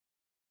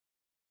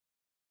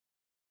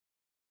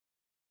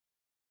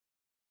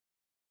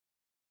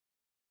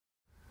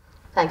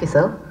Thank you,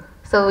 sir.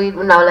 So we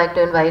would now like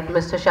to invite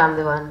Mr. Shyam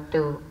Divan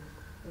to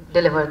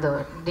deliver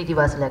the D.D.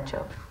 Basu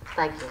lecture.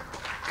 Thank you.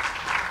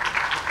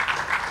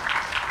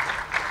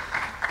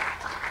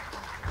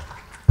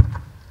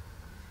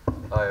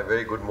 Hi, a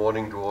very good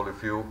morning to all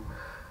of you.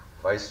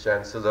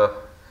 Vice-Chancellor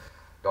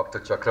Dr.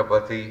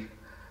 Chakrabarti,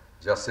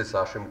 Justice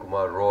Ashim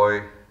Kumar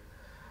Roy,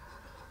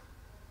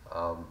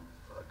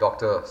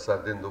 Dr.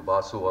 Saradindu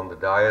Basu on the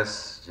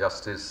dais,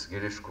 Justice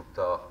Girish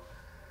Gupta,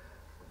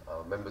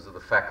 members of the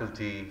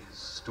faculty,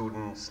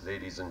 students,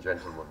 ladies and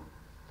gentlemen.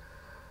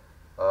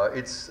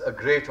 It's a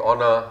great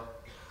honor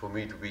for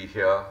me to be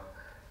here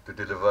to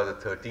deliver the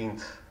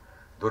 13th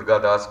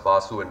Durgadas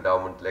Basu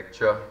Endowment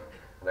Lecture,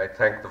 and I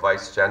thank the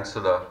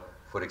Vice-Chancellor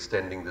for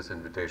extending this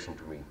invitation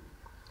to me.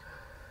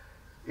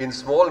 In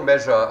small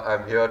measure,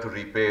 I'm here to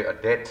repay a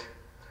debt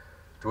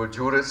to a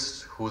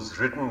jurist whose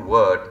written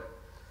word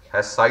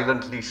has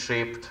silently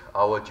shaped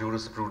our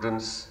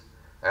jurisprudence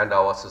and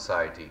our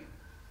society.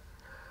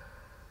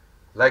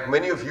 Like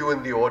many of you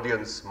in the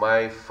audience,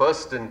 my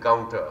first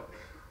encounter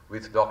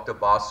with Dr.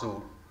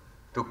 Basu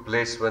took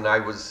place when I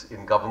was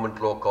in Government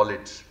Law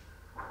College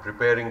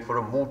preparing for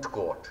a moot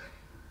court.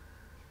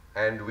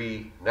 And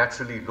we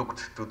naturally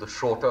looked to the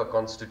shorter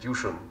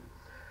constitution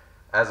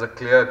as a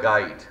clear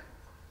guide.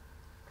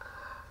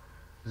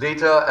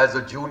 Later, as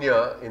a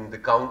junior in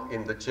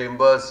the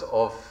chambers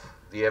of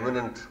the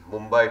eminent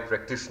Mumbai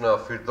practitioner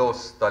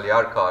Firdaus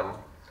Talyar Khan,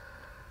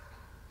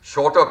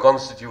 shorter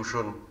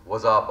constitution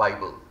was our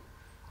Bible.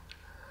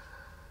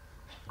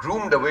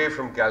 Groomed away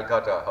from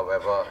Calcutta,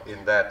 however,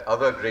 in that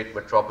other great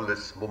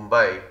metropolis,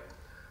 Mumbai,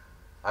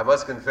 I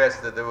must confess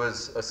that there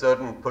was a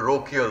certain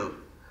parochial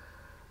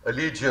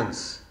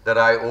allegiance that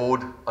I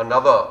owed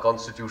another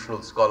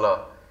constitutional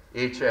scholar,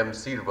 H.M.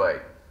 Sirbai.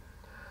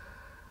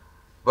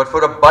 But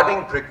for a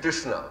budding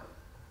practitioner,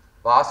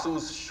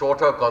 Basu's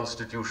shorter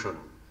constitution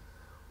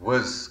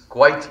was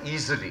quite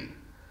easily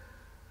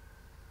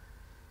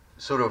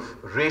sort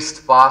of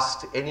raced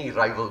past any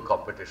rival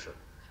competition.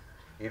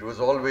 It was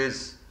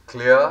always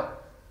clear,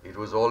 it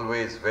was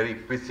always very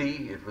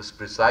pithy, it was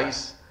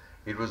precise,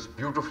 it was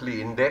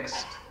beautifully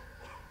indexed.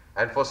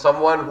 And for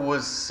someone who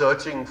was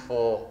searching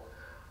for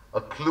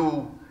a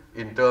clue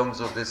in terms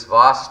of this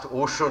vast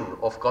ocean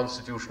of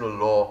constitutional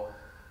law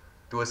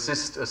to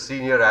assist a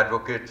senior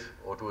advocate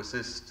or to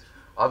assist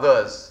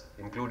others,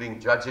 including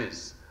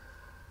judges,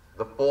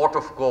 the port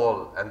of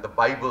call and the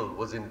Bible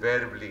was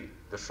invariably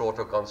the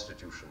shorter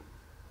constitution.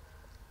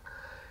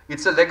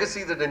 It's a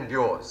legacy that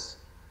endures.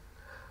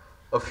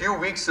 A few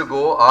weeks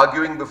ago,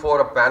 arguing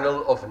before a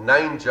panel of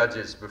 9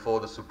 judges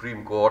before the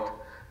Supreme Court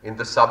in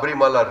the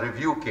Sabarimala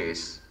review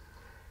case,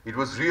 it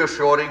was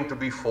reassuring to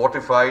be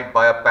fortified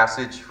by a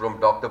passage from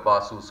Dr.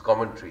 Basu's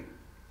commentary.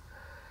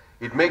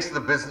 It makes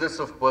the business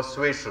of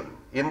persuasion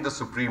in the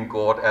Supreme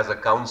Court as a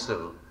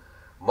counsel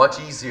much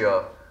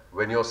easier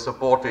when you're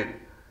supported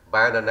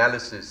by an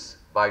analysis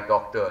by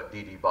Dr.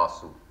 D.D.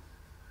 Basu.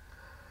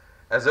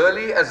 As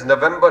early as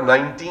November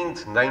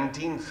 19th,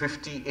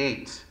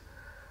 1958,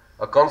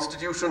 a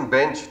Constitution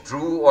bench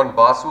drew on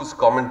Basu's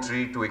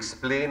commentary to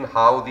explain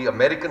how the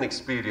American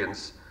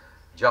experience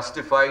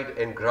justified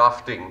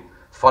engrafting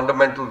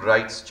fundamental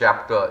rights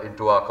chapter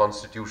into our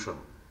Constitution.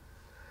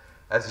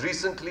 As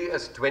recently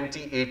as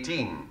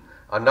 2018,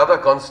 another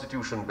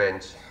Constitution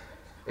bench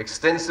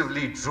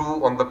extensively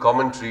drew on the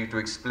commentary to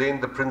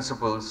explain the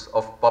principles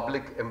of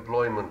public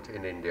employment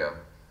in India.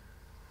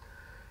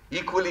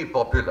 Equally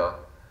popular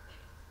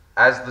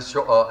as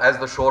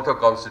the shorter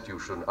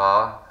Constitution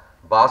are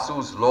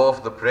Basu's Law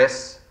of the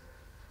Press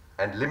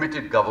and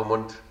Limited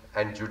Government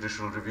and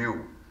Judicial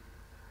Review.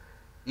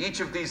 Each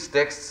of these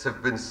texts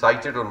have been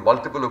cited on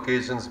multiple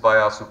occasions by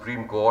our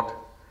Supreme Court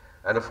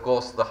and, of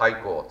course, the High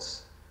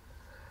Courts.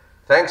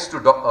 Thanks to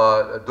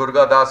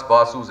Durgadas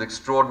Basu's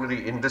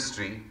extraordinary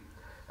industry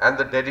and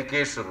the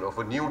dedication of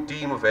a new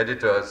team of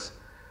editors,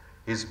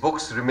 his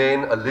books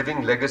remain a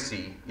living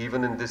legacy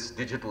even in this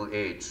digital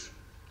age.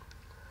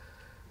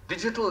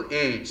 Digital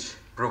age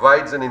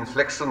provides an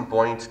inflection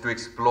point to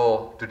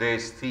explore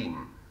today's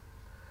theme.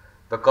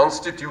 The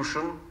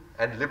Constitution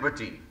and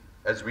liberty,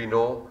 as we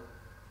know,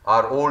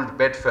 are old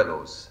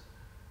bedfellows.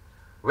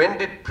 When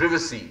did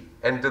privacy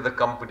enter the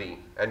company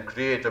and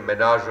create a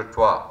menage a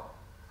trois?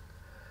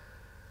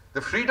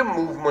 The freedom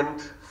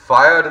movement,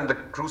 fired in the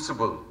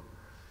crucible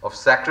of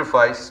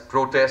sacrifice,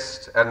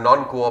 protest, and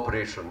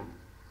non-cooperation,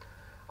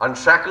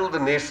 unshackled the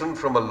nation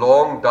from a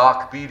long,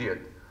 dark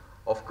period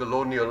of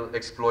colonial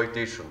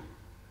exploitation.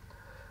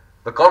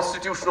 The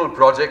constitutional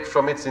project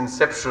from its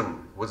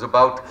inception was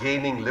about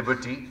gaining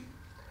liberty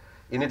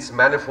in its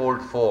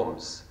manifold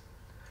forms.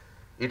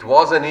 It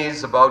was and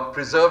is about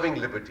preserving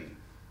liberty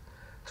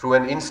through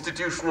an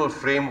institutional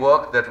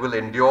framework that will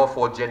endure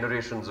for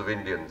generations of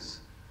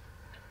Indians.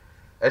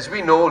 As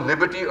we know,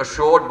 liberty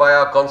assured by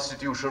our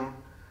Constitution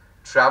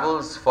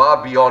travels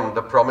far beyond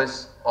the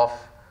promise of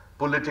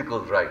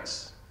political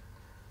rights.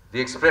 The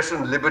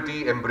expression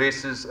liberty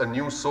embraces a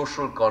new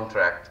social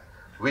contract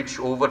which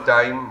over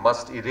time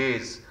must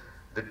erase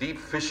the deep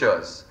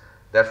fissures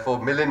that for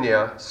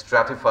millennia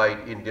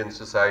stratified Indian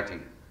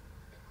society.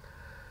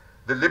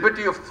 The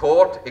liberty of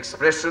thought,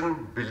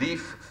 expression,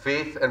 belief,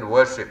 faith, and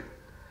worship,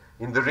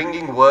 in the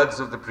ringing words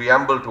of the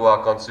preamble to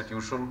our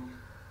Constitution,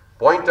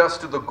 point us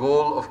to the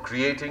goal of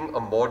creating a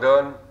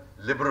modern,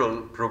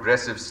 liberal,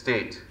 progressive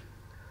state.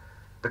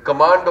 The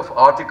command of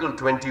Article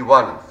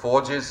 21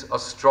 forges a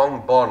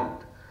strong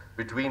bond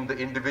between the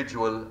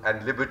individual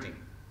and liberty.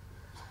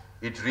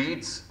 It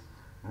reads,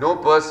 "No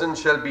person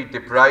shall be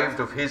deprived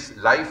of his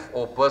life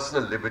or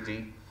personal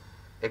liberty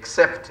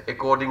except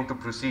according to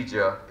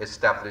procedure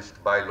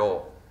established by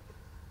law."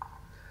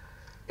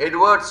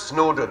 Edward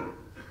Snowden,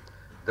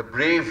 the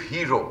brave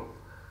hero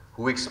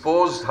who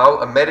exposed how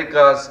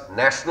America's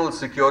National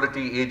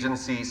Security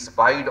Agency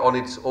spied on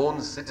its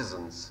own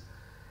citizens,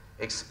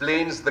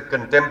 explains the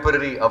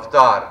contemporary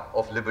avatar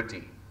of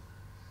liberty.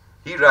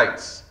 He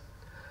writes,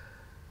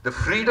 "The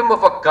freedom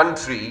of a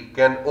country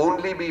can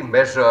only be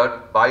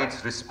measured by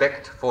its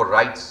respect for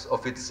rights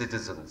of its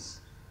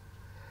citizens.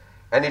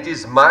 And it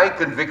is my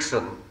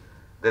conviction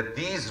that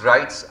these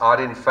rights are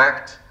in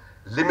fact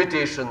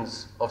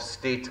limitations of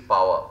state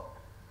power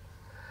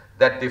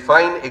that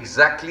define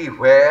exactly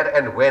where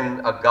and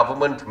when a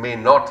government may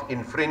not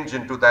infringe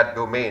into that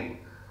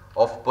domain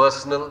of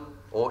personal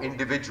or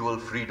individual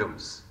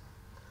freedoms.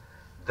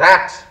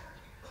 That,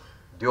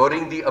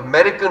 during the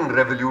American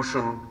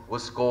Revolution,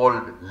 was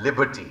called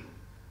liberty,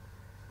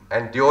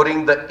 and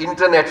during the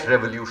Internet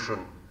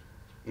Revolution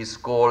is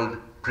called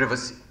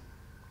privacy."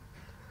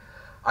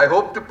 I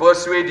hope to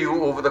persuade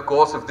you over the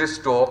course of this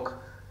talk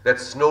that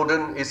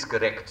Snowden is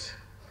correct.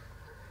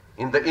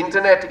 In the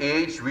Internet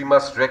age, we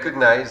must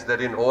recognize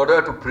that in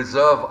order to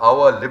preserve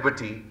our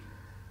liberty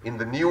in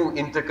the new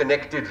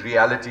interconnected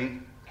reality,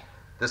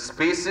 the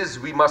spaces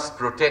we must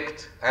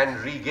protect and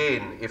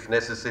regain, if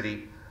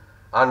necessary,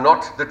 are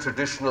not the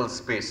traditional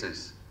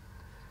spaces.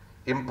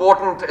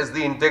 Important as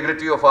the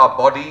integrity of our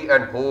body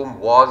and home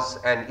was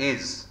and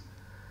is,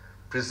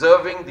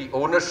 preserving the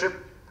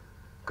ownership,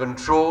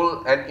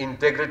 control, and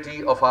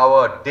integrity of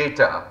our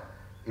data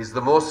is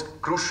the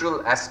most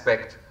crucial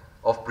aspect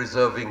of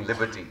preserving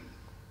liberty.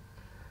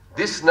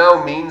 This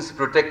now means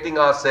protecting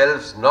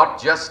ourselves not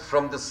just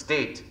from the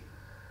state,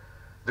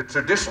 the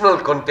traditional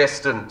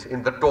contestant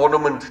in the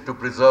tournament to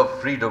preserve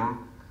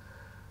freedom,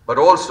 but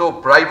also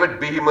private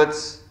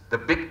behemoths, the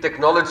big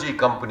technology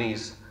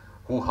companies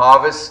who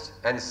harvest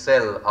and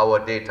sell our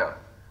data.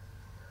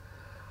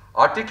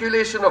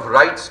 Articulation of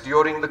rights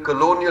during the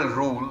colonial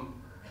rule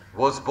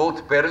was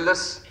both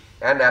perilous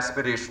and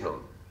aspirational.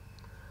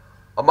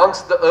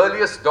 Amongst the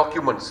earliest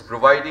documents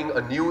providing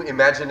a new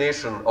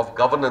imagination of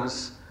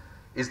governance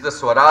is the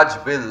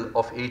Swaraj Bill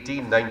of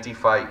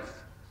 1895.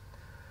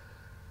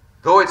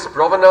 Though its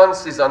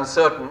provenance is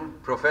uncertain,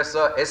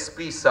 Professor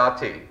S.P.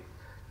 Sathe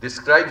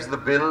describes the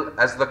bill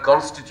as the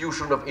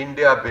Constitution of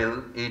India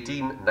Bill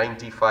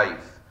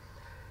 1895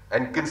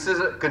 and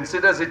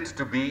considers it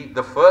to be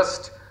the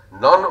first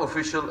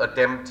non-official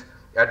attempt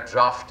at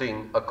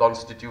drafting a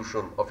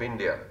Constitution of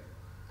India.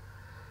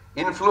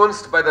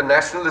 Influenced by the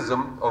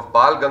nationalism of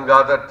Bal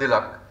Gangadhar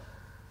Tilak,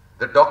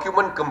 the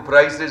document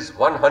comprises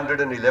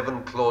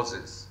 111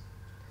 clauses.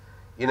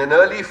 In an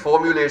early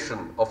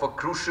formulation of a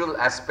crucial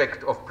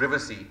aspect of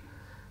privacy,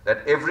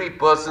 that every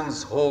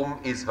person's home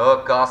is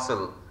her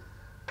castle,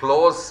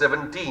 Clause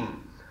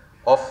 17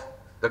 of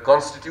the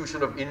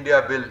Constitution of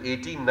India Bill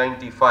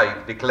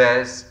 1895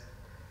 declares,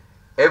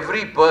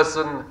 "Every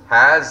person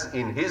has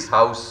in his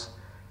house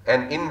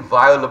an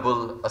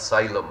inviolable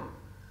asylum."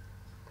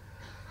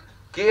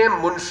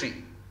 K.M.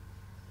 Munshi,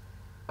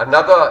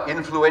 another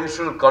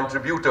influential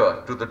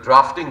contributor to the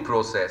drafting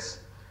process,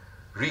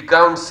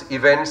 recounts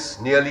events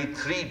nearly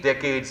 3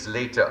 decades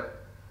later.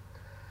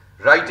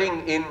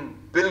 Writing in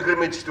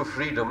Pilgrimage to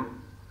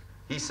Freedom,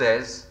 he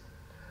says,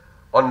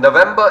 "On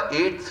November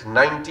 8,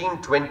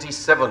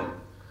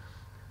 1927,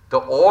 the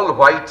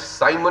all-white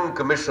Simon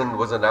Commission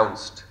was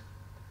announced.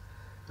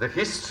 The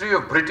history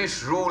of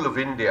British rule of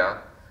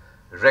India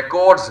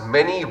records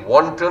many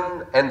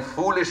wanton and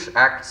foolish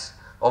acts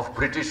of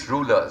British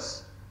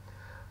rulers,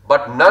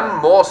 but none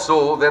more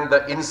so than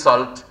the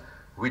insult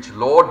which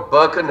Lord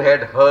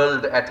Birkenhead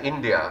hurled at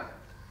India.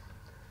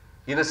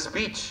 In a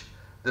speech,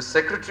 the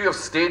Secretary of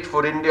State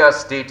for India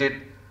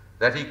stated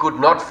that he could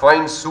not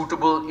find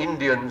suitable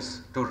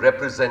Indians to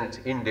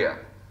represent India."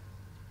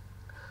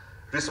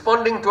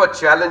 Responding to a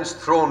challenge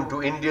thrown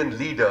to Indian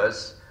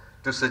leaders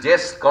to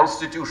suggest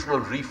constitutional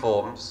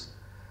reforms,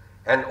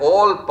 an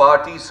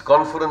all-parties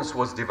conference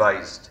was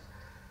devised,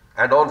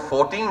 and on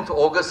 14th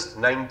August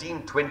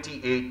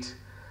 1928,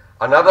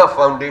 another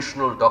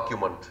foundational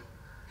document,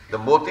 the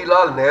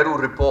Motilal Nehru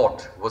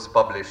Report, was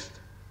published.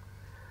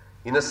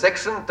 In a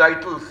section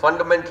titled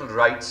Fundamental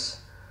Rights,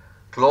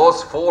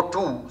 Clause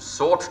 4.2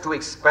 sought to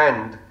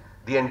expand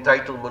the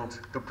entitlement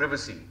to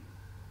privacy.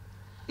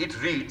 It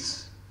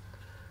reads,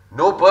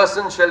 "No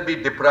person shall be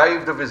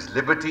deprived of his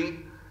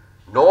liberty,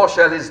 nor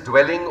shall his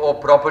dwelling or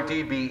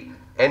property be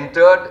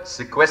entered,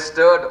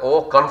 sequestered,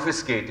 or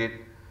confiscated,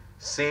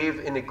 save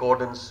in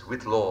accordance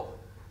with law."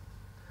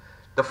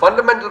 The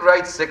fundamental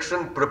rights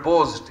section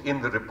proposed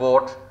in the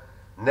report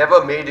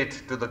never made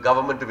it to the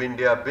Government of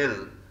India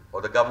Bill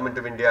or the Government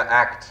of India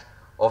Act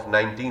of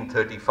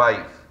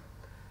 1935.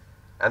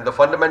 And the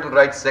fundamental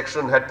rights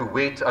section had to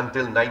wait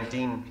until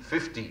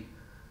 1950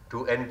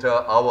 to enter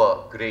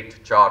our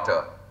great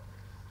charter.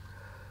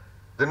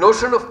 The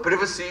notion of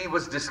privacy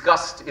was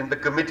discussed in the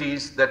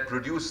committees that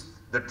produced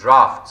the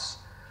drafts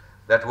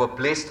that were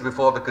placed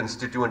before the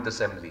Constituent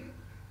Assembly.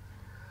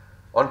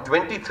 On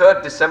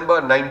 23rd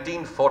December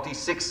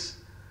 1946,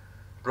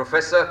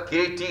 Professor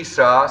K.T.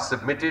 Shah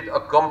submitted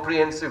a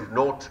comprehensive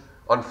note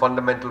on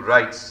fundamental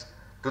rights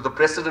to the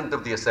President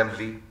of the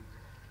Assembly,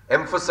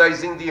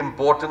 emphasizing the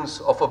importance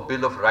of a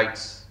Bill of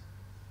Rights.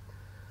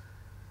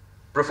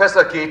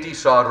 Professor K.T.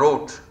 Shah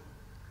wrote,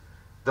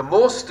 "The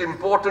most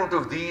important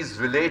of these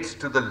relates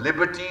to the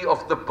liberty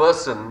of the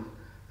person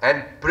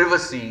and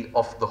privacy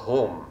of the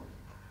home.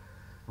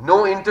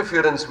 No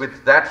interference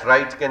with that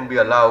right can be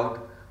allowed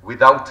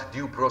without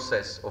due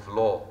process of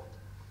law."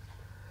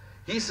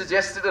 He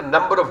suggested a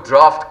number of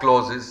draft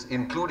clauses,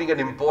 including an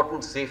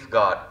important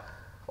safeguard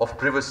of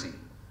privacy.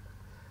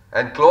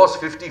 And clause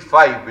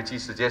 55, which he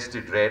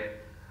suggested, read,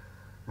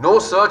 "No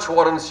search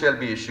warrants shall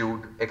be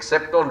issued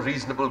except on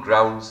reasonable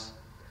grounds,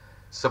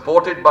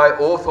 supported by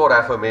oath or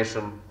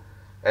affirmation,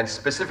 and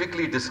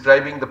specifically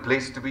describing the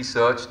place to be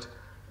searched,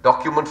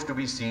 document to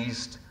be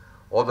seized,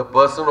 or the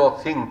person or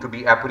thing to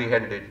be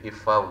apprehended if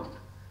found."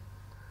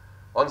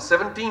 On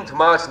 17th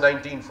March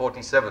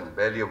 1947,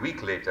 barely a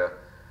week later,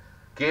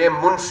 K.M.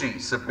 Munshi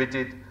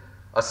submitted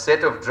a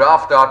set of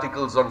draft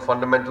articles on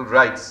fundamental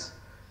rights,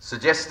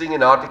 suggesting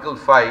in Article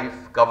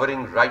 5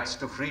 covering rights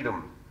to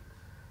freedom.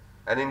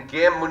 And in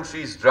K.M.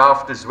 Munshi's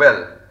draft as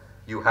well,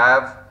 you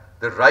have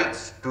the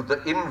right to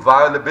the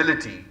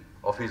inviolability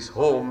of his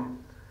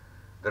home,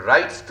 the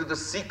right to the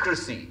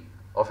secrecy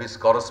of his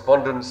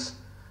correspondence,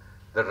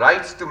 the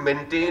right to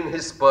maintain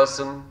his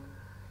person,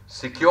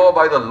 secure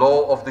by the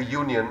law of the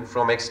Union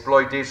from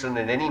exploitation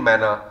in any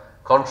manner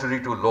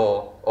contrary to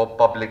law or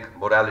public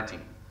morality.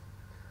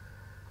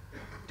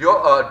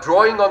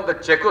 Drawing on the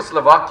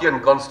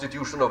Czechoslovakian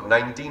Constitution of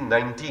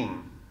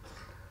 1919,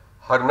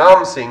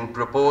 Harnam Singh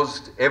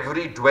proposed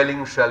every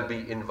dwelling shall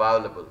be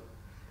inviolable.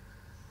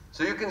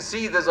 So you can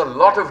see there's a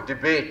lot of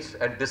debate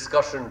and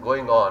discussion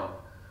going on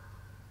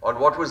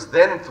what was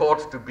then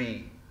thought to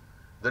be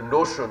the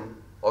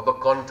notion or the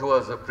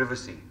contours of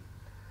privacy.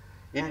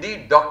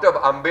 Indeed, Dr.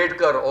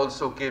 Ambedkar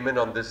also came in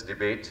on this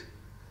debate,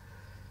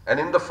 and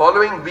in the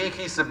following week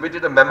he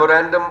submitted a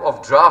memorandum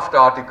of draft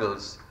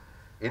articles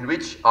in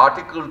which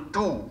Article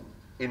 2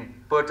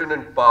 in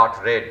pertinent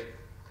part read,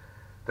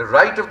 "The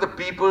right of the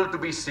people to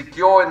be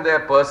secure in their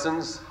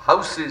persons,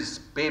 houses,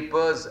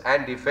 papers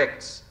and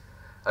effects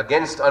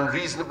against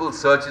unreasonable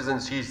searches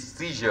and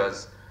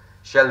seizures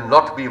shall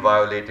not be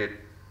violated,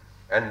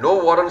 and no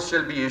warrants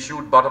shall be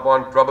issued but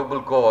upon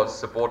probable cause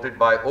supported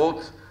by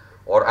oath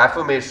or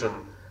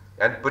affirmation,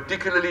 and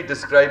particularly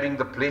describing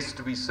the place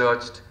to be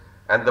searched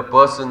and the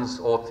persons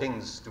or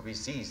things to be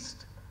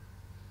seized."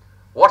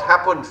 What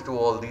happened to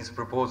all these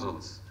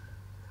proposals?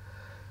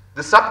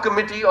 The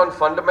Subcommittee on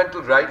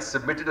Fundamental Rights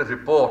submitted a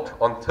report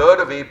on 3rd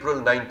of April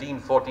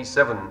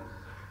 1947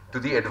 to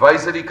the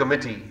Advisory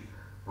Committee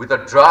with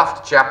a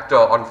draft chapter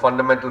on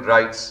fundamental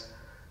rights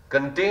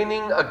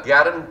containing a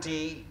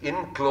guarantee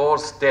in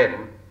clause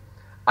 10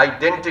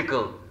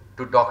 identical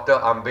to Dr.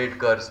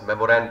 Ambedkar's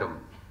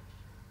memorandum.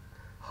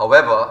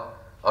 However,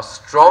 a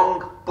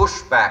strong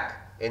pushback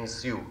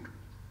ensued.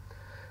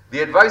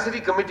 The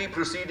Advisory Committee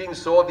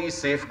proceedings saw these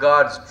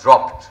safeguards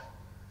dropped,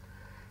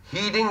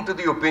 heeding to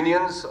the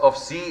opinions of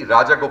C.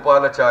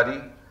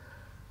 Rajagopalachari,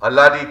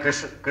 Alladi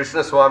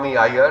Krishnaswamy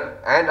Iyer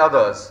and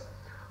others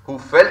who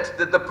felt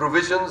that the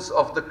provisions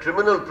of the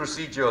criminal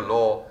procedure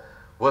law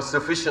were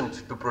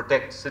sufficient to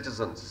protect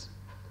citizens.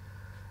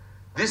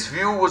 This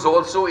view was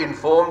also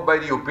informed by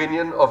the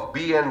opinion of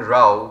B.N.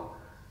 Rao,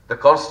 the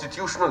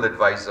constitutional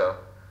advisor,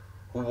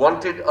 who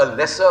wanted a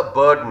lesser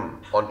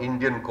burden on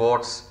Indian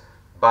courts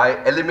by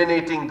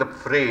eliminating the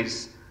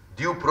phrase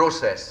due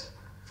process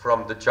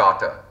from the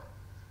Charter.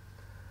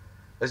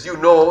 As you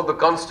know, the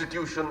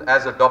Constitution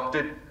as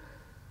adopted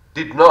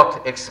did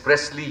not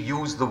expressly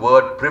use the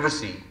word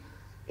privacy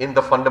in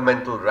the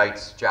Fundamental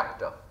Rights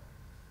chapter.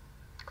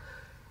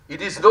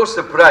 It is no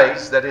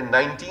surprise that in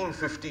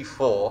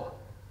 1954,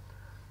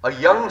 a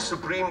young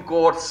Supreme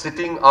Court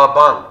sitting en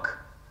banc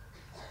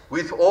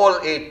with all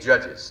 8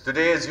 judges.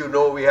 Today, as you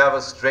know, we have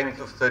a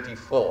strength of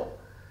 34.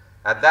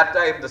 At that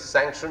time, the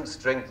sanctioned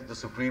strength of the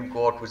Supreme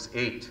Court was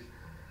 8.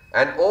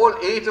 And all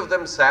 8 of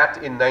them sat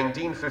in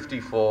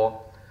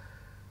 1954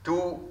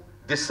 to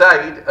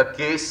decide a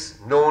case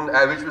known,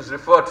 which was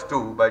referred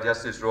to by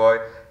Justice Roy,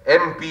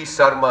 M.P.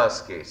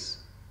 Sharma's case.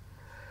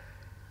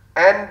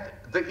 And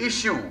the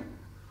issue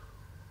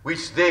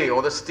which they,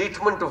 or the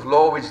statement of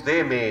law which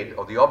they made,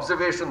 or the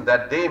observation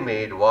that they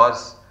made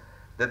was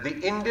that the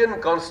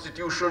Indian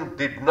Constitution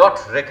did not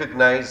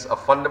recognize a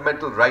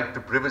fundamental right to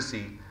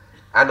privacy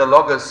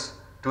analogous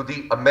to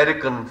the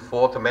American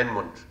Fourth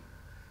Amendment.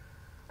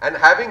 And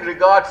having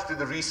regard to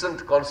the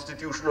recent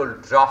constitutional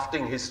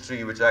drafting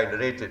history which I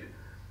narrated,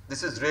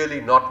 this is really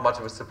not much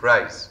of a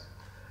surprise.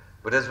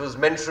 But as was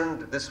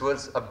mentioned, this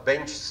was a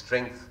bench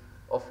strength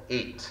of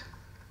 8.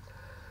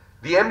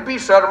 The MP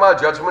Sharma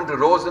judgment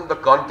arose in the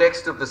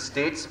context of the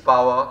state's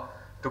power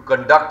to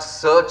conduct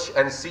search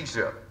and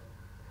seizure.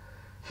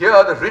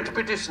 Here, the writ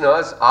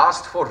petitioners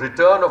asked for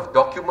return of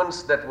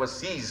documents that were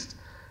seized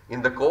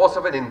in the course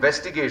of an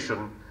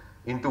investigation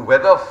into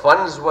whether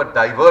funds were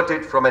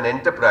diverted from an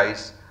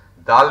enterprise,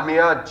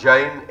 Dalmia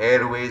Jain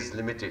Airways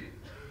Limited.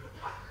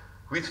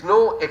 With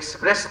no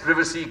express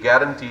privacy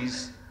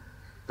guarantees,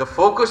 the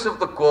focus of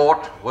the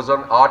court was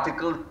on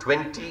Article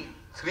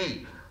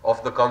 23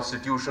 of the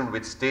Constitution,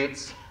 which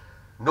states,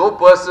 "No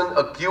person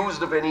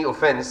accused of any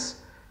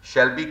offence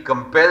shall be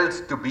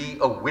compelled to be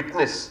a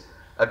witness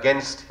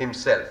against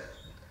himself."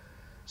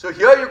 So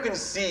here you can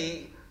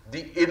see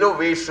the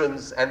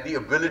innovations and the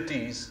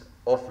abilities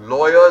of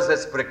lawyers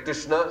as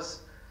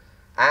practitioners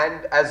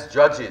and as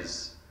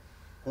judges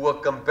who were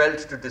compelled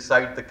to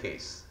decide the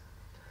case.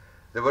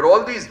 There were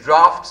all these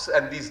drafts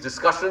and these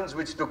discussions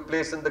which took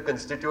place in the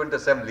constituent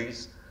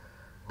assemblies,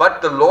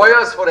 but the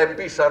lawyers for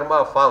MP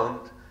Sharma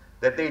found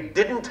that they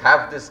didn't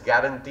have this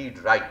guaranteed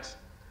right.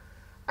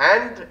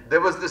 And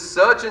there was this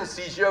search and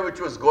seizure which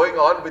was going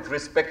on with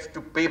respect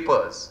to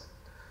papers.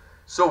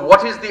 So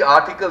what is the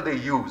article they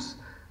use?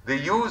 They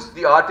use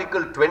the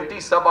Article 20,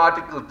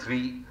 sub-Article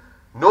 3,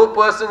 "No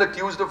person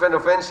accused of an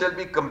offence shall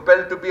be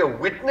compelled to be a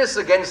witness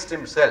against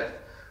himself,"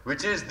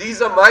 which is,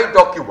 these are my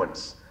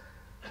documents.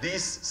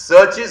 These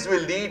searches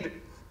will lead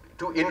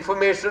to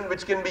information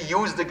which can be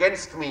used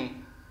against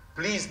me.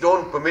 Please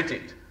don't permit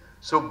it.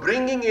 So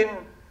bringing in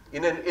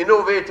an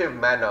innovative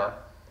manner,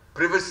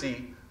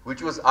 privacy,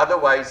 which was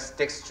otherwise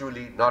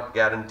textually not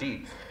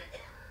guaranteed.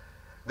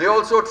 They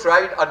also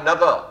tried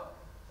another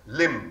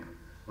limb,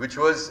 which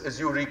was, as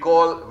you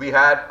recall, we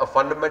had a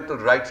fundamental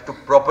right to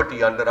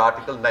property under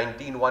Article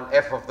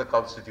 19(1)(f) of the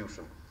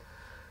Constitution.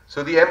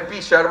 So the MP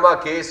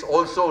Sharma case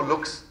also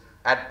looks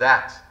at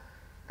that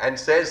and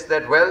says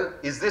that, well,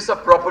 is this a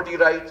property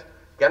right?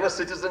 Can a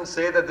citizen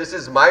say that this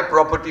is my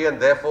property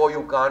and therefore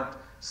you can't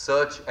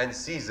search and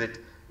seize it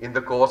in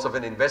the course of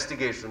an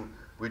investigation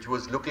which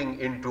was looking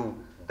into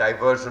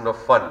diversion of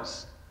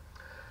funds?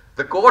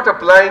 The court,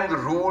 applying the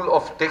rule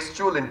of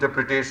textual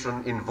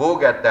interpretation in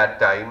vogue at that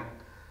time,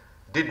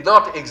 did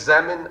not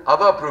examine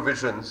other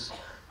provisions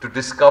to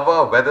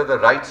discover whether the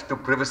right to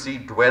privacy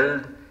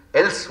dwelled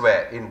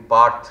elsewhere in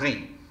Part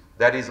 3,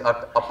 that is,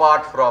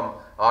 apart from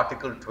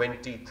Article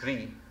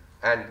 23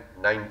 and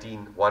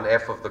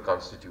 19(1)(f) of the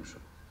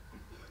Constitution.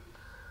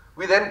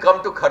 We then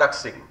come to Kharak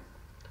Singh.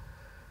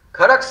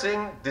 Kharak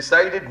Singh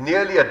decided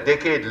nearly a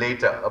decade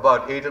later,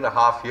 about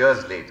 8.5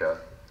 years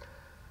later.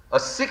 A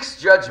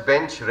 6-judge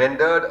bench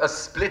rendered a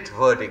split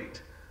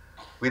verdict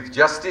with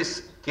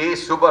Justice K.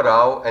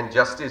 Subbarao and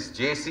Justice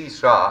J.C.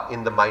 Shah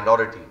in the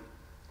minority.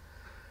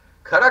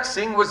 Kharak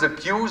Singh was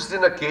accused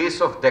in a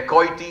case of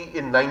dacoity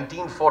in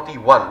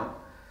 1941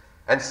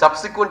 and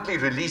subsequently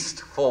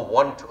released for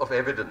want of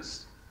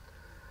evidence.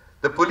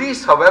 The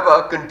police,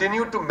 however,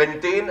 continued to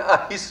maintain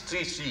a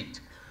history sheet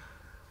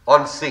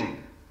on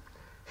Singh.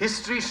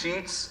 History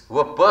sheets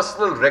were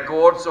personal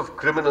records of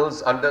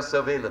criminals under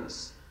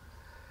surveillance.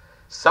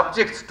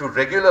 Subject to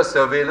regular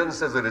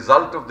surveillance as a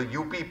result of the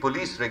UP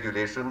police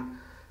regulation,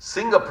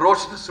 Singh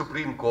approached the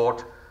Supreme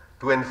Court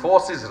to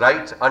enforce his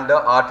right under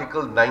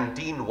Article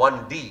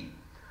 19(1)(d),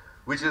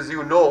 which, as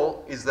you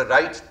know, is the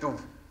right to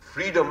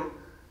freedom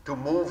to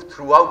move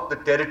throughout the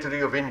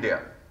territory of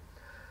India.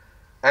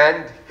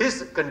 And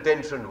his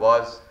contention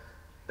was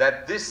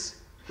that this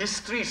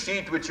history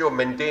sheet which you're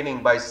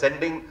maintaining by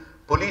sending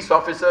police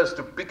officers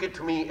to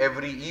picket me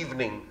every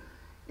evening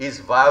is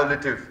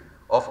violative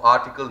of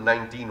Article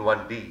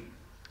 19(1)(d).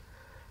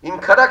 In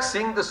Kharak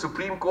Singh, the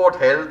Supreme Court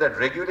held that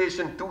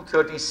Regulation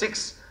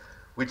 236,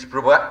 which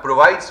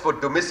provides for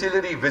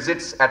domiciliary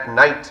visits at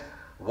night,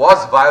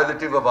 was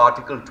violative of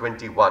Article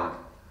 21.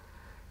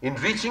 In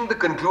reaching the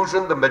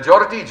conclusion, the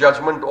majority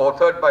judgment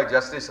authored by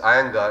Justice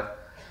Iyengar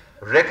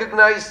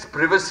recognized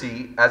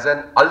privacy as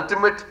an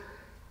ultimate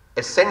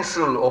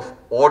essential of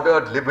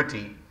ordered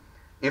liberty,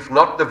 if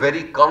not the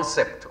very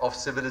concept of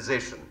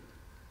civilization.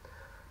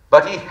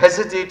 But he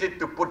hesitated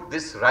to put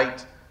this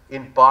right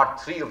in Part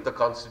 3 of the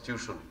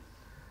Constitution.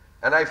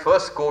 And I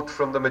first quote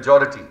from the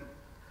majority.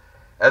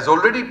 As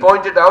already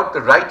pointed out,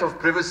 the right of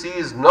privacy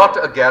is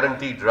not a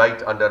guaranteed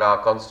right under our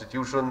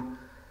Constitution,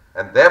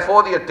 and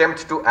therefore the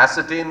attempt to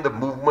ascertain the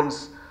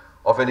movements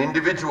of an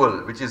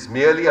individual, which is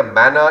merely a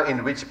manner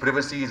in which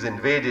privacy is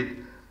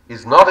invaded,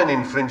 is not an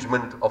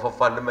infringement of a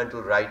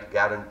fundamental right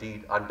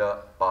guaranteed under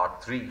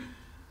Part 3.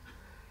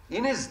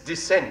 In his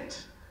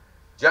dissent,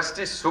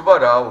 Justice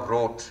Subbarao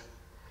wrote,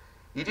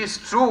 "It is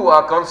true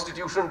our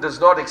Constitution does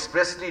not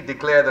expressly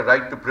declare the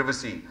right to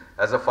privacy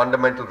as a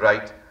fundamental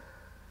right,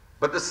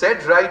 but the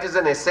said right is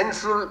an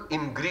essential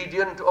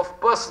ingredient of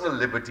personal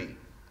liberty.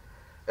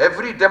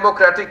 Every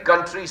democratic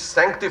country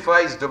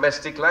sanctifies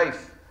domestic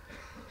life.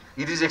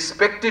 It is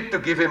expected to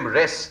give him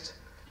rest,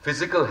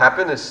 physical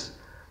happiness,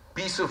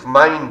 peace of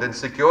mind and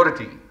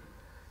security.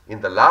 In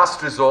the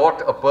last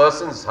resort, a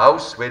person's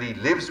house where he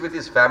lives with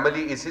his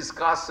family is his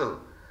castle.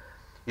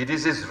 It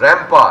is his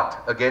rampart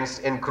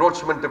against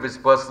encroachment of his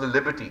personal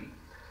liberty.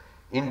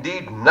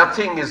 Indeed,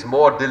 nothing is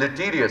more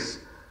deleterious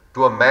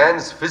to a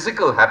man's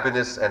physical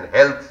happiness and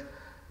health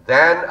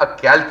than a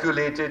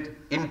calculated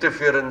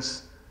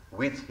interference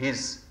with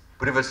his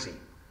privacy.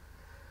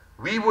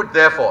 We would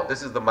therefore,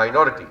 this is the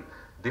minority,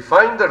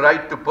 define the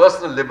right to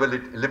personal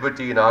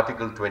liberty in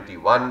Article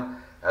 21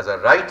 as a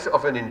right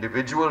of an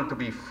individual to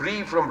be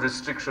free from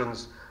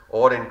restrictions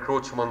or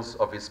encroachments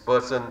of his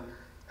person,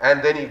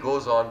 and then he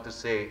goes on to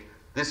say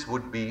this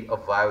would be a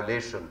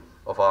violation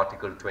of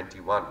Article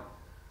 21.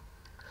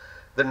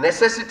 The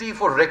necessity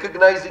for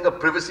recognizing a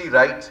privacy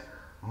right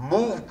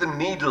moved the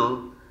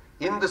needle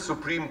in the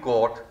Supreme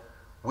Court,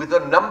 with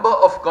a number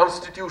of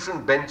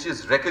constitution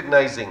benches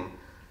recognizing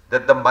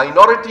that the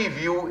minority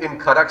view in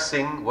Kharak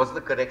Singh was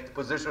the correct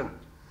position.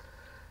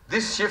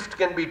 This shift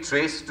can be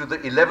traced to the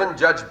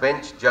 11-judge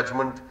bench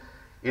judgment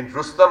in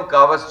Rustam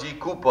Kawasji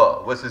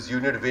Cooper versus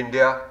Union of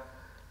India,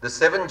 the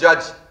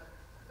 7-judge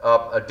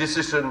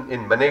decision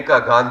in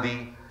Maneka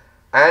Gandhi,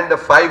 and a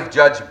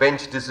 5-judge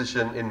bench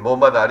decision in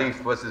Mohammad Arif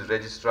versus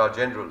Registrar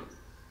General.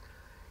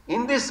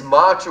 In this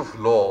march of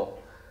law,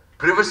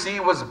 privacy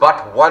was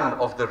but one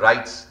of the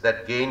rights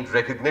that gained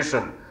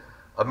recognition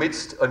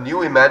amidst a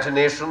new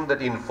imagination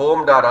that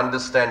informed our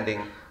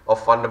understanding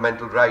of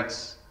fundamental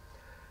rights.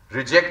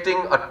 Rejecting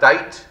a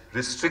tight,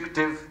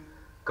 restrictive,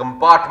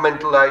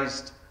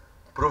 compartmentalized,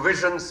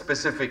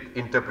 provision-specific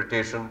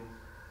interpretation,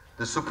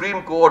 the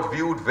Supreme Court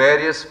viewed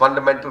various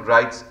fundamental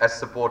rights as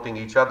supporting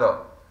each other.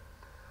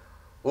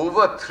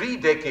 Over 3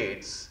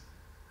 decades,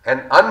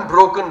 an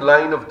unbroken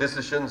line of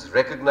decisions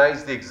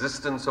recognized the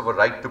existence of a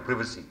right to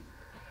privacy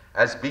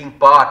as being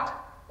part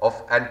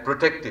of and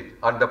protected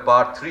under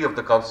Part 3 of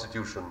the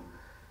Constitution,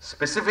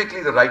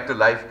 specifically the right to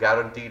life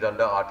guaranteed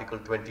under Article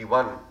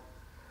 21.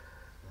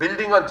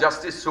 Building on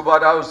Justice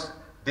Subbarau's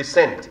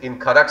dissent in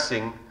Kharak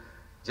Singh,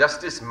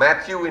 Justice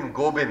Matthew in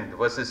Gobind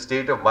versus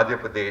State of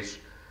Madhya Pradesh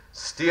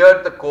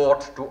steered the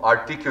court to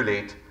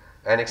articulate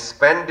an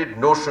expanded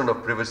notion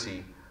of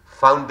privacy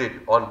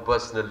founded on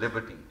personal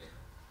liberty.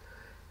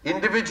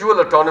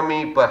 Individual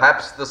autonomy,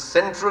 perhaps the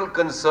central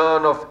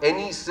concern of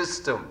any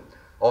system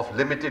of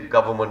limited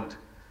government,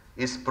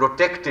 is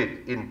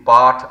protected in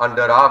part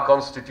under our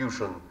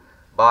Constitution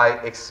by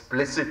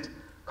explicit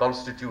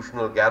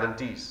constitutional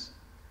guarantees.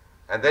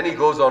 And then he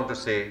goes on to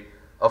say,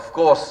 of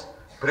course,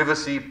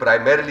 privacy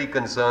primarily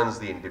concerns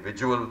the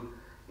individual.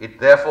 It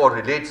therefore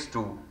relates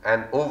to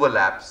and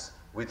overlaps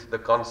with the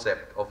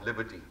concept of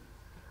liberty.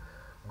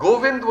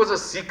 Govind was a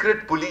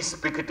secret police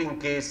picketing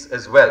case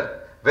as well,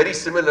 very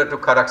similar to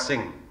Kharak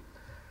Singh,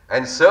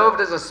 and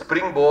served as a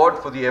springboard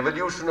for the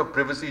evolution of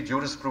privacy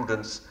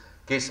jurisprudence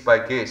case by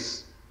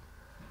case.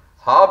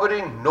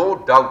 Harboring no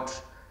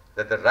doubt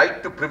that the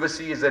right to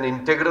privacy is an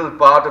integral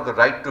part of the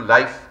right to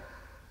life,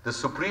 the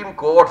Supreme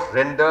Court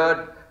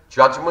rendered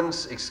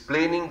judgments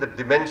explaining the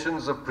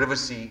dimensions of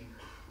privacy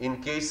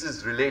in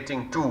cases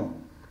relating to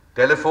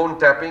telephone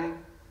tapping,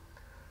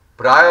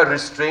 prior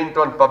restraint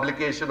on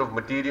publication of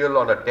material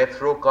on a death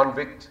row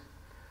convict,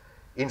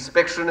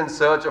 inspection and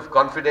search of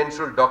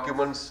confidential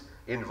documents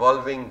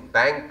involving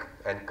bank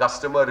and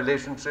customer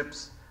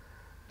relationships,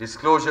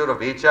 disclosure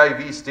of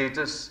HIV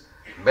status,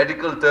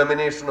 medical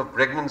termination of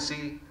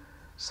pregnancy,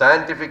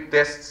 scientific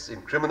tests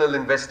in criminal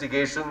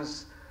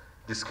investigations,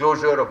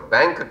 disclosure of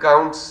bank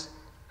accounts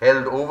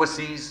held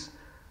overseas,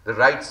 the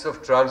rights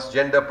of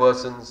transgender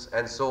persons,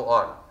 and so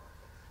on.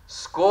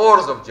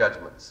 Scores of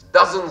judgments,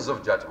 dozens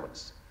of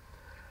judgments.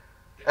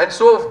 And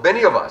so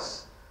many of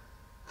us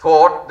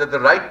thought that the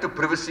right to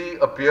privacy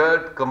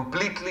appeared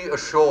completely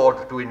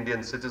assured to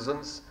Indian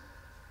citizens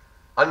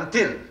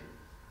until,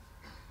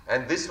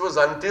 and this was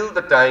until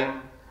the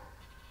time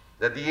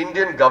that the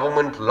Indian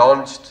government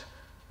launched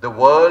the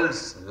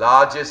world's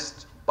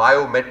largest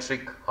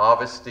biometric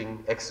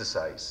harvesting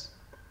exercise.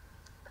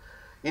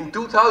 In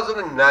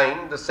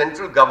 2009, the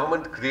central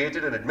government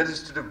created an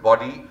administrative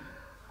body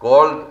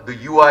called the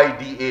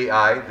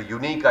UIDAI, the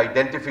Unique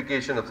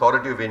Identification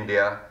Authority of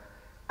India,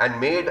 and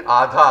made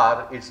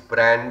Aadhaar its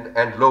brand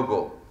and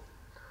logo.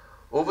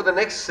 Over the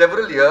next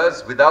several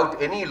years,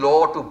 without any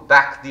law to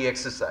back the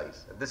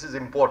exercise, and this is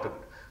important,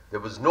 there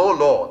was no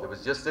law, there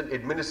was just an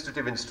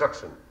administrative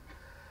instruction.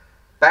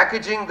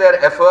 Packaging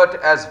their effort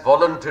as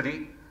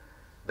voluntary,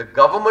 the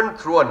government,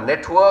 through a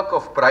network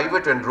of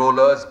private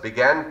enrollers,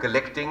 began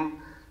collecting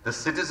the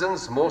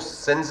citizens'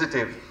 most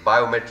sensitive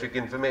biometric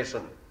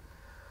information.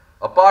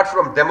 Apart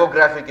from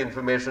demographic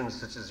information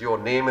such as your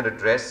name and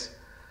address,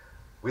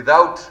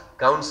 without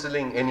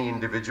counseling any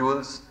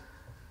individuals,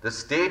 the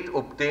state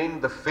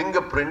obtained the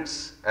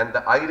fingerprints and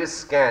the iris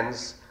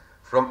scans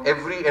from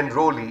every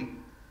enrollee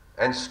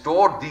and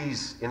stored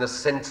these in a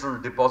central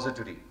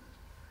depository.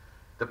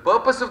 The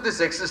purpose of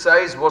this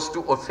exercise was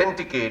to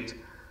authenticate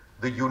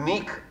the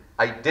unique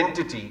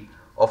identity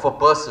of a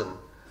person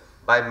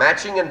by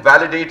matching and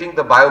validating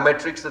the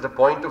biometrics at a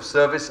point of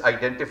service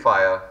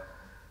identifier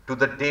to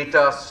the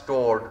data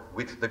stored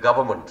with the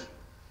government.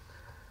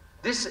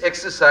 This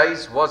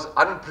exercise was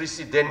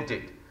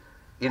unprecedented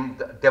in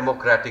the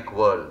democratic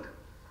world.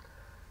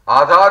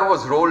 Aadhaar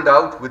was rolled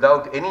out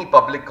without any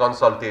public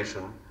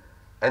consultation,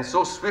 and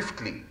so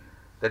swiftly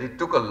that it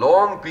took a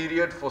long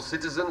period for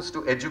citizens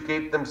to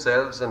educate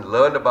themselves and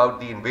learn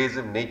about the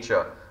invasive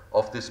nature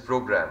of this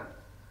program.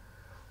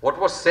 What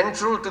was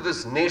central to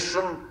this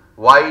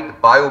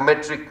nation-wide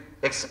biometric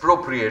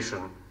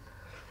expropriation,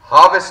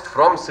 harvest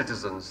from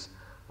citizens,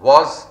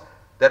 was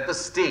that the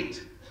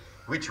state,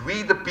 which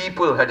we the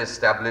people had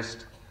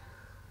established,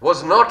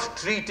 was not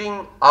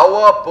treating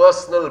our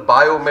personal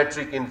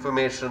biometric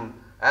information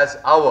as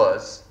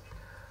ours,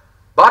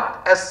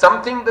 but as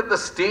something that the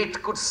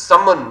state could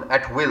summon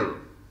at will.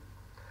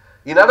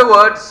 In other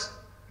words,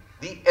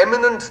 the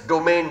eminent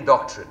domain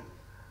doctrine,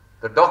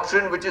 the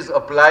doctrine which is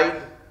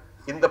applied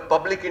in the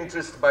public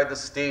interest by the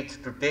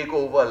state to take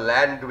over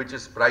land which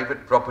is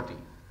private property,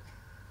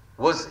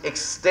 was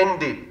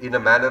extended, in a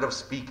manner of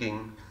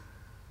speaking,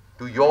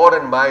 to your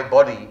and my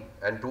body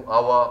and to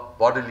our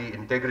bodily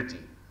integrity.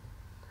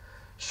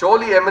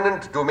 Surely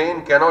eminent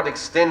domain cannot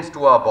extend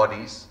to our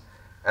bodies,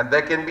 and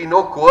there can be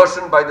no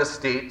coercion by the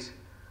state,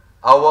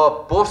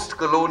 our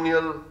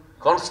post-colonial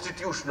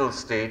constitutional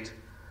state,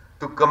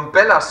 to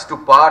compel us to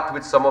part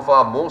with some of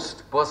our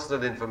most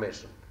personal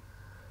information,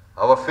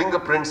 our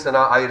fingerprints and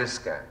our iris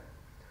scan.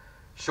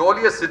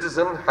 Surely a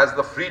citizen has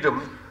the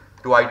freedom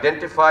to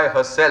identify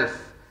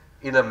herself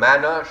in a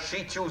manner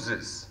she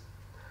chooses.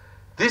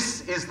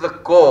 This is the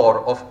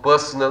core of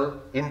personal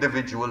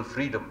individual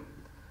freedom.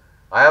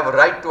 I have a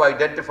right to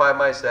identify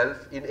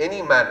myself in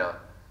any manner,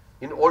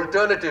 in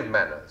alternative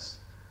manners,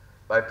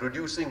 by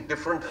producing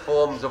different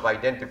forms of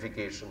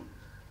identification,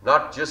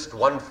 not just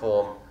one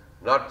form,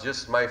 not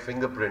just my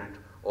fingerprint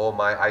or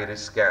my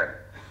iris scan.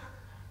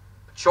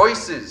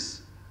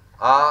 Choices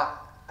are,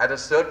 at a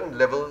certain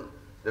level,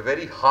 the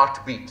very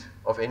heartbeat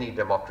of any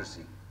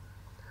democracy.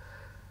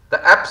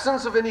 The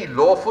absence of any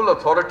lawful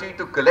authority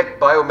to collect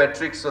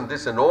biometrics on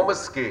this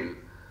enormous scale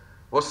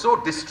was so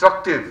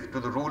destructive to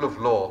the rule of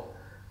law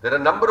that a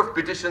number of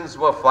petitions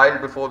were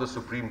filed before the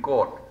Supreme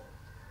Court.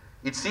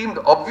 It seemed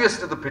obvious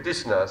to the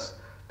petitioners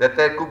that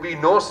there could be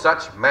no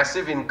such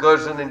massive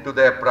incursion into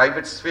their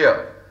private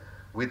sphere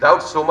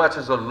without so much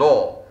as a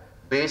law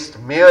based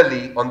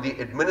merely on the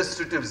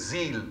administrative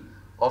zeal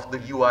of the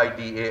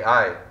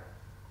UIDAI.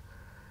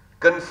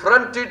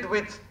 Confronted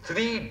with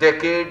 3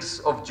 decades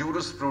of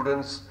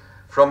jurisprudence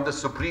from the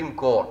Supreme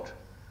Court,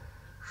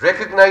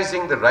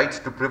 recognizing the right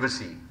to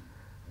privacy,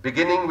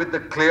 beginning with the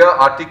clear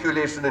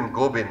articulation in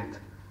Gobind,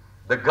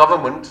 the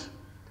government,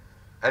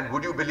 and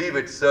would you believe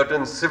it,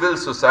 certain civil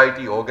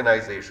society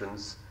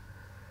organizations,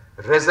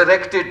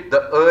 resurrected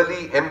the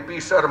early MP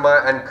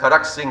Sharma and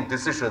Kharak Singh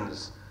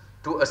decisions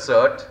to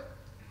assert,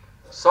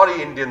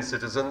 sorry Indian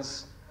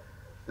citizens,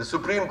 the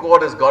Supreme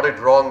Court has got it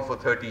wrong for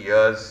 30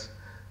 years.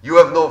 You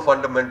have no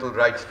fundamental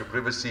rights to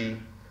privacy.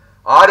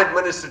 Our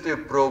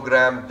administrative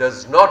program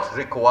does not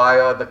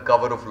require the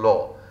cover of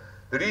law.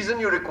 The reason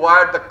you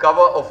required the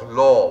cover of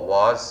law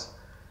was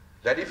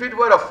that if it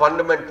were a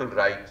fundamental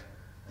right,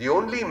 the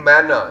only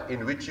manner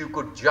in which you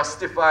could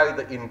justify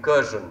the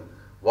incursion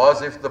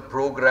was if the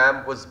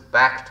program was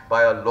backed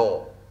by a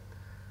law.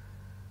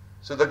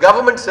 So the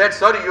government said,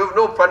 sorry, you have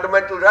no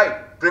fundamental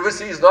right.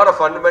 Privacy is not a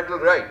fundamental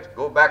right.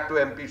 Go back to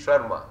MP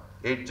Sharma,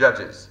 8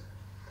 judges.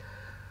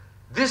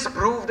 This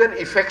proved an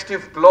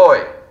effective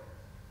ploy.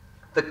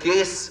 The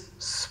case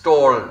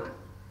stalled.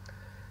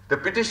 The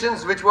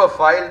petitions which were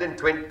filed in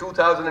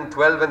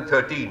 2012 and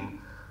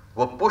 13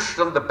 were pushed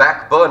on the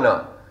back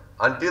burner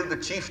until the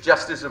Chief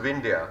Justice of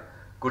India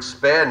could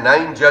spare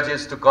 9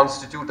 judges to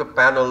constitute a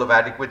panel of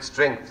adequate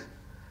strength.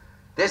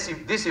 This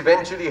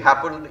eventually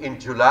happened in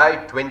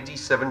July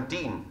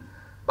 2017,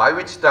 by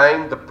which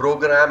time the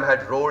program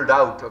had rolled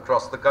out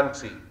across the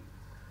country.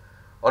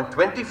 On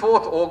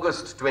 24th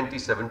August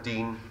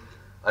 2017,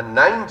 a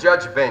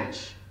 9-judge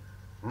bench,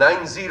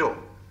 9-0,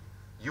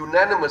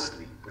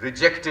 unanimously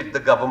rejected the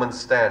government's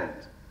stand.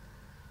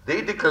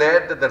 They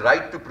declared that the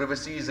right to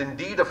privacy is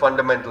indeed a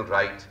fundamental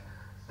right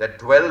that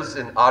dwells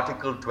in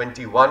Article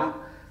 21,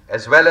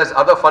 as well as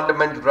other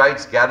fundamental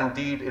rights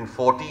guaranteed in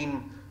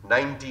 14,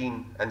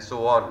 19, and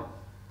so on.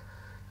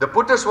 The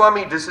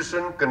Puttaswamy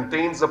decision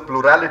contains a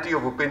plurality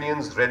of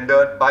opinions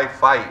rendered by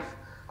 5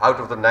 out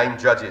of the 9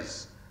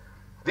 judges.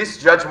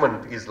 This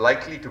judgment is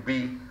likely to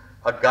be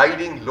a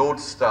guiding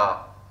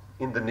lodestar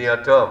in the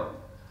near term.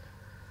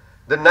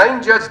 The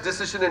 9-judge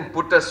decision in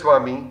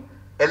Puttaswamy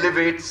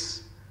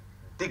elevates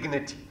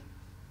dignity.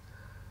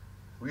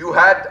 You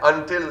had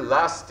until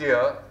last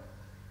year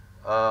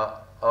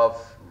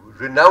of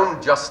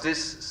renowned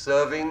justice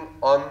serving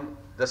on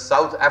the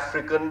South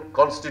African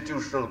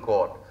Constitutional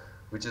Court,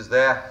 which is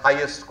their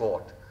highest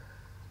court,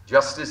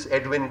 Justice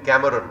Edwin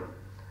Cameron.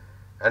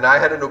 And I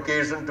had an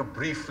occasion to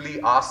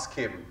briefly ask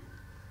him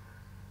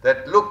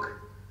that, look,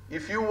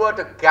 if you were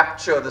to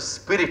capture the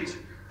spirit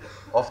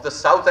of the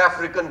South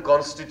African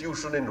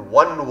Constitution in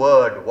one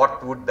word,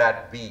 what would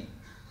that be?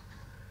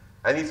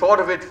 And he thought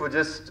of it for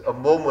just a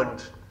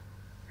moment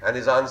And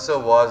his answer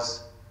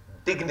was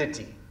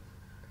dignity.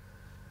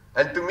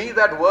 And to me,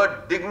 that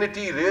word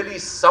dignity really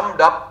summed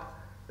up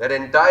that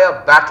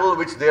entire battle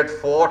which they had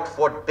fought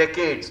for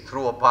decades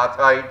through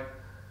apartheid,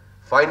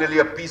 finally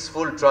a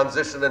peaceful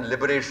transition and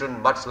liberation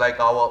much like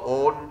our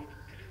own,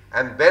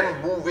 and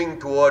then moving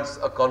towards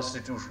a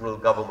constitutional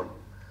government.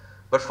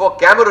 But for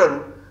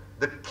Cameron,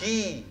 the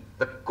key,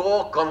 the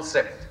core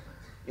concept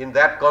in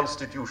that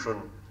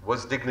constitution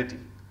was dignity.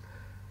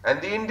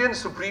 And the Indian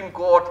Supreme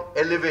Court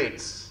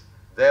elevates,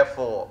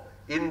 therefore,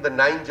 in the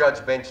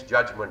 9-judge bench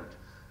judgment,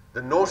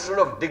 the notion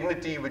of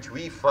dignity which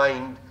we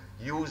find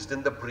used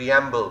in the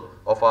preamble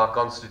of our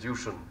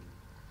Constitution.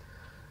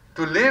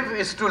 To live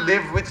is to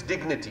live with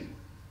dignity.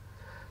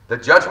 The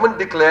judgment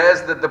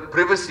declares that the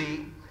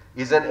privacy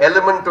is an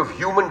element of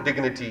human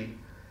dignity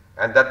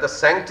and that the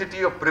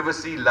sanctity of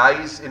privacy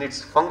lies in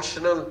its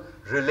functional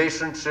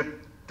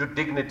relationship to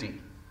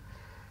dignity.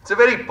 It's a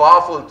very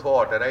powerful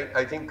thought, and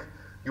I think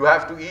you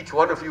have to, each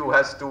one of you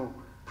has to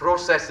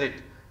process it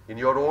in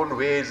your own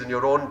ways, in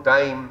your own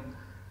time,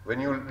 when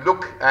you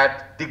look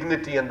at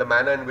dignity and the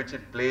manner in which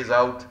it plays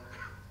out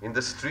in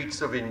the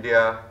streets of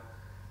India,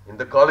 in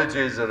the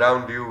colleges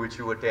around you which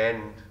you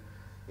attend,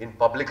 in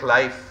public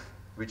life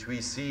which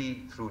we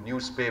see through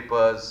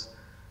newspapers,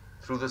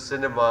 through the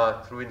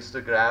cinema, through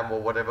Instagram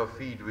or whatever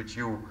feed which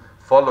you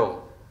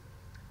follow.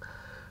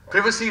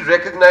 Privacy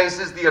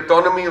recognizes the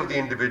autonomy of the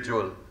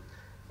individual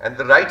and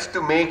the right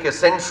to make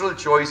essential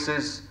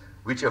choices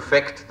which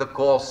affect the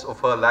course of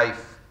her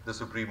life, the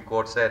Supreme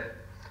Court said.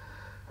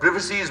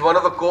 Privacy is one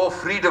of the core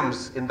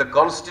freedoms in the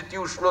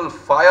constitutional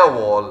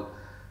firewall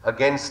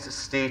against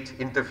state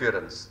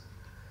interference.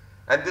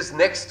 And this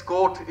next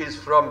quote is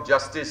from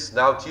Justice,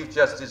 now Chief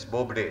Justice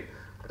Bobde,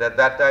 but at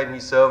that time he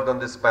served on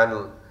this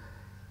panel.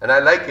 And I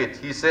like it.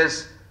 He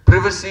says,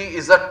 privacy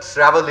is a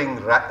traveling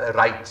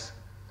right.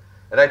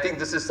 And I think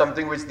this is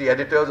something which the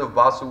editors of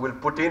Basu will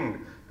put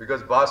in,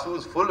 because Basu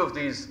is full of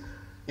these,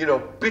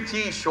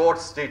 pithy short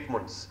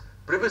statements.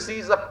 Privacy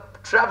is a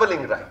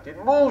traveling right.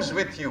 It moves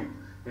with you.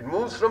 It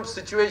moves from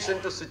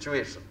situation to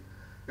situation.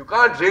 You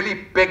can't really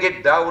peg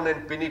it down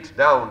and pin it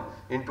down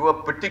into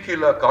a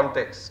particular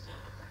context.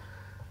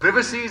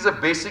 Privacy is a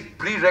basic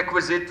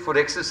prerequisite for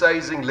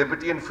exercising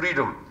liberty and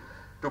freedom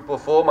to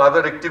perform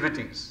other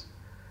activities.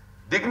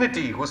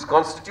 Dignity, whose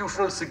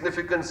constitutional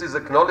significance is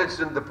acknowledged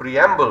in the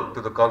preamble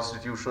to the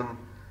Constitution,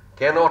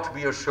 cannot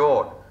be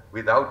assured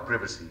without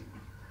privacy.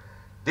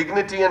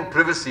 Dignity and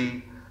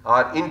privacy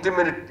are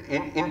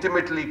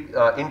intimately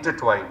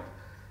intertwined,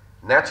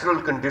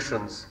 natural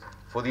conditions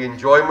for the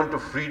enjoyment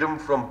of freedom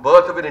from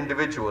birth of an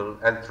individual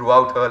and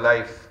throughout her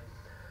life.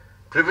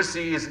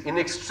 Privacy is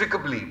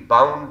inextricably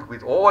bound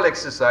with all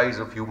exercise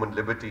of human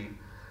liberty,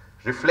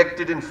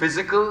 reflected in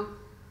physical,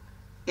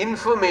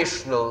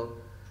 informational,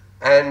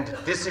 and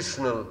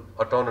decisional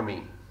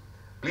autonomy.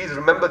 Please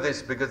remember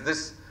this, because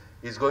this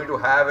is going to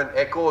have an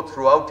echo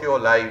throughout your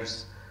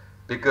lives,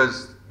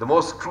 because the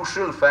most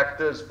crucial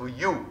factors for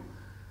you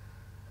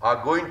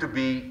are going to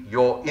be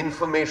your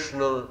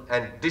informational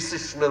and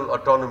decisional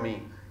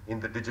autonomy in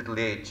the digital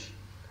age.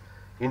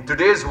 In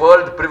today's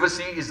world,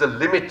 privacy is a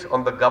limit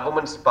on the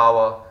government's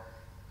power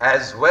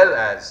as well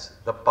as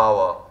the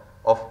power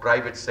of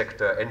private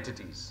sector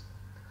entities.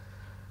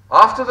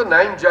 After the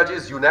 9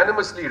 judges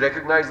unanimously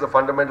recognized the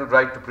fundamental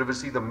right to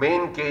privacy, the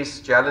main case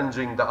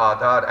challenging the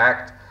Aadhaar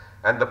Act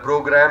and the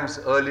program's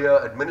earlier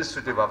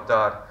administrative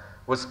avatar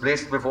was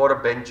placed before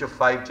a bench of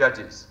 5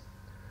 judges.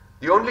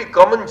 The only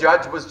common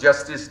judge was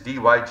Justice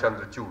D.Y.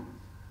 Chandrachud.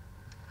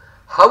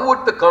 How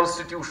would the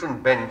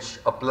Constitution bench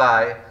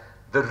apply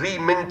the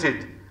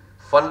reminted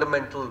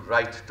fundamental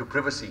right to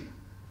privacy?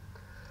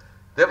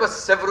 There were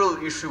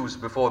several issues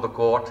before the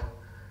court,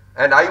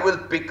 and I will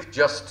pick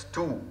just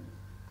 2: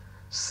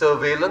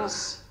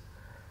 surveillance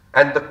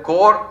and the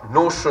core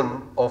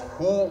notion of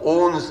who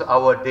owns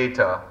our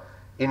data,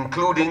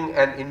 including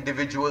an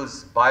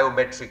individual's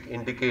biometric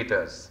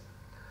indicators.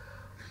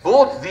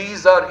 Both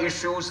these are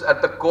issues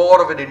at the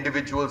core of an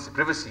individual's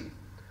privacy,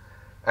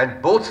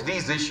 and both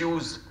these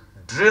issues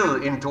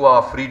drill into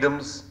our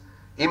freedoms,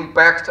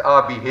 impact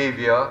our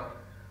behavior,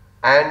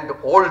 and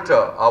alter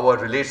our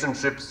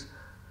relationships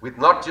with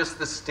not just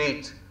the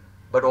state,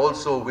 but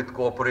also with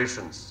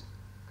corporations.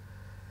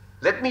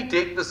 Let me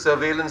take the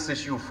surveillance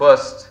issue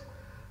first,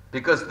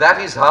 because that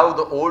is how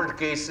the old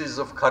cases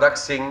of Kharak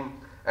Singh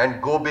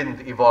and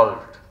Gobind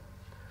evolved.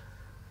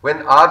 When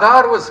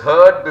Aadhaar was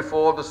heard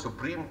before the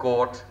Supreme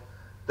Court,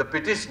 the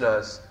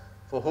petitioners,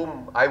 for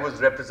whom I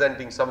was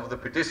representing some of the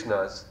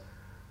petitioners,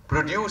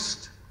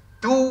 produced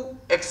 2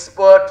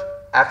 expert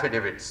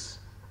affidavits.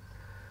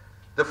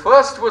 The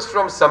first was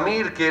from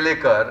Sameer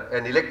Kelekar,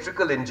 an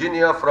electrical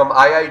engineer from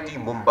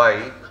IIT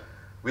Mumbai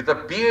with a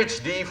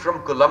PhD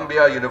from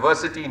Columbia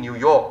University, New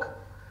York.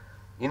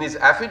 In his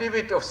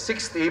affidavit of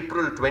 6th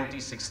April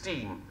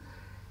 2016,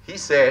 he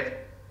said,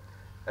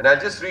 and I'll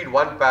just read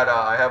one para,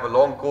 I have a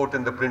long quote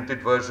in the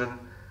printed version,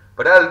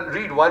 but I'll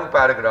read one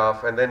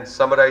paragraph and then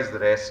summarize the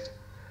rest.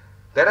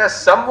 That as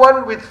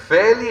someone with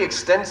fairly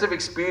extensive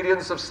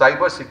experience of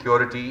cyber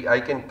security, I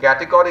can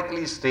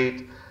categorically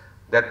state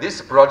that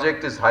this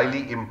project is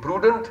highly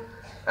imprudent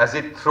as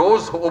it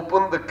throws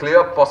open the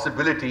clear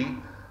possibility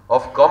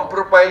of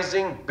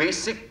compromising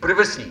basic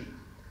privacy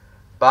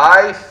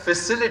by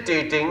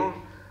facilitating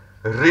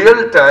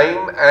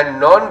real-time and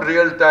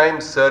non-real-time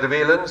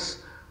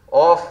surveillance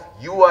of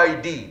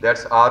UID,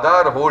 that's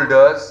Aadhaar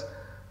holders,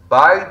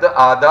 by the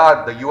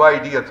Aadhaar, the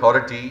UID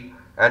authority,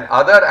 and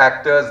other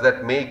actors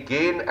that may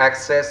gain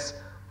access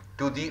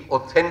to the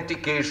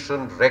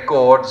authentication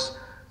records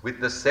with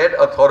the said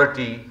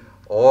authority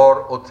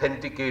or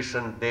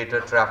authentication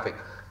data traffic.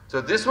 So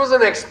this was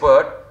an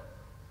expert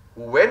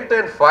who went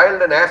and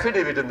filed an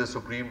affidavit in the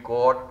Supreme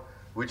Court,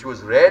 which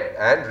was read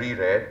and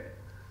reread,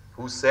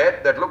 who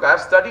said that, look, I've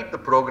studied the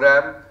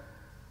program.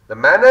 The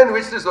manner in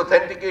which this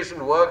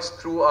authentication works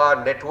through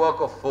our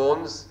network of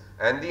phones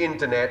and the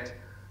internet,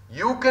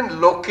 you can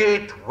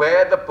locate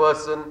where the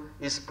person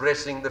is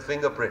pressing the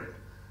fingerprint.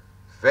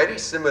 Very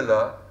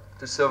similar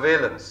to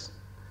surveillance.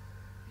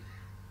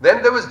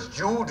 Then there was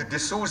Jude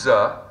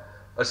D'Souza,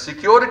 a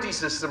security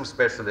system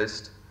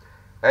specialist,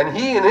 and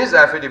he in his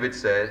affidavit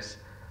says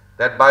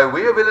that by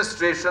way of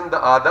illustration, the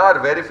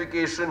Aadhaar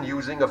verification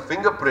using a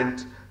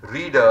fingerprint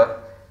reader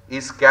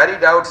is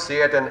carried out,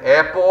 say, at an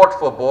airport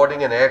for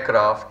boarding an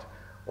aircraft,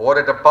 or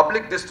at a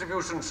public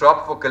distribution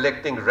shop for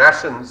collecting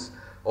rations,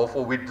 or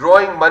for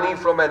withdrawing money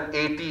from an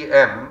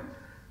ATM,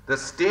 the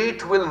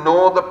state will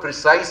know the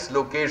precise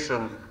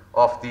location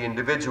of the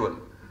individual.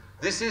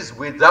 This is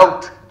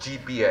without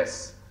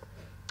GPS.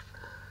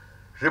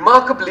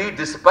 Remarkably,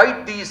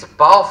 despite these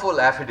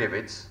powerful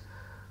affidavits,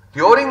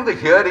 during the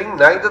hearing,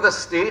 neither the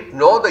state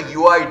nor the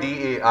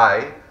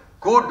UIDAI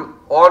could,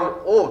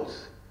 on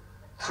oath,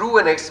 through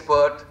an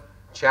expert,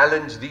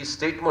 challenge these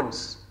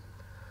statements.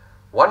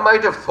 One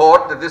might have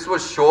thought that this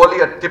was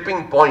surely a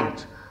tipping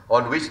point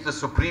on which the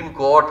Supreme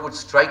Court would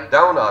strike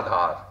down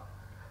Aadhaar.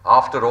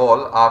 After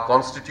all, our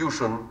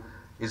constitution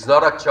is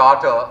not a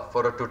charter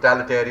for a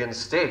totalitarian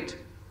state.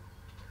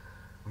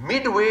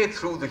 Midway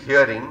through the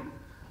hearing,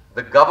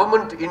 the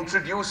government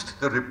introduced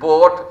the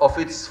report of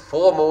its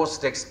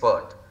foremost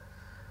expert,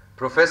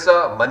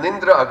 Professor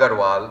Manindra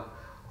Agarwal,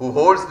 who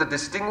holds the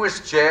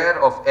distinguished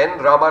chair of N.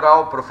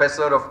 Ramarao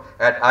Professor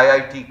at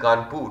IIT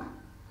Kanpur.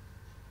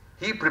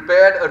 He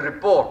prepared a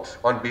report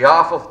on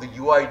behalf of the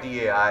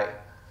UIDAI,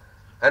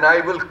 and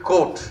I will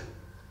quote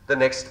the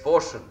next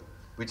portion,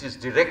 which is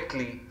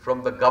directly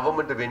from the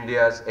Government of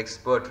India's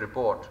expert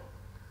report.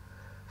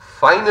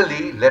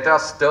 Finally, let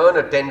us turn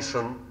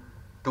attention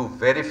to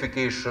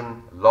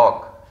verification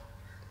log.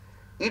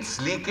 Its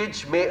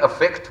leakage may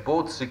affect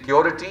both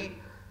security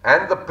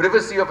and the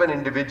privacy of an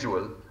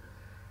individual,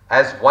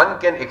 as one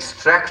can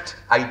extract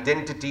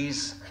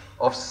identities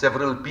of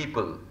several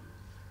people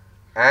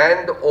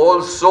and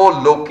also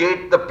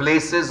locate the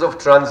places of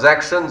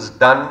transactions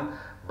done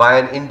by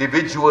an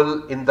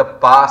individual in the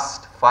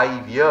past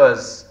 5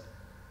 years.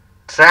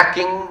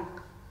 Tracking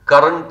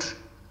current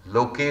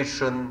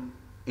location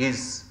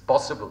is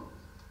possible.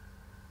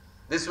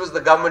 This was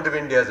the Government of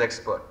India's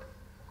expert.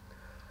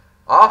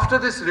 After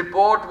this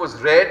report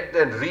was read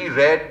and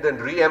reread and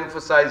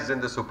re-emphasized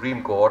in the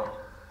Supreme Court,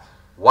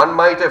 one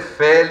might have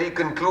fairly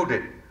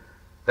concluded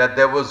that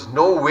there was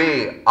no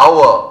way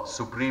our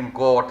Supreme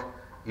Court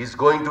is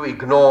going to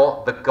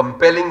ignore the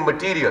compelling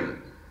material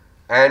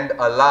and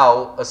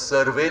allow a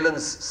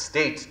surveillance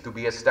state to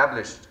be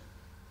established.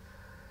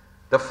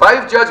 The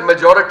 5-judge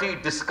majority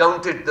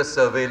discounted the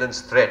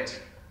surveillance threat.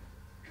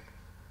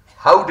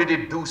 How did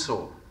it do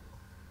so?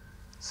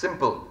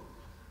 Simple.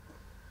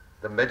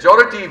 The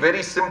majority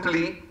very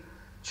simply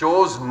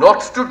chose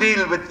not to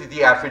deal with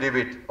the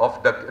affidavit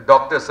of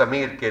Dr.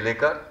 Samir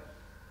Kelekar,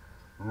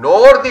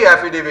 nor the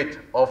affidavit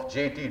of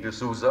J.T.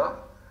 D'Souza,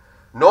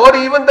 nor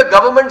even the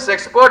government's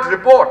expert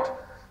report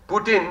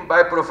put in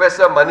by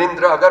Professor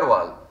Manindra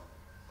Agarwal.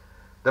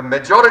 The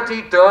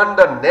majority turned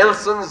a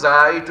Nelson's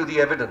eye to the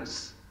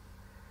evidence.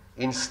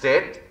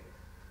 Instead,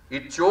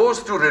 it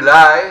chose to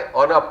rely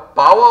on a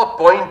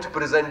PowerPoint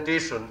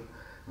presentation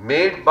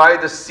made by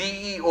the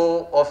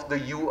CEO of the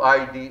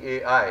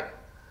UIDAI.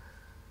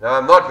 Now,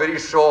 I'm not very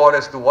sure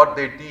as to what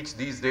they teach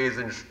these days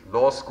in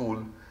law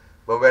school,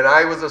 but when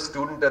I was a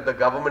student at the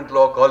Government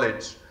Law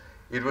College,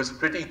 it was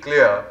pretty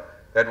clear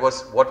that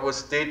what was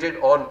stated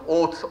on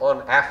oath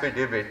on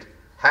affidavit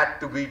had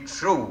to be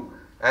true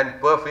and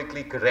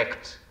perfectly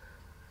correct.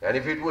 And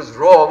if it was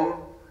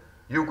wrong,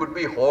 you could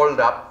be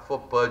hauled up for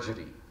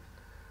perjury.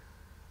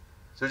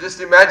 So just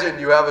imagine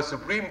you have a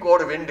Supreme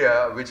Court of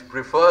India which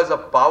prefers a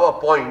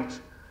PowerPoint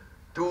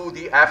to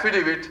the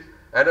affidavit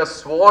and a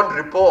sworn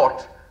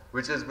report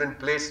which has been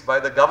placed by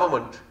the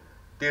government,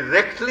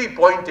 directly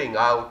pointing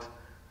out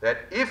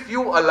that if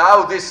you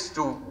allow this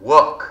to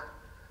work,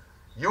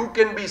 you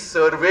can be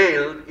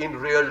surveilled in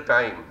real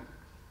time.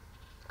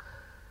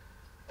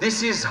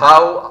 This is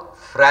how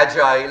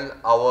fragile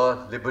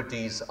our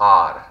liberties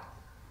are.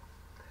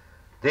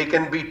 They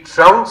can be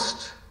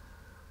trounced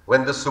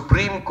when the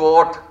Supreme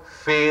Court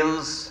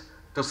fails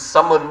to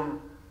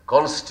summon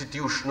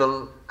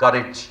constitutional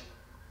courage.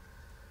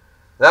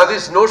 Now,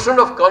 this notion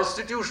of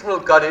constitutional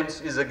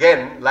courage is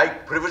again,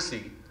 like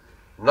privacy,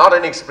 not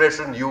an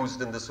expression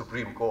used in the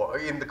Supreme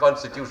Court, in the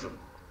Constitution.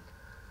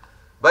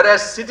 But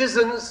as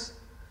citizens,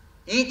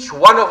 each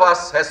one of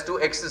us has to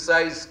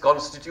exercise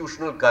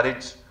constitutional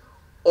courage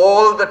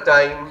all the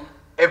time,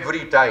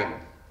 every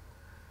time.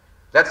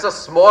 That's a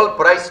small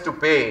price to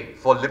pay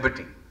for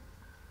liberty.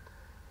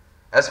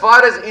 As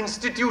far as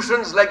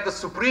institutions like the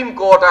Supreme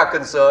Court are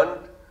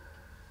concerned,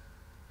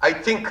 I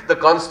think the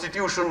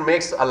Constitution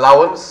makes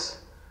allowance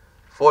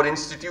for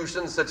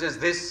institutions such as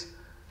this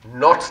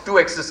not to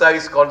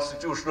exercise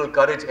constitutional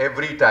courage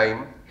every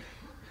time,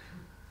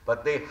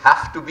 but they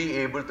have to be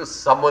able to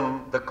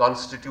summon the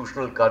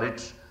constitutional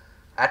courage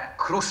at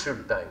crucial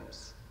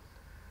times.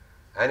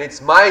 And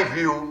it's my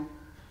view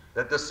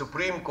that the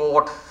Supreme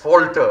Court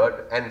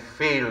faltered and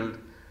failed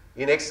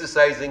in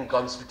exercising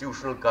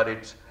constitutional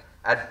courage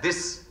at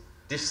this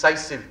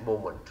decisive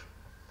moment.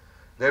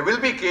 There will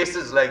be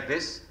cases like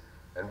this,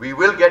 and we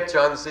will get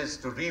chances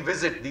to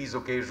revisit these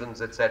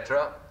occasions,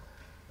 etc.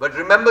 But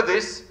remember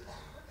this,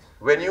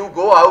 when you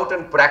go out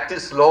and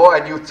practice law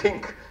and you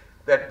think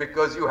that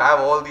because you have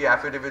all the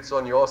affidavits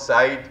on your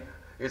side,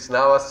 it's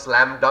now a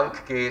slam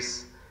dunk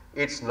case,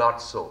 it's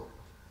not so.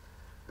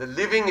 The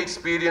living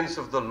experience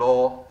of the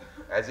law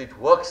as it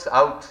works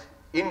out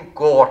in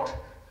court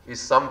is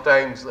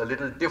sometimes a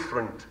little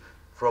different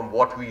from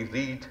what we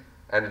read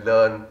and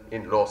learn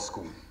in law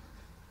school.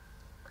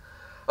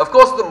 Of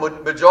course,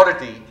 the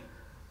majority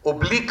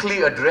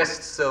obliquely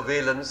addressed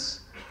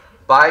surveillance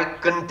by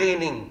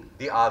containing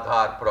the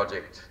Aadhaar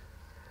project.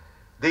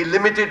 They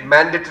limited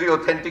mandatory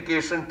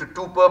authentication to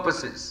two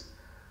purposes: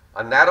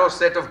 a narrow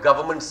set of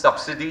government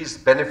subsidies,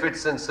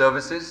 benefits and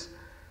services,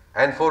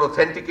 and for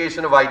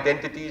authentication of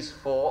identities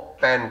for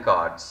PAN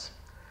cards.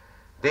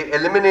 They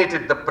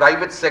eliminated the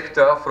private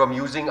sector from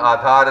using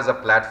Aadhaar as a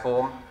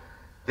platform.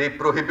 They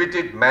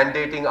prohibited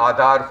mandating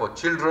Aadhaar for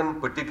children,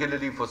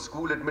 particularly for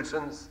school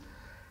admissions,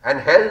 and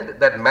held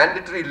that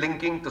mandatory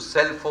linking to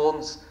cell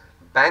phones,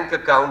 bank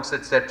accounts,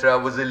 etc.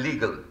 was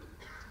illegal.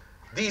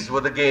 These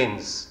were the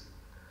gains.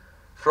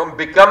 From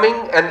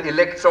becoming an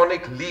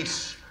electronic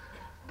leash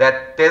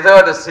that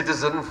tethered a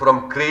citizen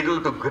from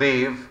cradle to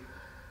grave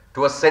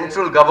to a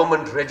central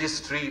government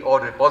registry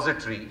or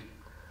repository,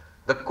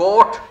 the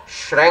court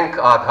shrank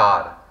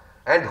Aadhaar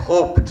and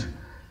hoped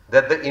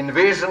that the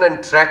invasion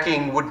and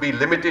tracking would be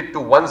limited to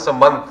once a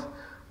month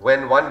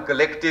when one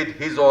collected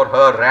his or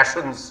her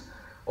rations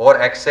or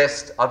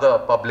accessed other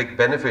public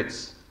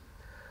benefits.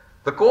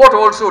 The court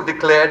also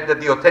declared that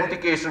the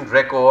authentication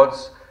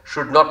records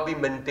should not be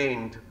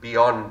maintained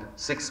beyond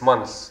 6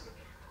 months.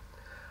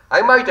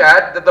 I might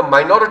add that the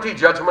minority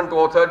judgment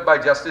authored by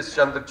Justice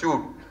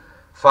Chandrachud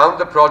found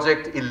the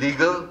project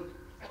illegal,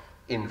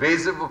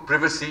 invasive of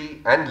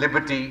privacy and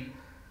liberty,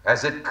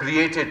 as it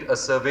created a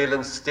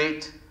surveillance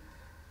state,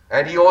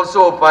 and he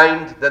also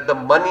opined that the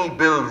money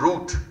bill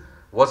route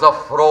was a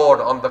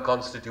fraud on the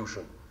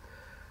Constitution.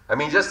 I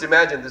mean, just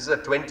imagine, this is a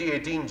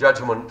 2018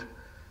 judgment,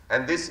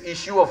 and this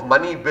issue of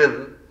money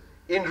bill,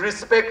 in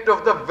respect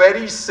of the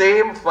very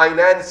same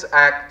Finance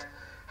Act,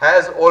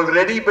 has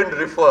already been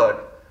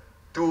referred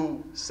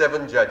to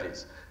 7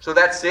 judges. So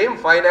that same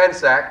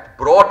Finance Act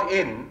brought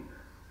in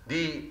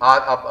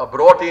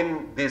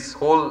this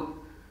whole,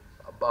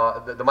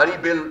 the money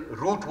bill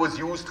route was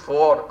used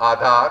for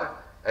Aadhaar,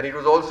 and it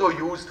was also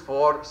used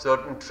for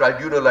certain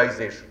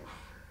tribunalization.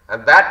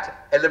 And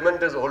that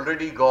element has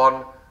already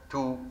gone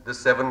to the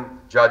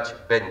 7-judge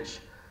bench.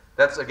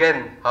 That's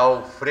again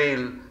how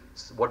frail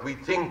what we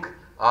think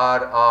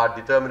are our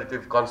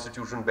determinative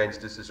constitution bench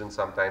decisions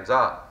sometimes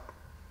are.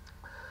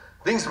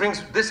 This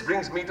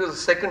brings me to the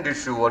second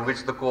issue on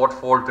which the court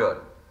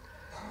faltered.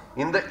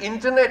 In the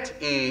internet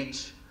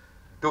age,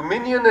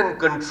 dominion and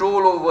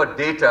control over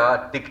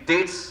data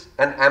dictates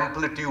an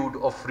amplitude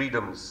of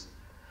freedoms.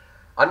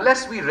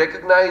 Unless we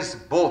recognize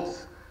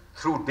both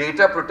through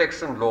data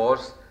protection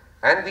laws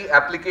and the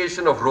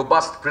application of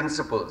robust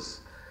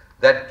principles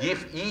that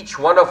give each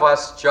one of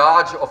us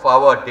charge of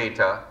our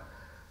data,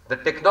 the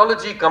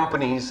technology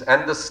companies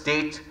and the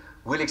state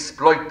will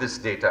exploit this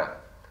data.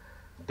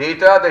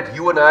 Data that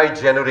you and I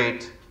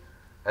generate,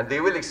 and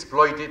they will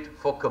exploit it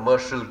for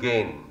commercial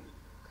gain.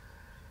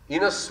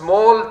 In a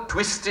small,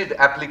 twisted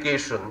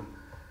application,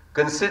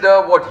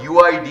 consider what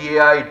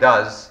UIDAI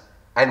does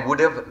and would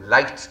have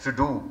liked to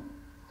do.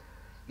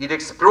 It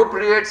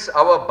expropriates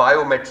our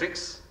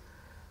biometrics,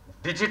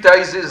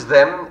 digitizes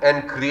them,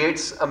 and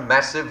creates a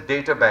massive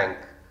data bank.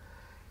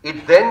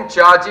 It then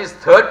charges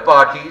third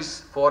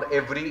parties for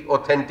every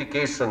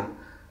authentication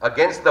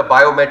against the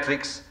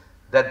biometrics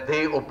that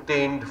they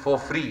obtained for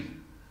free.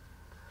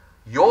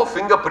 Your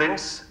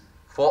fingerprints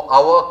for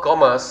our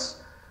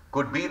commerce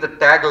could be the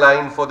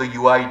tagline for the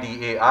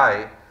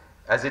UIDAI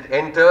as it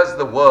enters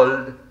the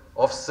world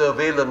of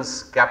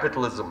surveillance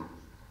capitalism.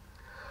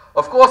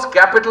 Of course,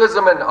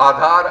 capitalism and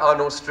Aadhaar are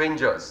no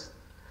strangers.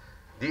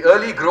 The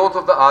early growth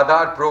of the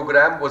Aadhaar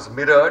program was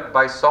mirrored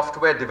by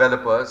software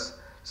developers,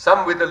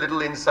 some with a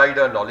little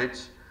insider knowledge,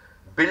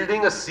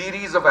 building a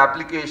series of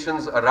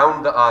applications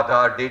around the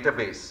Aadhaar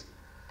database.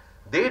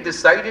 they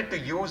decided to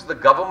use the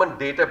government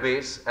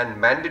database and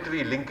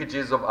mandatory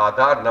linkages of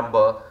Aadhaar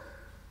number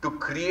to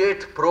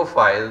create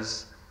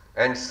profiles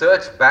and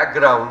search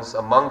backgrounds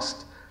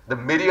amongst the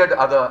myriad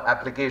other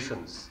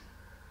applications.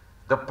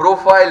 The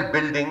profile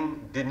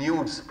building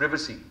denudes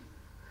privacy.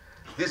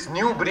 This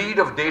new breed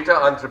of data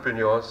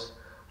entrepreneurs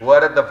who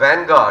are at the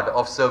vanguard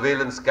of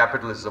surveillance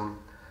capitalism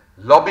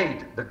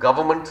lobbied the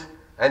government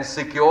and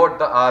secured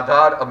the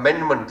Aadhaar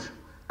Amendment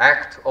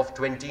Act of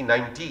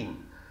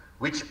 2019,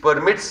 which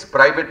permits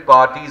private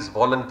parties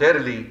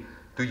voluntarily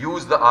to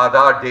use the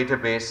Aadhaar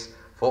database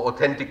for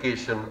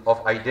authentication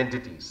of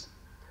identities.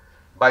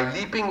 By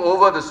leaping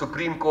over the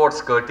Supreme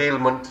Court's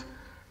curtailment,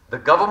 the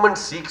government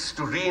seeks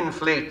to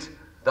reinflate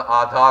the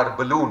Aadhaar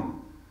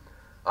balloon.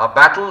 Our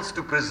battles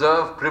to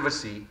preserve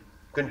privacy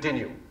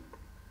continue.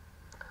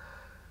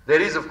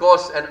 There is, of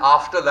course, an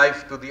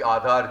afterlife to the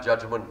Aadhaar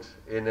judgment,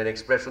 in an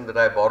expression that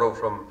I borrow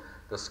from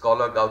the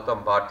scholar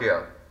Gautam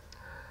Bhatia.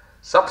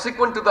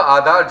 Subsequent to the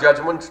Aadhaar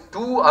judgment,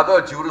 two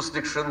other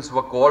jurisdictions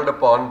were called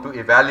upon to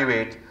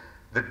evaluate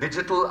the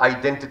digital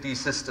identity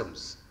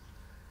systems,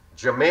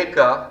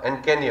 Jamaica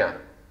and Kenya.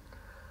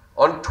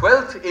 On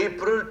 12th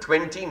April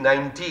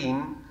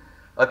 2019,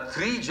 a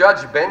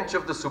 3-judge bench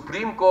of the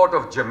Supreme Court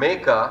of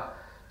Jamaica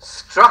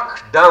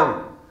struck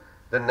down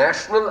the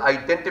National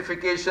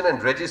Identification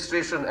and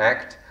Registration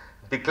Act,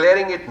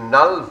 declaring it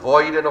null,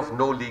 void, and of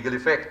no legal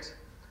effect.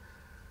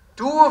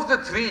 2 of the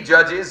 3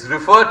 judges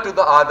referred to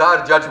the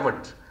Aadhaar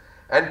judgment,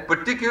 and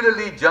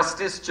particularly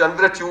Justice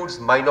Chandrachud's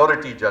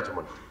minority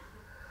judgment.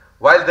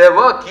 While there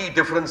were key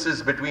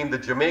differences between the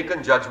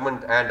Jamaican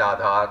judgment and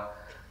Aadhaar,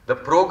 the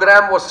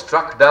program was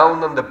struck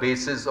down on the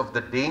basis of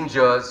the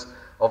dangers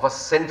of a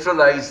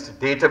centralized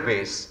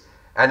database,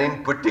 and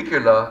in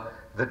particular,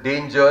 the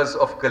dangers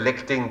of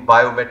collecting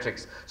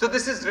biometrics. So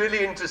this is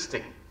really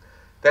interesting,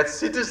 that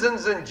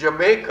citizens in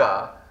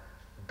Jamaica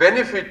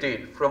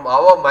benefited from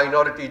our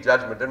minority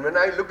judgment. And when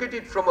I look at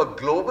it from a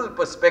global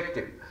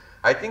perspective,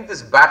 I think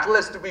this battle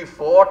has to be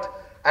fought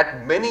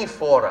at many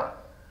fora.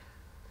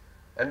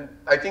 And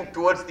I think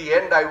towards the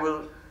end I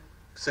will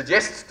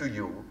suggest to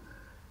you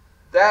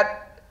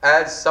that,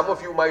 as some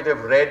of you might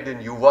have read in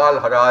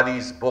Yuval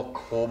Harari's book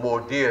Homo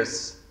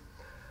Deus,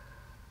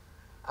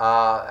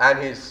 and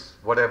his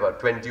whatever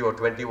 20 or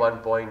 21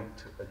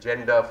 point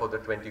agenda for the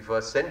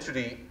 21st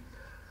century,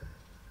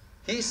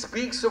 he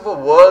speaks of a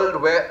world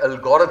where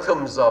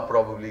algorithms are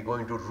probably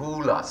going to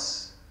rule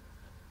us.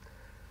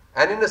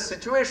 And in a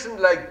situation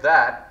like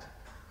that,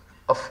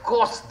 of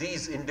course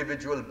these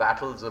individual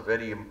battles are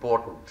very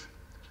important.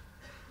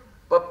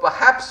 But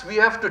perhaps we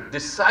have to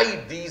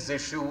decide these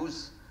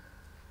issues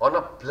on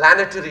a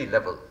planetary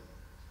level,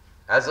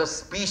 as a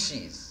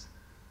species.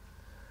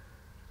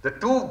 The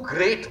 2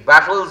 great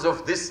battles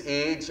of this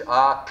age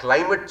are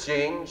climate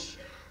change,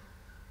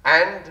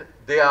 and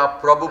they are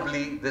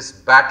probably this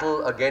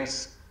battle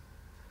against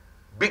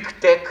big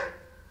tech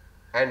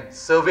and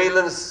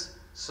surveillance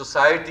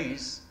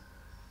societies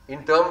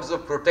in terms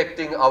of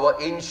protecting our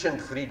ancient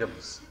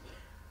freedoms.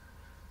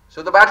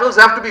 So the battles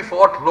have to be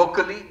fought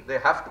locally, they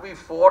have to be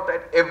fought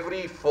at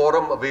every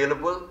forum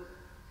available,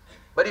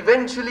 but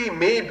eventually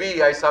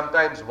maybe, I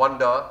sometimes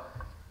wonder,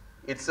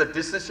 it's a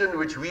decision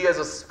which we as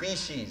a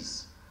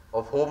species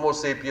of Homo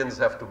sapiens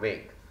have to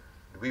make.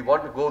 Do we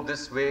want to go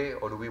this way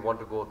or do we want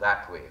to go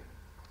that way?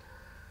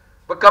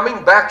 But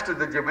coming back to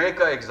the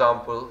Jamaica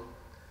example,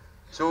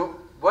 so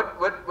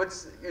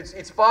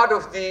it's part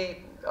of the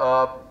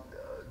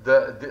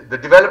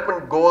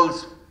development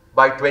goals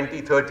by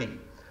 2030,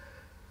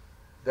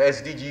 the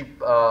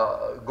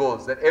SDG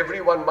goals, that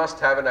everyone must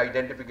have an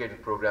identification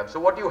program. So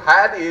what you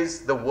had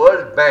is the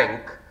World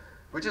Bank,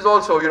 which is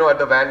also, at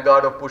the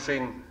vanguard of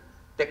pushing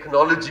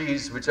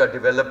technologies which are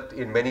developed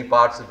in many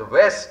parts of the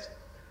West.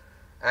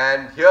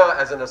 And here,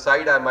 as an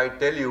aside, I might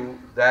tell you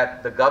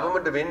that the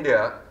government of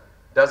India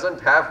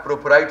doesn't have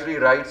proprietary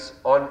rights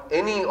on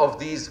any of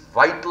these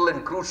vital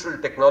and crucial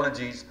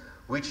technologies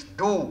which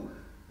do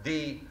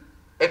the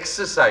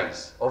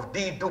exercise of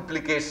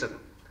deduplication.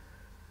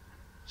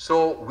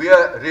 So we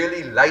are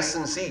really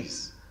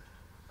licensees.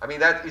 I mean,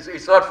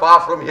 it's not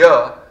far from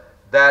here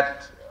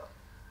that,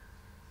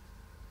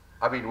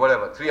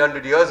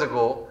 300 years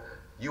ago,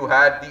 you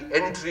had the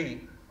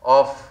entry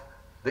of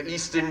the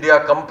East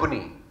India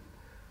Company,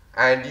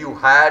 and you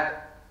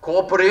had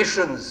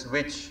corporations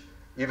which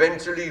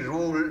eventually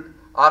ruled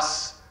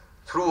us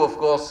through, of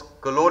course,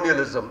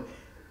 colonialism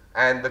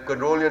and the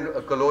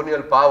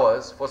colonial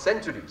powers for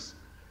centuries.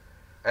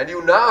 And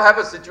you now have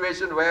a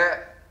situation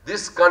where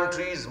this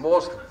country's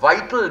most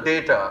vital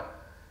data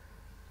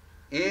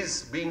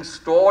is being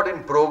stored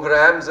in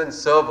programs and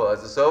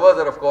servers. The servers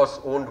are, of course,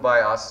 owned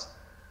by us,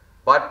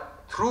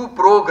 but through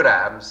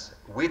programs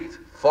with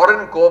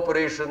foreign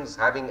corporations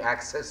having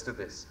access to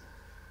this.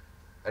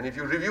 And if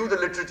you review the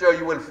literature,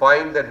 you will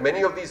find that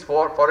many of these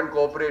foreign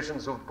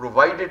corporations who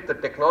provided the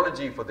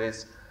technology for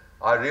this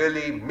are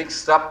really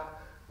mixed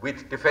up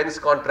with defense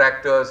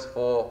contractors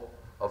for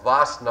a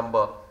vast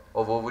number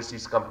of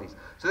overseas companies.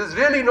 So there's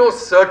really no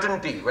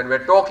certainty when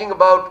we're talking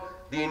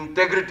about the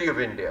integrity of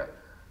India.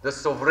 the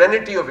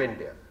sovereignty of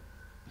India.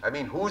 I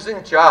mean, who's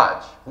in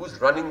charge? Who's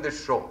running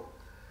this show?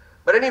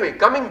 But anyway,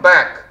 coming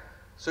back,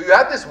 so you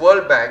have this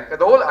World Bank, and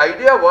the whole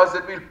idea was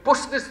that we'll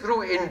push this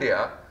through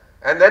India,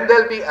 and then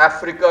there'll be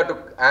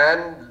Africa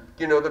and,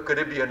 you know, the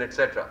Caribbean,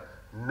 etc.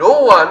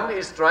 No one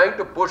is trying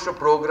to push a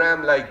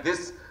program like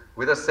this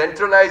with a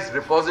centralized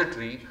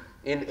repository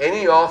in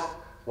any of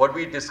what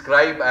we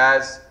describe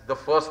as the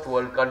first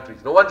world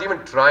countries. No one's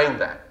even trying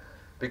that,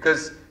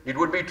 because it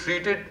would be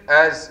treated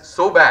as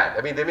so bad.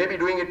 I mean, they may be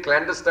doing it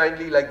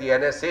clandestinely like the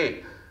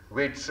NSA,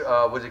 which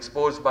was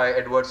exposed by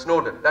Edward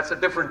Snowden. That's a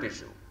different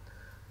issue.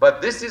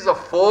 But this is a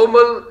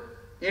formal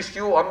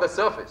issue on the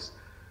surface.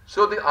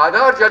 So the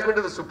Aadhaar judgment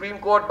of the Supreme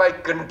Court, by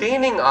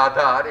containing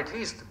Aadhaar, at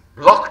least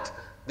blocked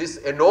this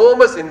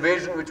enormous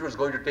invasion which was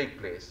going to take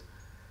place.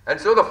 And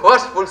so the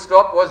first full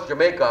stop was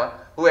Jamaica,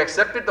 who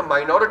accepted the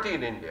minority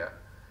in India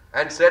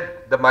and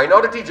said the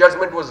minority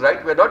judgment was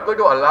right. We're not going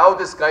to allow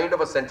this kind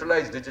of a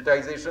centralized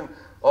digitization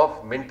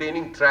of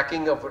maintaining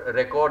tracking of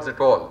records at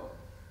all.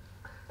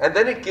 And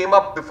then it came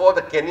up before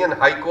the Kenyan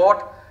High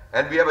Court,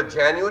 and we have a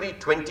January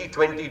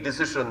 2020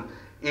 decision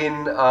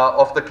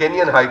of the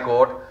Kenyan High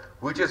Court,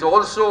 which has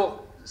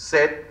also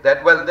said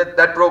that, well,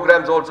 that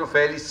program is also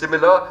fairly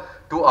similar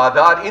to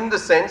Aadhaar in the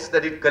sense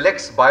that it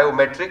collects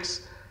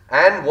biometrics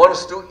and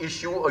wants to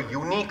issue a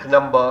unique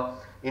number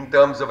in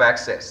terms of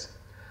access.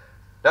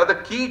 Now, the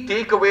key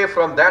takeaway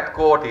from that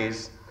court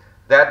is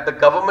that the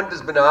government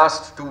has been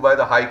asked to, by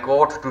the High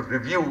Court, to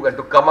review and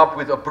to come up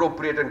with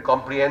appropriate and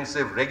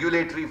comprehensive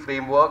regulatory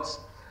frameworks.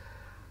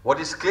 What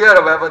is clear,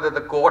 however, that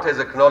the court has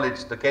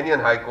acknowledged, the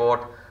Kenyan High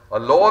Court, a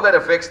law that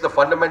affects the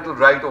fundamental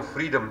right of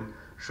freedom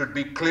should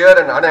be clear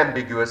and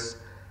unambiguous,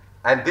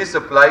 and this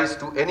applies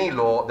to any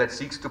law that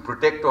seeks to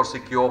protect or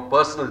secure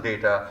personal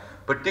data,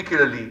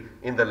 particularly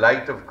in the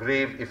light of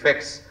grave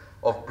effects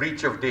of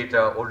breach of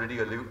data already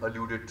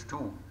alluded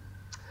to.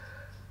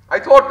 I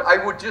thought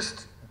I would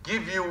just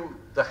give you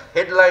the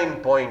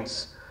headline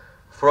points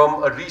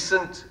from a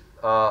recent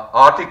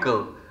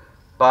article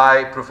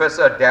by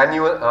Professor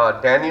Daniel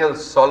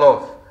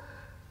Solov,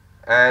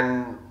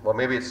 and, or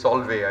maybe it's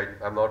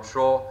Solvay, I'm not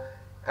sure,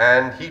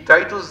 and he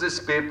titles this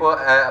paper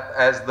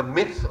as The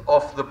Myth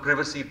of the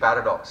Privacy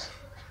Paradox.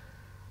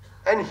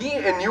 And he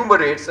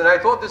enumerates, and I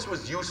thought this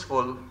was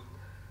useful,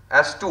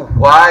 as to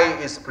why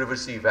is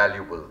privacy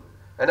valuable.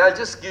 And I'll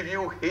just give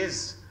you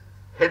his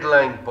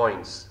headline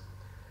points.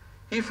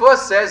 He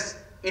first says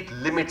it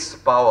limits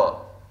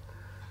power.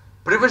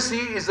 Privacy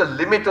is a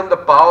limit on the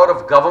power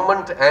of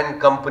government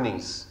and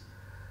companies.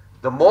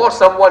 The more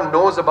someone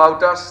knows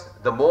about us,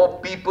 the more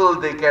people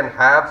they can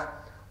have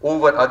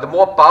over, the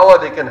more power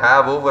they can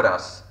have over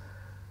us.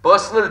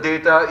 Personal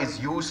data is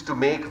used to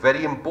make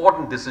very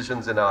important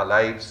decisions in our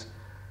lives,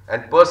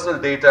 and personal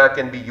data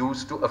can be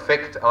used to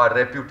affect our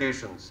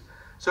reputations.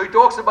 So he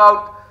talks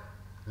about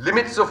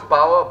limits of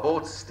power,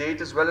 both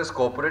state as well as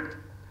corporate.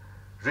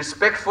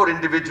 Respect for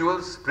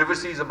individuals.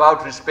 Privacy is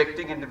about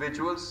respecting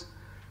individuals.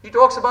 He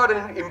talks about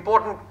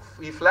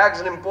he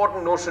flags an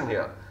important notion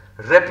here.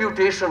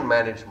 Reputation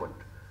management.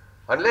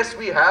 Unless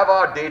we have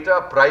our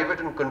data private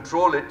and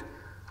control it,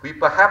 we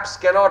perhaps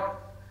cannot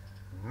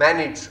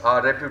manage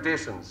our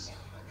reputations.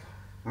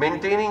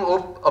 Maintaining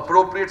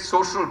appropriate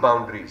social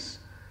boundaries.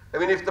 I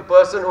mean, if the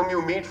person whom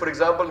you meet, for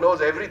example,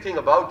 knows everything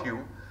about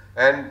you,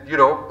 and, you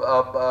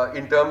know,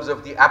 in terms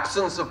of the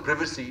absence of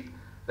privacy,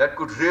 that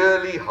could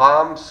really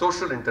harm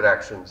social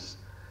interactions.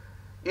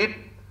 It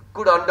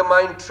could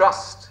undermine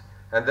trust,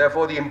 and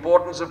therefore the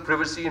importance of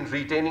privacy in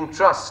retaining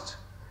trust,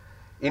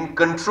 in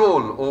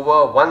control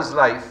over one's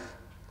life.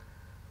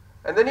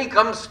 And then he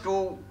comes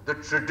to the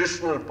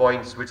traditional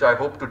points, which I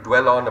hope to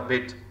dwell on a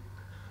bit.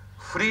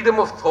 Freedom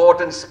of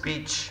thought and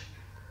speech,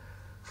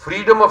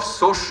 freedom of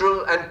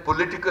social and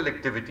political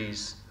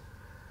activities,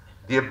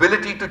 the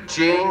ability to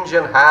change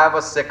and have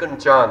a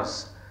second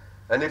chance.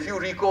 And if you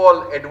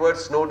recall, Edward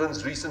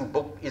Snowden's recent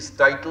book is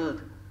titled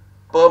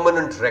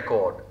Permanent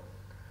Record.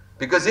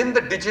 Because in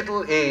the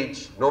digital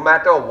age, no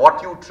matter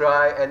what you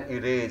try and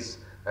erase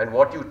and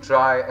what you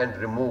try and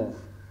remove,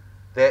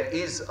 there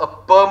is a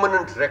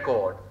permanent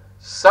record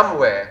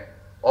somewhere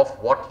of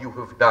what you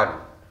have done.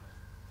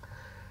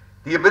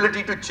 The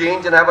ability to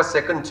change and have a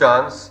second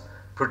chance,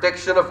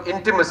 protection of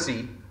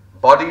intimacy,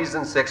 bodies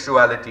and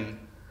sexuality,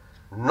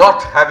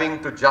 not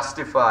having to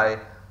justify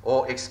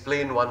or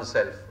explain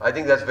oneself. I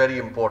think that's very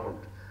important.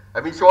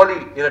 I mean,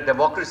 surely in a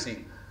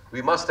democracy,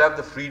 we must have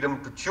the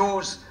freedom to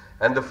choose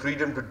and the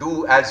freedom to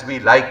do as we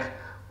like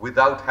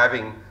without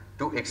having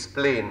to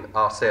explain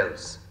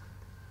ourselves.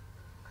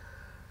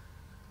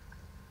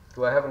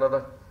 Do I have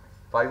another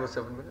 5 or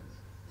 7 minutes?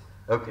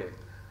 Okay.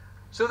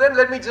 So then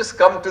let me just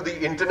come to the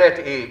internet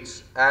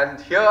age, and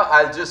here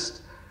I'll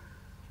just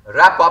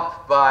wrap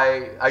up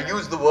by, I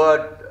use the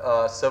word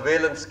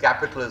surveillance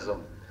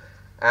capitalism.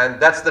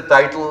 And that's the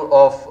title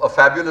of a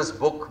fabulous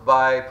book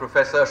by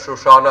Professor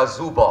Shoshana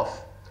Zuboff.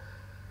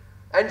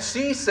 And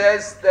she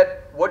says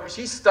that what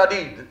she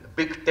studied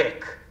big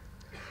tech,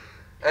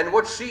 and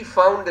what she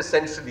found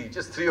essentially,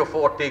 just 3 or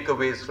 4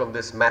 takeaways from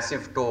this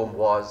massive tome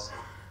was,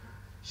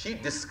 she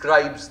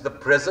describes the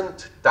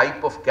present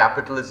type of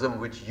capitalism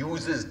which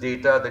uses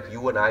data that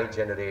you and I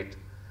generate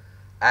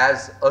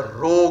as a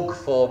rogue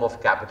form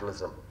of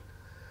capitalism.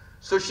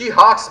 So she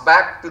harks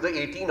back to the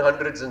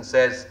 1800s and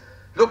says,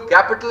 look,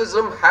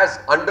 capitalism has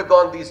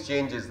undergone these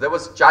changes. There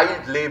was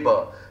child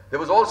labor. There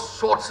was all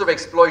sorts of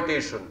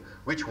exploitation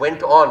which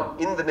went on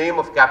in the name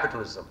of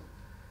capitalism.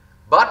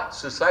 But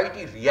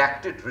society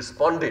reacted,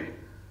 responded,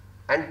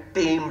 and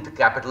tamed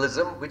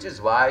capitalism, which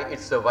is why it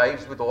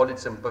survives with all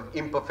its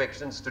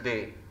imperfections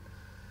today.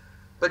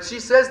 But she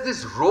says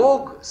this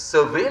rogue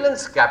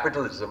surveillance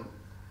capitalism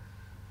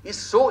is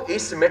so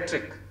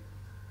asymmetric.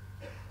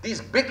 These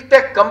big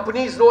tech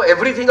companies know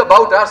everything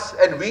about us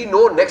and we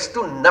know next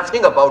to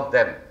nothing about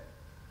them.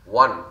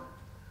 One.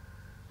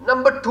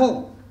 Number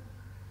two,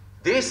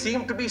 they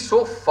seem to be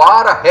so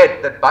far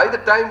ahead that by the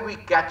time we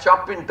catch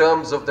up in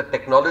terms of the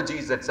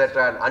technologies,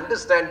 etc., and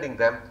understanding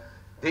them,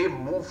 they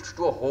moved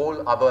to a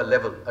whole other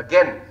level.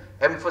 Again,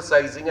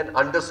 emphasizing and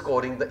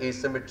underscoring the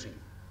asymmetry.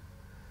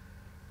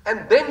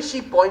 And then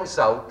she points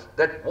out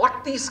that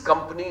what these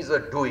companies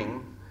are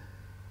doing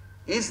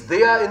is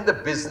they are in the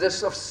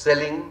business of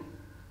selling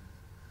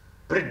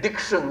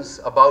predictions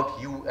about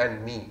you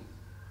and me.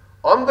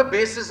 On the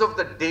basis of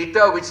the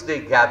data which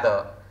they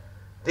gather,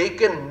 they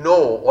can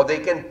know or they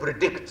can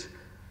predict.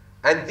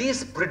 And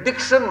these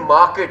prediction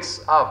markets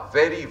are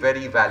very,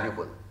 very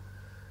valuable.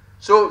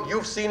 So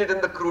you've seen it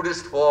in the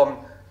crudest form.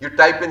 You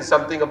type in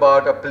something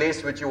about a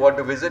place which you want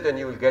to visit and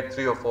you will get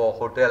 3 or 4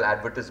 hotel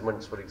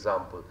advertisements, for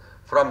example,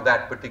 from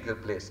that particular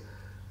place.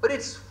 But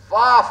it's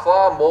far,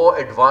 far more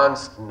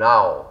advanced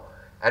now.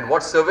 And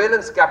what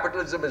surveillance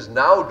capitalism is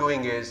now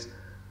doing is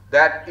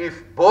that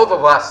if both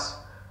of us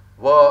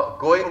were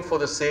going for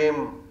the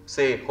same,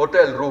 say,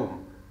 hotel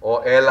room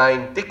or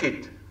airline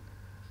ticket,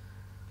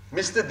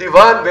 Mr.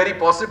 Diwan very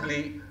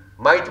possibly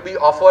might be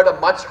offered a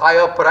much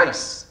higher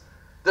price.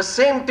 The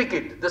same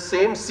ticket, the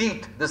same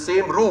seat, the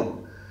same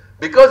room,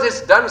 because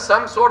it's done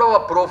some sort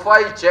of a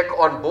profile check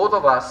on both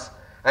of us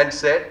and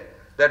said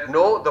that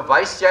no, the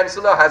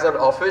Vice-Chancellor has an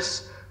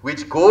office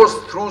which goes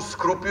through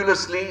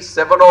scrupulously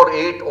 7 or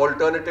 8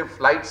 alternative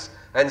flights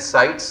and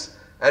sites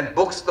and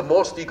books the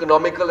most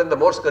economical and the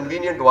most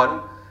convenient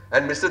one,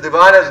 and Mr.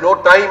 Diwan has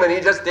no time and he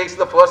just takes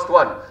the first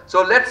one.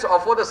 So let's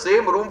offer the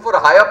same room for a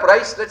higher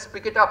price, let's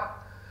pick it up.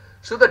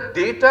 So the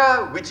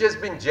data which has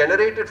been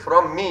generated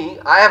from me,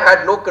 I have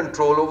had no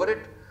control over it,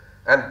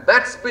 and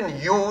that's been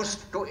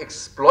used to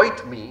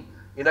exploit me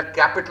in a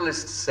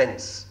capitalist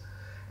sense.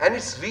 And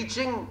it's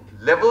reaching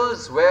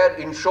levels where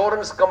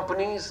insurance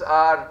companies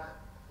are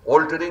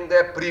altering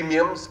their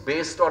premiums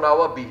based on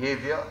our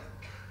behavior.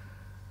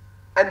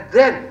 And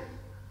then,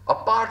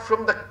 apart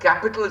from the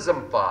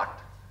capitalism part,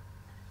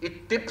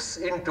 it tips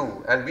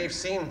into, and we've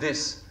seen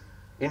this,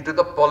 into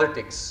the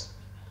politics.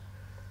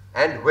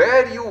 And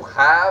where you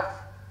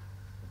have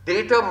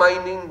data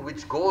mining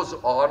which goes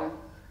on,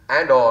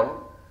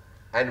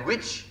 and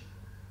which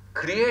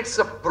creates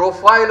a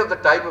profile of the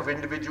type of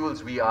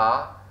individuals we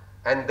are,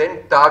 and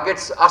then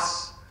targets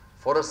us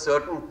for a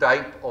certain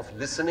type of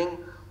listening,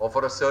 or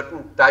for a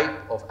certain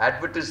type of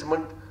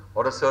advertisement,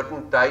 or a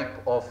certain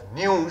type of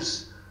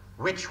news,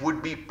 which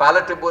would be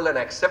palatable and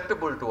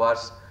acceptable to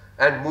us,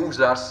 and moves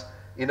us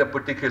in a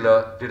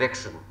particular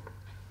direction.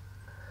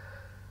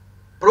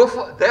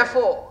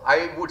 Therefore,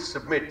 I would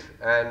submit,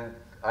 and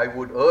I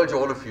would urge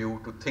all of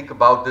you to think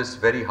about this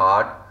very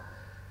hard,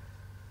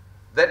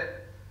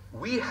 that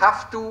we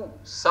have to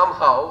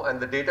somehow, and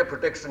the Data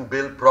Protection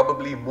Bill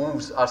probably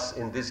moves us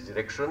in this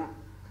direction,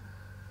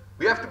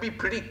 we have to be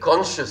pretty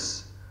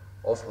conscious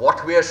of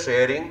what we are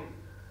sharing.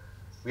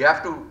 We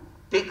have to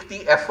take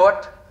the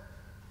effort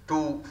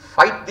to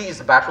fight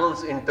these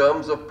battles in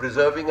terms of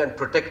preserving and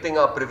protecting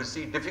our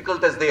privacy,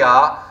 difficult as they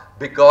are,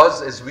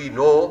 because as we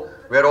know,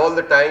 we're all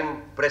the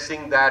time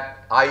pressing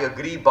that I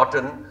agree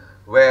button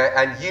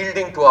and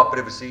yielding to our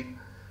privacy.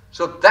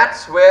 So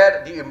that's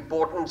where the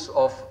importance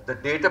of the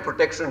data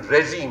protection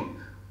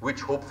regime,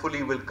 which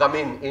hopefully will come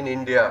in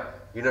India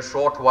in a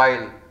short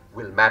while,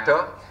 will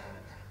matter.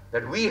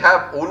 That we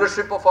have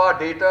ownership of our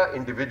data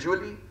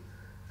individually,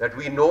 that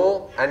we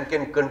know and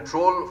can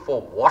control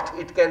for what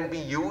it can be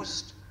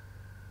used.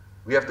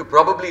 We have to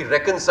probably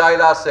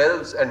reconcile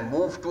ourselves and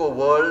move to a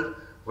world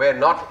where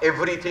not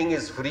everything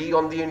is free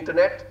on the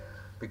internet,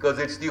 because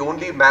it's the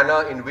only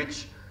manner in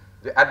which,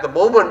 at the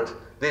moment,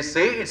 they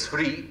say it's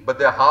free, but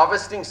they're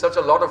harvesting such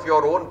a lot of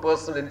your own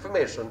personal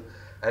information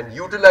and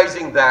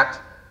utilizing that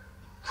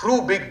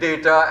through big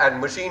data and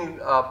machine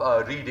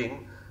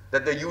reading,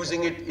 that they're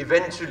using it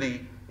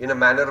eventually in a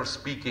manner of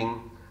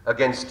speaking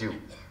against you.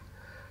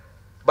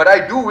 But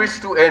I do wish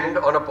to end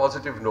on a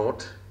positive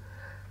note.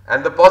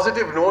 And the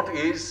positive note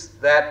is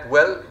that,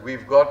 well,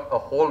 we've got a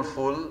hall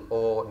full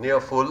or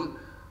near full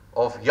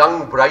of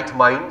young, bright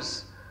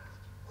minds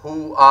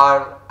who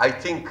are, I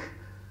think,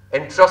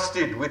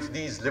 entrusted with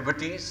these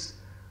liberties,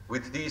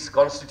 with these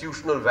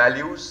constitutional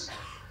values,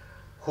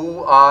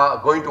 who are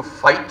going to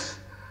fight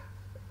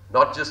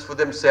not just for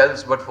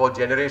themselves but for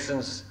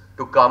generations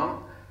to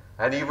come.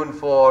 and even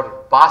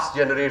for past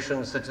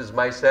generations such as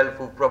myself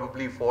who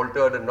probably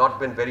faltered and not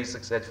been very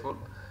successful,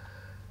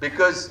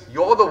 because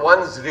you're the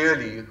ones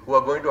really who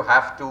are going to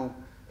have to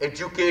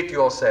educate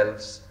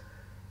yourselves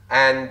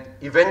and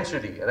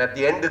eventually, and at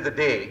the end of the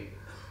day,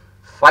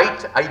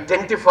 fight,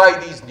 identify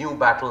these new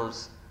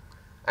battles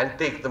and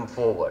take them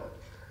forward.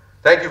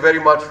 Thank you very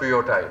much for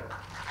your time.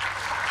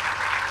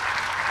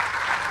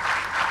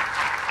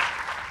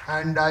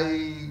 And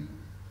I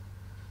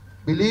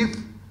believe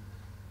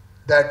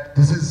that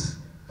this is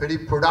very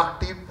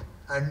productive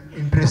and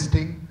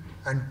interesting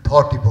and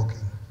thought-evoking.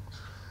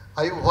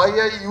 Why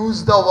I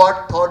use the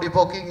word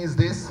thought-evoking is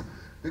this,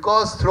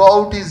 because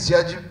throughout his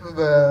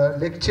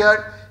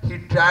lecture, he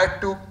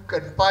tried to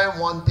confine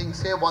one thing,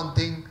 say one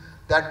thing,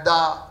 that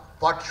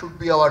what should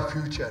be our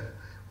future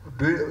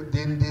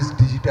in this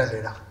digital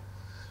era.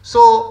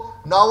 So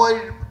now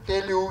I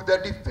tell you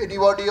that if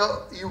anybody,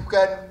 you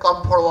can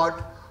come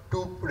forward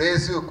to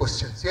raise your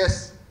questions.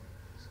 Yes?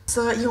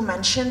 Sir, you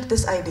mentioned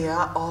this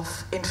idea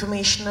of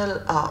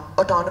informational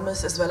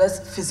autonomous as well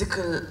as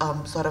physical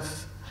sort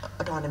of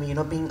autonomy, you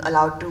know, being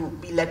allowed to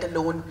be let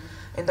alone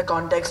in the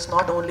context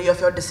not only of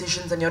your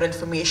decisions and your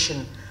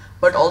information,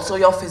 but also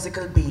your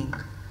physical being.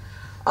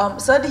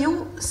 Sir, do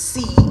you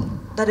see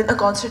that in a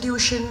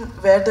constitution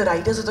where the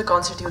writers of the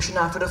constitution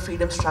after a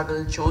freedom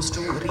struggle chose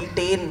to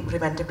retain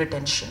preventive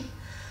detention,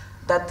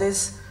 that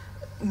this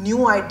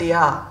new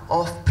idea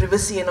of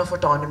privacy and of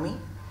autonomy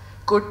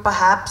could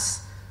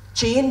perhaps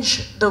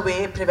change the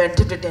way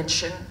preventive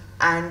detention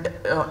and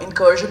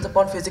incursions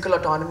upon physical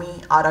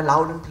autonomy are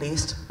allowed and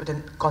placed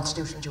within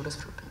constitutional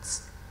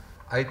jurisprudence?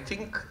 I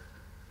think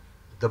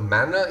the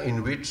manner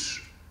in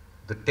which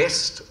the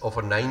test of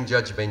a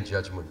 9-judge bench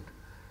judgment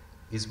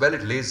is, well,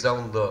 it lays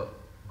down the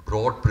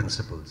broad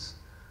principles.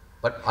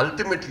 But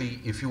ultimately,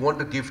 if you want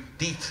to give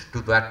teeth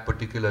to that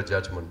particular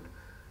judgment,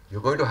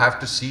 you're going to have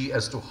to see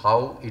as to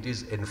how it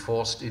is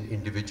enforced in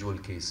individual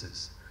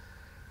cases.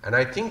 And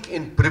I think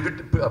in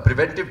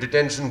preventive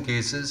detention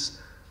cases,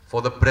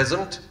 for the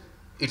present,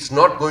 it's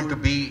not going to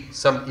be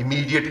some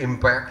immediate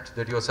impact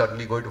that you're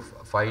suddenly going to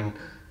find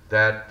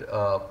that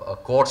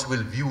courts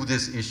will view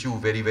this issue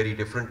very, very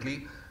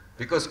differently,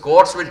 because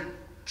courts will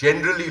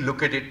generally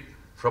look at it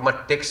from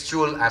a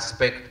textual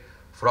aspect,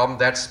 from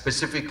that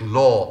specific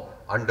law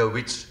under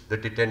which the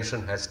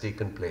detention has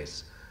taken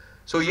place.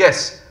 So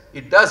yes,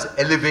 it does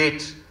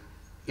elevate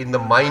in the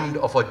mind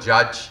of a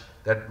judge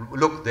that,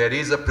 look, there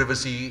is a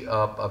privacy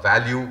a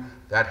value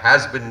that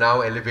has been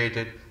now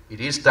elevated,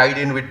 it is tied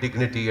in with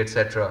dignity,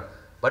 etc.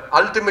 But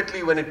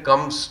ultimately, when it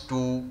comes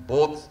to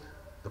both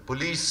the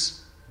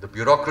police, the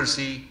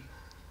bureaucracy,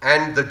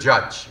 and the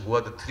judge, who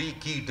are the 3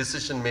 key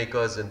decision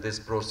makers in this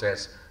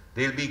process,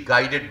 they'll be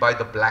guided by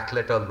the black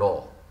letter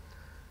law.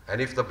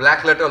 And if the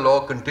black letter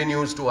law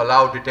continues to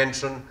allow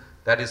detention,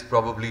 that is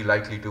probably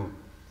likely to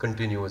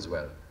continue as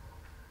well.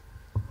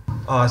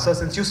 So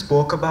since you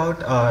spoke about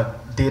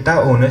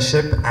data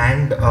ownership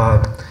and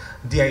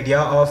the idea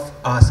of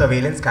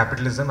surveillance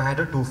capitalism, I had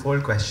a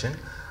twofold question.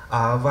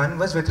 One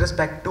was with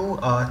respect to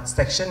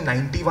section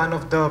 91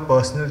 of the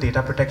Personal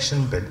Data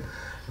Protection Bill,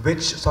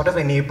 which sort of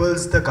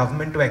enables the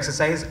government to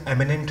exercise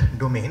eminent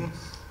domain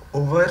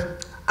over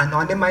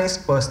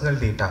anonymized personal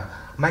data.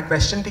 My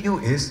question to you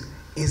is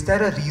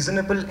there a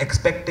reasonable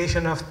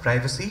expectation of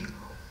privacy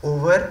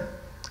over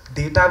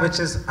data which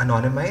is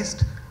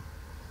anonymized?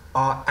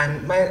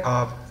 And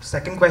my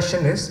second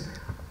question is,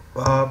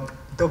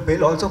 the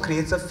bill also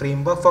creates a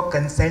framework for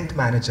consent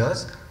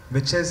managers,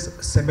 which is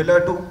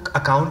similar to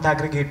account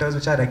aggregators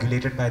which are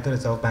regulated by the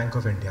Reserve Bank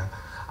of India.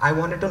 I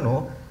wanted to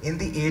know, in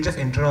the age of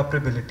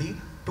interoperability,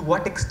 to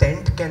what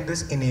extent can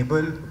this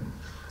enable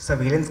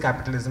surveillance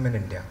capitalism in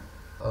India?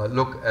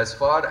 Look, as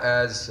far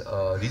as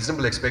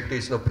reasonable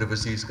expectation of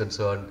privacy is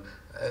concerned,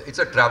 it's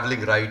a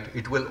traveling right.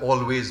 It will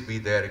always be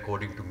there,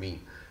 according to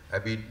me. I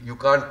mean, you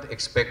can't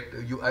expect,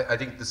 I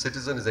think the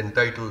citizen is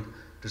entitled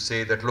to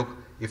say that, look,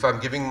 if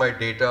I'm giving my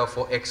data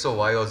for X or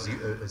Y or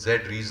Z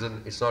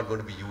reason, it's not going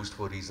to be used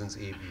for reasons A,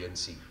 B, and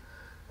C.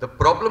 The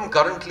problem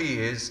currently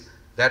is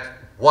that,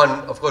 one,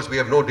 of course, we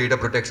have no data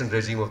protection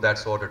regime of that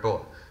sort at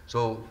all.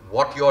 So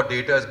what your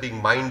data is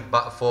being mined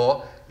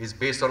for is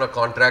based on a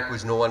contract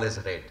which no one has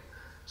read.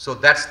 So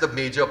that's the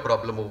major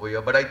problem over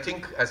here. But I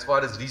think as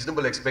far as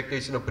reasonable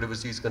expectation of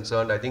privacy is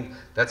concerned, I think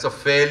that's a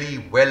fairly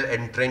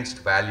well-entrenched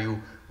value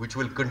which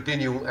will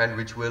continue and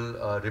which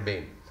will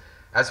remain.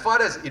 As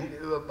far as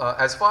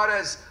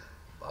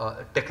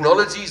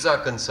technologies are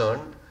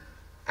concerned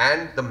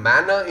and the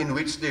manner in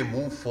which they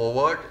move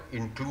forward,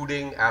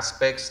 including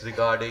aspects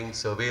regarding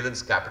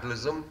surveillance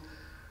capitalism,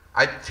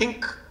 I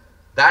think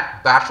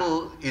that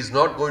battle is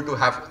not going to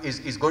have,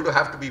 is going to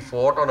have to be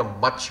fought on a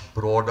much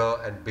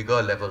broader and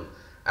bigger level,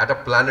 at a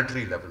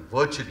planetary level,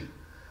 virtually.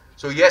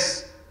 So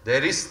yes,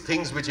 there is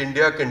things which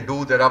India can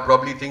do. There are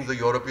probably things the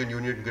European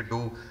Union can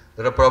do.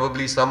 There are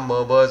probably some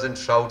murmurs and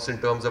shouts in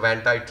terms of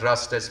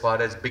antitrust as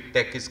far as big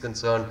tech is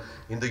concerned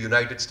in the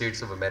United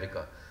States of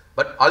America.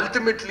 But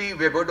ultimately,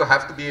 we're going to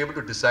have to be able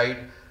to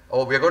decide,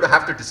 or we're going to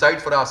have to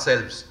decide for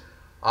ourselves,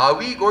 Are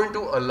we going to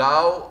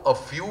allow a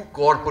few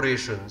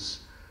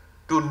corporations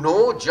to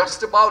know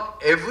just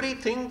about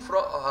everything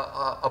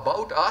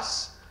about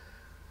us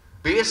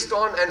based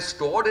on and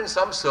stored in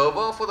some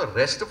server for the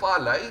rest of our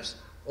lives?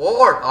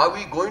 Or are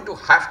we going to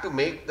have to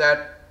make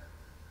that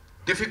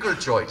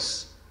difficult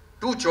choice?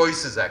 Two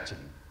choices actually.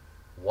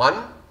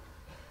 One,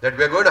 that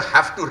we're going to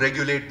have to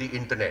regulate the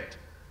internet.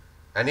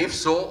 And if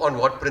so, on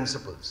what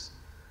principles?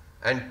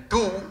 And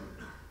two,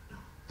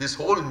 this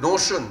whole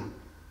notion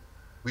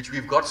which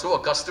we've got so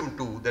accustomed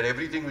to, that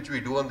everything which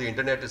we do on the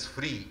internet is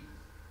free,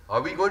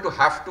 are we going to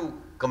have to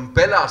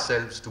compel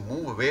ourselves to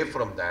move away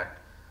from that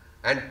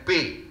and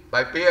pay?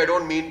 By pay, I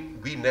don't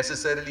mean we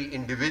necessarily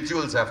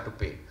individuals have to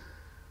pay.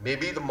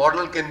 Maybe the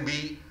model can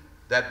be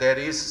that there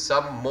is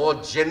some more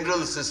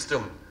general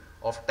system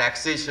of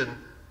taxation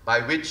by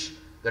which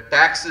the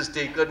tax is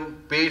taken,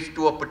 paid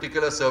to a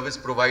particular service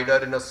provider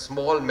in a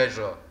small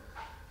measure,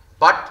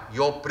 but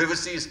your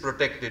privacy is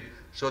protected,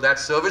 so that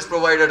service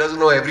provider doesn't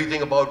know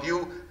everything about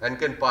you and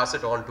can pass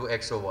it on to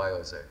X or Y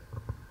or Z.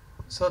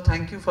 So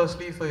thank you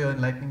firstly for your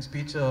enlightening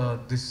speech.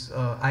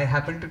 I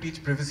happen to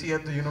teach privacy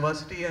at the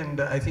university,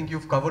 and I think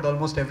you've covered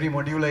almost every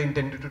module I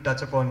intended to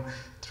touch upon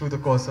through the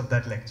course of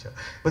that lecture.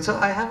 But so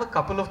I have a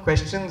couple of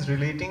questions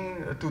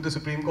relating to the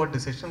Supreme Court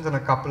decisions and a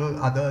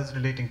couple others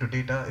relating to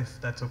data,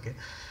 if that's okay.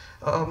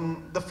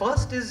 The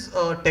first is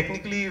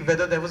technically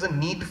whether there was a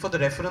need for the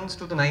reference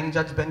to the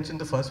 9-judge bench in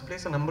the first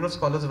place. A number of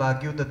scholars have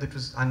argued that it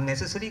was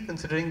unnecessary,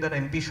 considering that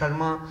MP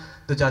Sharma,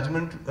 the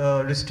judgment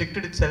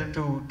restricted itself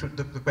to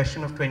the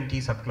question of 20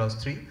 subclause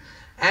 3,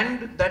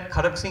 and that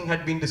Kharak Singh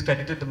had been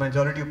discredited, the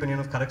majority opinion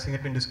of Kharak Singh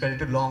had been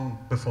discredited long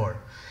before.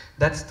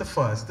 That's the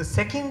first. The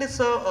second is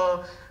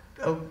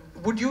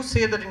would you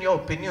say that in your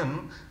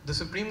opinion, the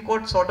Supreme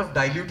Court sort of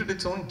diluted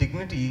its own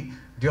dignity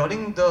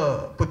during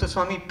the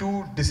Puttaswamy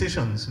 2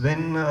 decisions,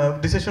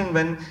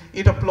 when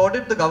it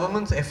applauded the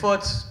government's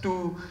efforts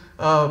to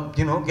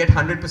get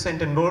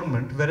 100%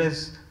 enrollment,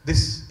 whereas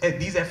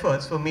these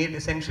efforts were made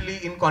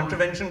essentially in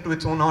contravention to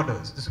its own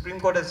orders. The Supreme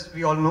Court, as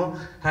we all know,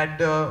 had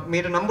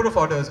made a number of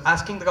orders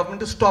asking the government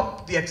to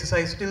stop the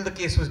exercise till the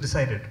case was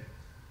decided.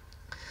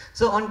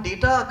 So on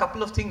data, a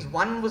couple of things.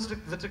 One was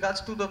with regards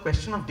to the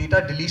question of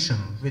data deletion,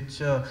 which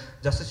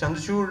Justice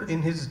Chandrachud,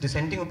 in his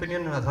dissenting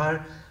opinion in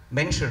Aadhaar,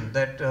 mentioned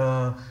that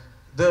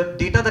the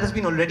data that has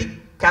been already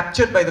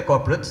captured by the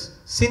corporates,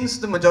 since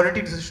the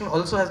majority decision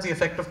also has the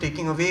effect of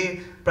taking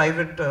away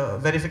private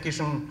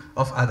verification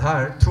of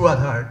Aadhaar, through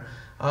Aadhaar,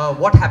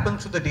 what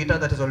happens to the data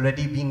that has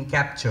already been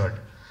captured?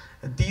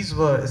 These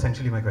were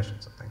essentially my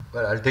questions.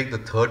 Well, I'll take the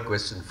third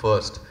question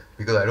first,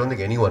 because I don't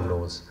think anyone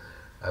knows.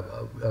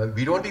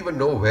 We don't even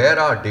know where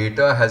our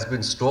data has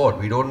been stored.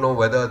 We don't know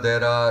whether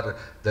there are,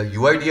 the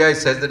UIDI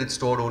says that it's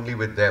stored only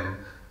with them,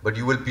 but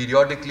you will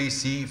periodically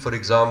see, for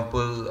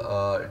example,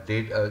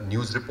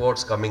 news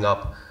reports coming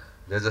up.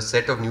 There's a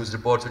set of news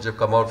reports which have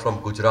come out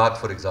from Gujarat,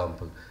 for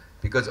example,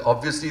 because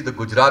obviously the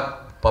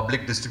Gujarat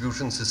public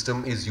distribution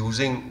system is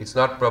using, it's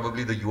not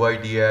probably the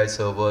UIDI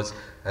servers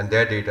and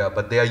their data,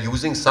 but they are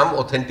using some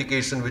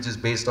authentication which is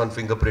based on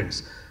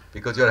fingerprints,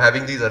 because you're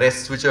having these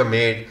arrests which are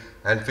made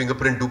and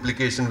fingerprint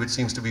duplication which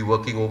seems to be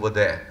working over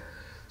there.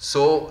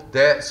 So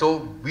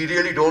we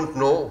really don't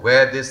know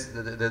where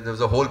there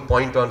was a whole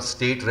point on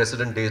state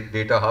resident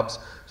data hubs.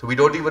 So we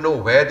don't even know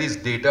where this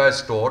data is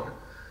stored.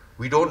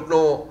 We don't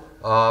know,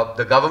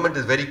 the government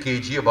is very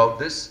cagey about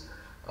this.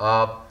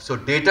 So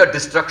data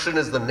destruction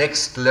is the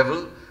next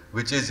level,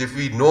 which is if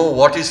we know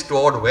what is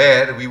stored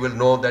where, we will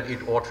know that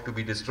it ought to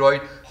be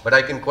destroyed. But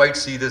I can quite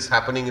see this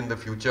happening in the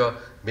future.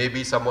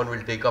 Maybe someone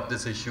will take up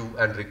this issue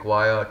and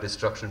require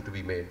destruction to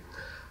be made.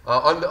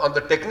 On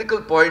the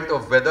technical point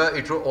of whether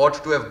it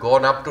ought to have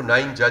gone up to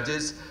 9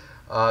 judges,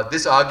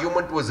 this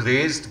argument was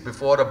raised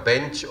before a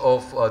bench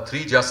of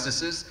 3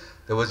 justices.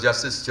 There was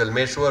Justice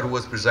Chalmeshwar, who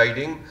was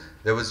presiding.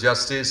 There was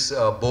Justice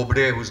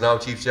Bobde, who's now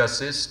Chief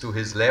Justice, to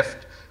his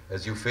left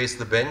as you face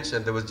the bench,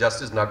 and there was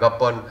Justice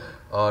Nagappan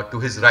to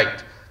his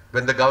right,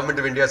 when the government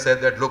of India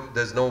said that, look,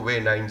 there's no way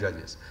 9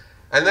 judges.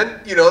 And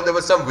then, there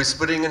was some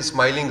whispering and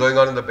smiling going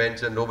on the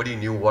bench, and nobody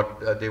knew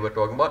what they were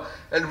talking about.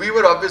 And we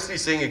were obviously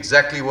saying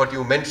exactly what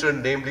you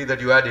mentioned, namely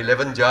that you had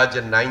 11 judge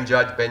and 9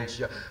 judge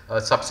bench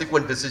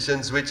subsequent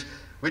decisions, which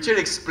had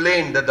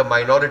explained that the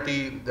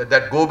minority,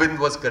 that Gobind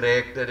was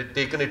correct, that it had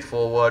taken it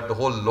forward, the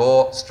whole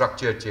law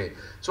structure changed.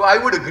 So I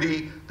would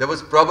agree there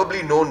was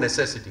probably no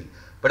necessity.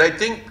 But I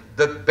think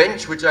the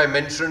bench which I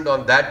mentioned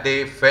on that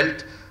day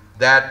felt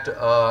that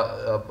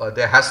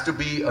there has to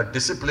be a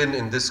discipline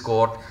in this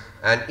court.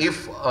 And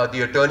if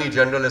the Attorney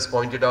General has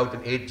pointed out in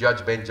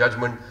 8-judge bench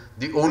judgment,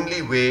 the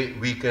only way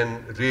we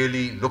can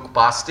really look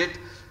past it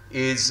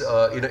is,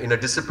 in a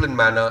disciplined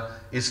manner,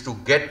 is to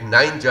get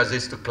 9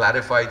 judges to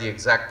clarify the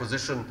exact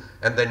position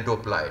and then to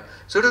apply it.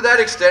 So to that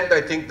extent,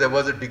 I think there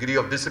was a degree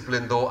of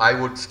discipline, though I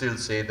would still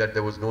say that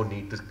there was no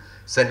need to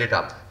send it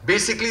up.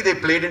 Basically, they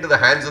played into the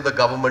hands of the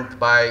government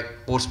by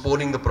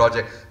postponing the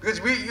project, because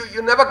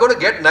you're never going to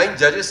get 9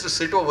 judges to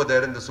sit over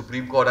there in the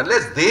Supreme Court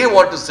unless they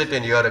want to sit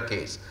and hear a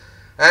case.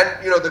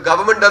 And, you know, the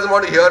government doesn't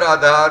want to hear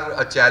Aadhaar,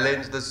 a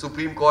challenge. The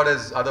Supreme Court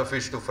has other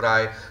fish to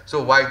fry.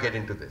 So why get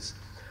into this?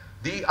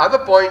 The other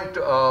point,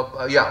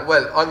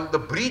 on the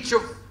breach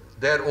of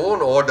their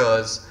own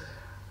orders,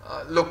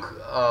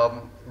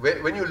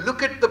 when you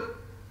look at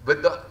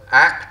the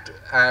act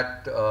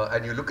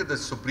and you look at the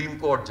Supreme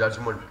Court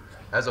judgment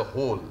as a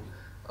whole,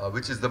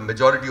 which is the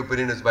majority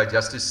opinion is by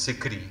Justice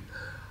Sikri,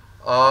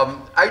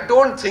 I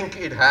don't think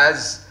it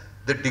has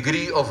the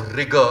degree of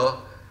rigor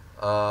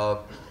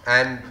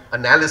and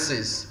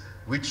analysis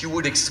which you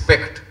would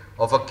expect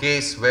of a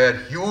case where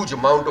huge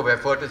amount of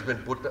effort has been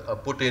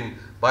put in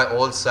by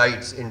all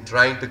sides in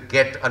trying to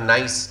get a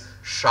nice,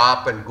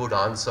 sharp and good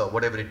answer,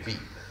 whatever it be.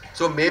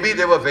 So maybe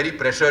they were very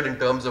pressured in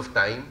terms of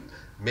time.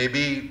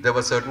 Maybe there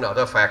were certain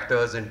other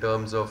factors in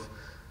terms of,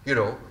 you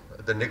know,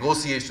 the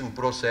negotiation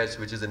process,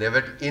 which is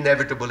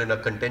inevitable in a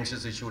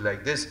contentious issue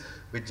like this,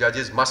 which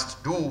judges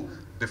must do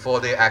before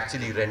they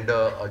actually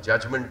render a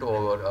judgment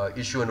or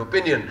issue an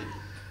opinion.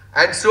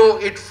 And so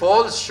it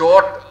falls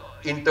short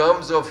in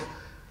terms of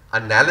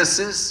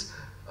analysis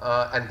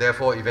and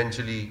therefore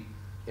eventually,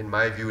 in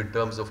my view, in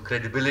terms of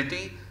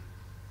credibility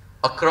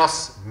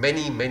across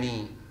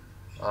many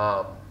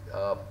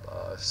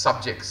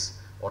subjects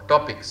or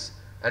topics.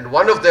 And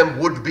one of them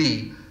would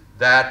be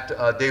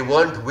that they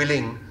weren't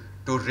willing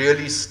to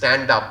really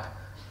stand up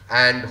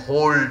and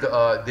hold,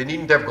 they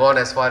needn't have gone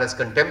as far as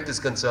contempt is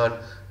concerned,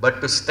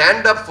 but to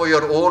stand up for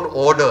your own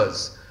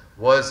orders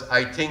was,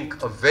 I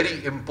think, a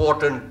very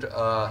important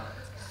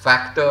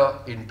factor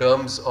in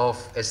terms of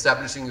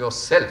establishing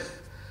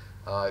yourself,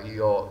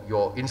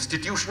 your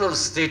institutional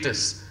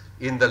status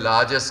in the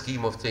larger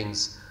scheme of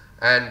things.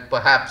 And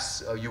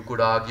perhaps you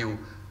could argue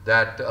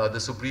that the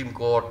Supreme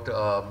Court,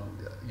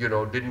 you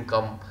know, didn't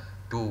come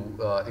to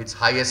its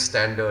highest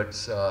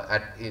standards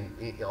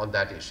on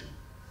that issue.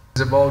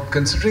 It's about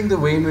considering the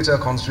way in which our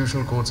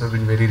constitutional courts have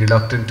been very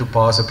reluctant to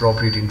pass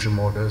appropriate interim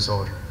orders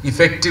or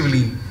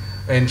effectively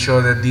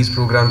ensure that these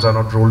programs are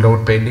not rolled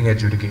out pending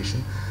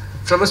adjudication.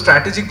 From a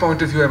strategic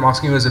point of view, I'm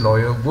asking you as a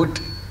lawyer, would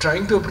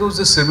trying to approach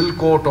the civil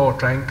court or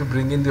trying to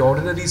bring in the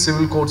ordinary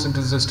civil courts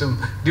into the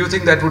system, do you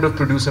think that would have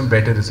produced some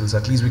better results?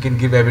 At least we can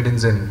give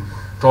evidence and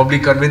probably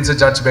convince a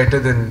judge better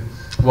than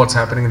what's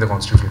happening in the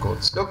constitutional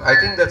courts. Look, I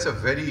think that's a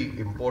very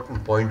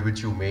important point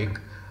which you make.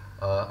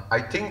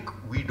 I think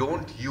we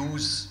don't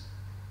use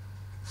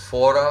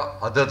fora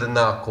other than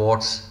our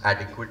courts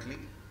adequately,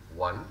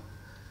 one.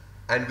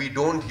 And we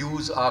don't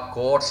use our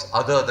courts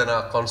other than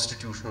our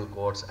constitutional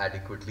courts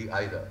adequately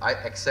either. I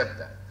accept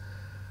that.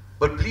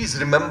 But please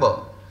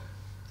remember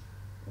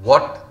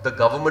what the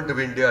government of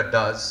India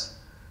does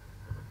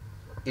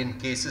in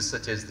cases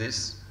such as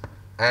this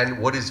and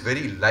what is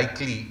very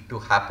likely to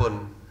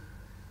happen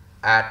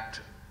at,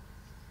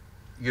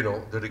 you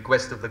know, the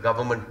request of the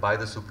government by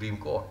the Supreme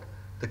Court.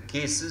 The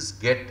cases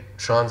get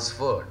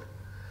transferred.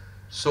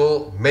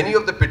 So many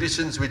of the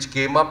petitions which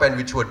came up and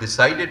which were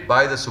decided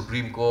by the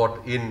Supreme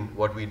Court in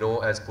what we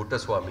know as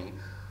Puttaswamy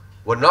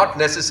were not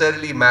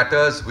necessarily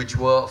matters which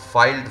were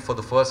filed for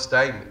the first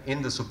time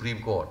in the Supreme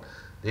Court.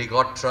 They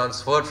got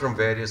transferred from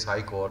various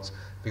high courts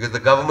because the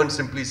government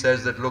simply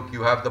says that, look,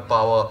 you have the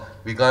power,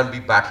 we can't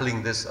be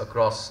battling this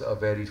across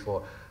various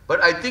fora.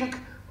 But I think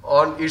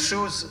on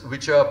issues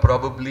which are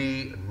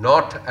probably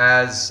not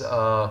as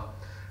a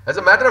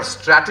matter of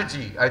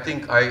strategy, I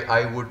think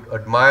I would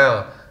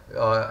admire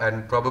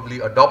and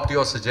probably adopt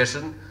your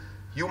suggestion.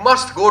 You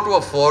must go to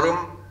a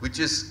forum which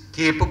is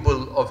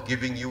capable of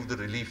giving you the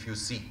relief you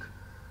seek.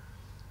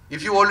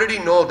 If you already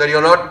know that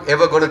you're not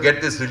ever going to get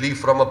this relief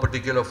from a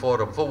particular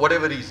forum, for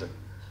whatever reason,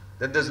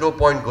 then there's no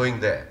point going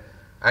there.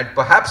 And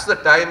perhaps the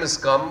time has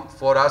come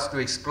for us to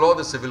explore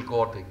the civil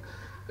courting.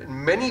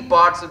 In many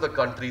parts of the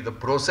country, the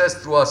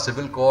process through our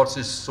civil courts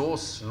is so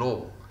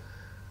slow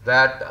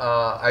that,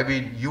 I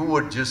mean, you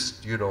would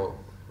just, you know,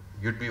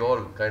 you'd be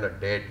all kind of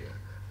dead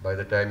by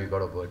the time you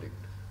got a verdict.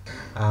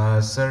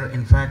 Sir,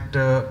 in fact,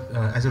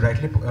 as you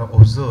rightly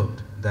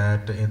observed,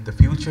 that the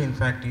future, in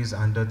fact, is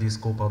under the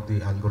scope of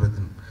the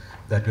algorithm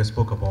that you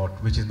spoke about,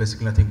 which is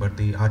basically nothing but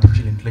the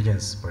artificial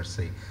intelligence per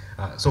se.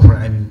 So far,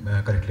 I'm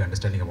correctly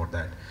understanding about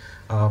that.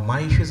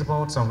 My issue is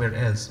about somewhere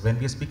else. When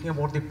we are speaking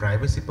about the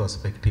privacy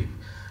perspective,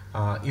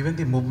 even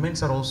the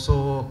movements are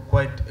also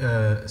quite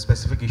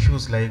specific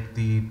issues like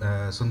the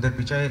Sundar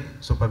Pichai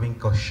so far being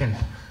questioned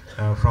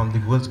from the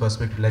Google's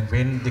perspective, like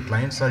when the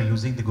clients are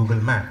using the Google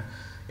map,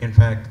 in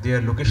fact,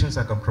 their locations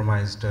are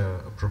compromised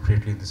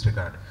appropriately in this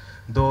regard.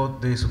 Though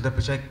the Sundar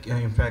Pichai,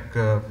 in fact,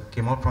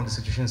 came out from the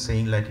situation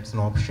saying like it's an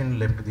option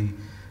left to the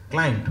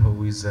client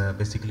who is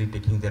basically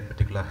taking that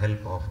particular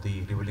help of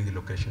the revealing the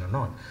location or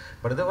not.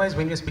 But otherwise,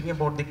 when you're speaking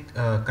about the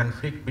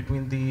conflict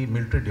between the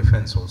military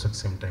defense also at the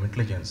same time,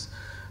 intelligence,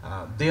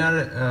 they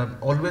are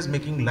always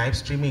making live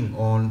streaming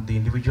on the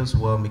individuals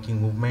who are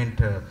making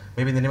movement,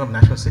 maybe in the name of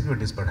national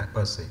security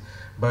per se.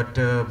 But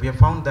we have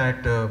found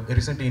that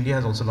recently India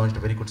has also launched a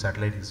very good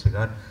satellite in this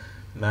regard,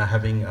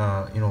 having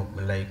you know,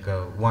 like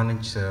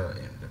 1-inch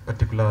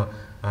particular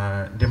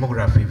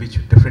demography, which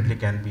definitely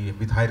can be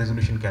with high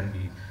resolution can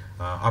be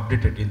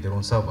updated in their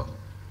own server.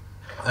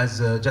 as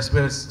just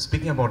we were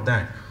speaking about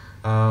that,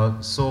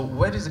 so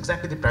where is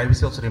exactly the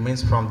privacy also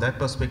remains from that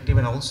perspective,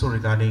 and also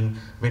regarding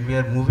when we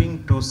are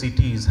moving to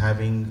cities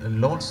having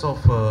lots of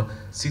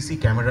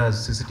CCTV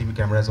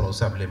cameras are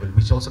also available,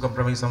 which also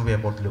compromise some way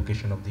about the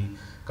location of the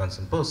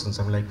concerned persons.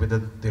 I'm like whether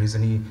there is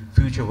any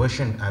future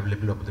version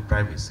available of the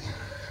privacy.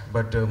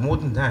 But more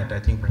than that, I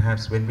think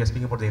perhaps when we are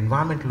speaking about the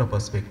environmental law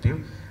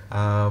perspective,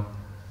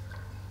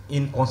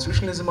 in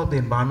constitutionalism of the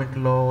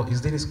environmental law,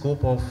 is there a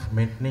scope of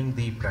maintaining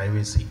the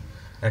privacy,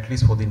 at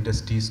least for the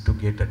industries to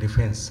get a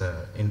defense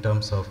in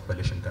terms of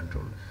pollution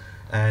control?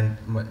 And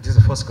this is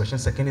the first question.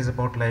 Second is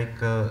about like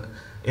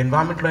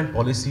environmental law and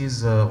policy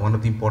is one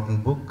of the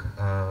important book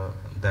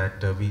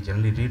that we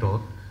generally read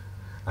out.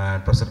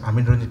 Professor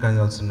Amin Ranjikan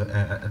also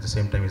at the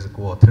same time is a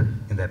co-author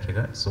in that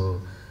regard.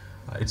 So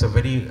it's a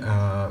very,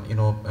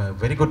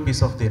 very good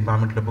piece of the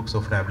environmental book so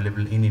far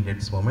available in India at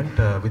this moment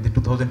with the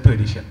 2002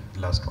 edition,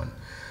 the last one.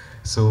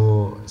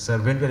 So, sir,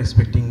 when we are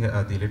expecting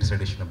the latest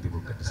edition of the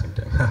book at the same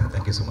time?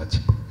 Thank you so much.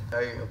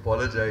 I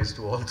apologize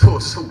to all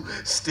those who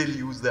still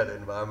use that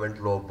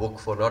environmental law book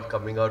for not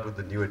coming out with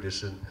the new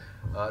edition.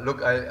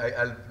 Look,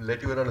 I'll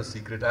let you in on a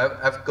secret.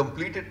 I've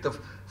completed the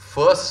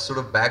first sort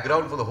of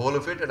background for the whole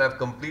of it, and I've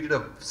completed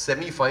a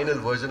semi-final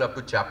version up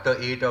to chapter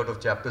 8 out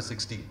of chapter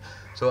 16.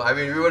 So, I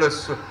mean,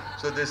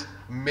 so this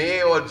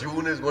May or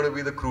June is going to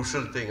be the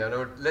crucial thing. I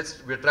know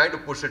we're trying to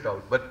push it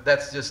out, but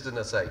that's just an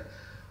aside.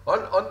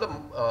 On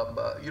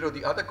the,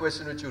 the other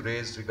question which you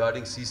raised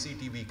regarding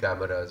CCTV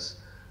cameras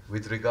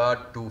with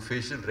regard to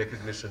facial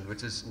recognition,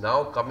 which is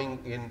now coming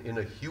in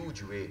a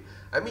huge way.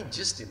 I mean,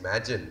 just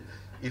imagine,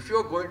 if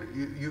you're going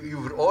to,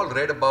 you've all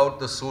read about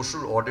the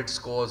social audit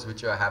scores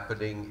which are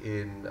happening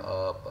in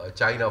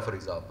China, for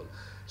example.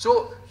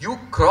 So you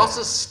cross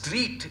a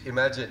street,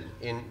 imagine,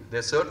 there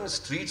are certain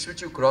streets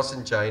which you cross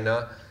in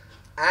China,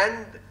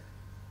 and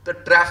the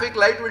traffic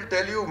light will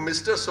tell you,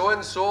 Mr.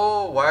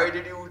 So-and-so, why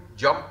did you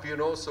jump,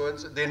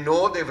 so-and-so. They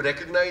know, they've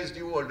recognized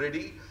you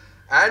already,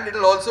 and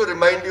it'll also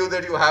remind you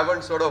that you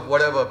haven't sort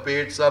of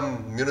paid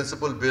some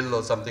municipal bill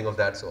or something of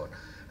that sort.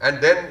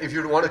 And then if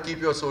you want to keep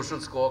your social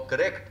score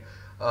correct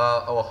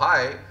or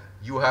high,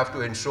 you have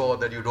to ensure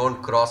that you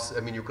don't cross,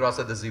 you cross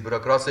at the zebra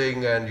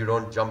crossing and you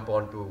don't jump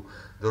onto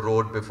the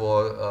road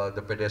before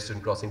the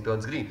pedestrian crossing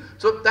turns green.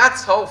 So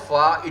that's how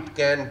far it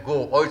can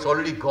go, or it's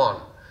already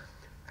gone.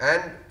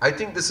 And I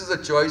think this is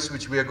a choice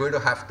which we are going to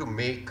have to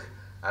make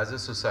as a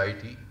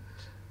society.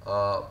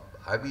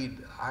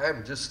 I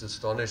am just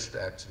astonished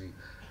actually.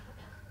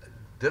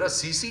 There are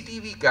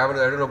CCTV cameras,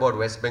 I don't know about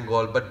West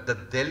Bengal, but the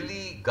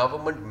Delhi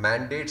government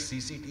mandates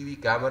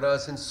CCTV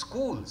cameras in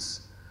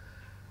schools.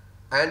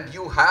 And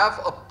you have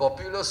a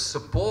popular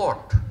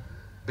support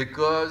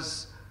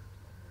because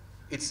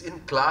it's in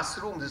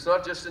classrooms, it's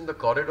not just in the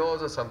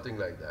corridors or something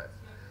like that.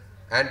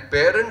 And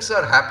parents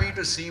are happy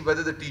to see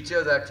whether the teacher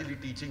is actually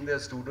teaching their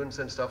students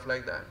and stuff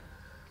like that.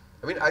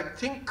 I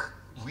think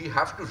we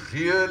have to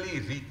really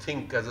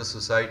rethink as a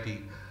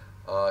society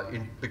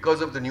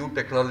because of the new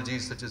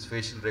technologies such as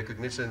facial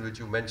recognition, which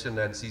you mentioned,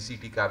 and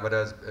CCTV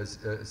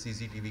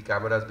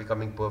cameras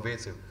becoming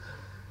pervasive,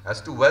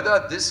 as to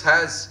whether this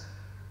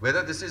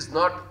is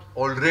not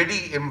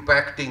already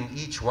impacting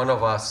each one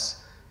of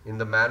us in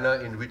the manner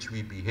in which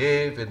we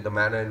behave, in the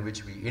manner in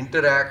which we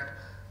interact,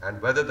 and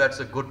whether that's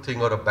a good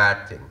thing or a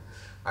bad thing.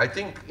 I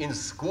think in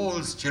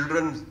schools,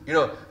 children,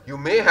 you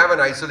may have an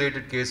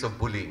isolated case of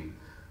bullying.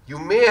 You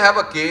may have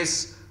a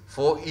case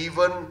for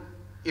even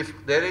if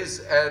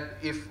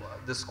if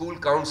the school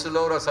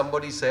counselor or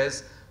somebody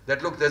says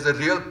that, look, there's a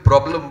real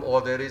problem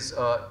or there is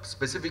a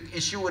specific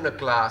issue in a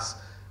class,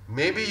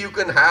 maybe you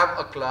can have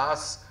a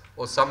class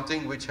or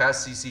something which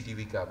has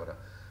CCTV camera.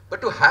 But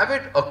to have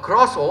it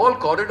across all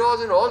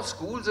corridors in all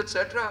schools,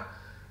 etc.,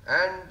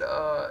 and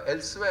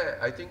elsewhere,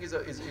 I think is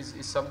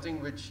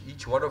something which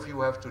each one of you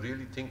have to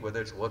really think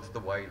whether it's worth the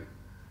while.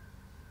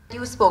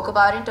 You spoke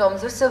about in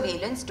terms of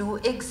surveillance do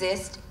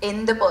exist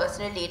in the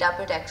personal data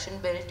protection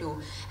bill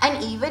too.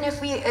 And even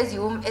if we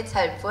assume it's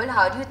helpful,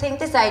 how do you think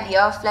this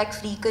idea of like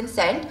free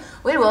consent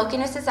will work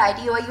in a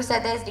society where you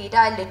said there's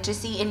data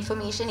illiteracy,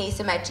 information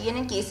asymmetry, and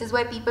in cases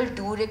where people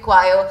do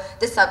require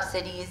the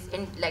subsidies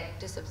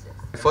to subsidize?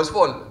 First of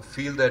all,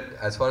 feel that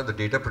as far as the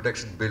data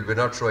protection bill, we're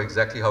not sure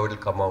exactly how it will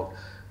come out.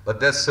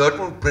 But there's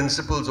certain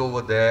principles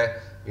over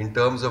there in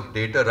terms of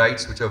data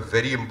rights which are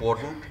very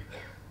important.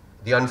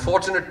 The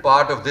unfortunate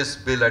part of this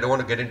bill, I don't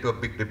want to get into a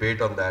big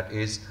debate on that,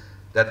 is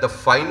that the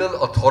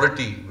final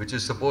authority, which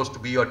is supposed to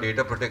be your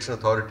data protection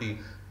authority,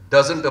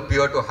 doesn't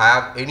appear to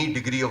have any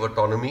degree of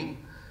autonomy.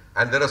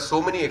 And there are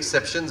so many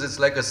exceptions, it's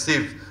like a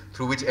sieve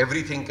through which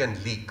everything can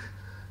leak.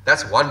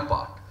 That's one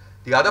part.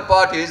 The other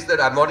part is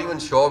that I'm not even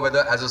sure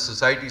whether as a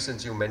society,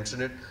 since you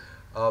mentioned it,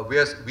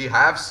 we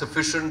have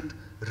sufficient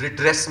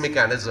redress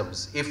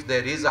mechanisms if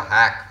there is a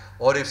hack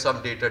or if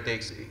some data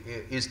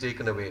is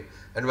taken away,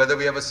 and whether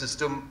we have a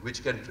system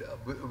which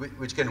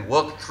can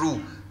work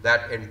through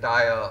that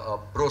entire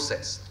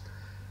process.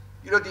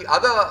 The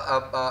other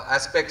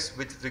aspects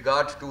with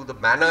regard to the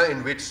manner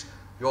in which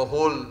your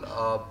whole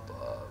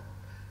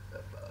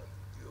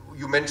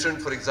you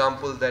mentioned, for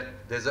example, that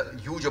there's a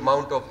huge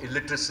amount of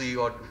illiteracy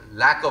or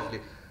lack of,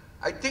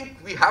 I think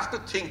we have to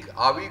think,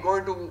 are we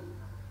going to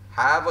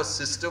have a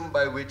system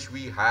by which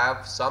we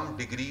have some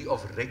degree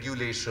of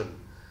regulation?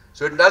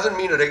 So it doesn't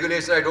mean a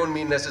regulation, I don't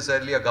mean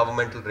necessarily a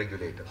governmental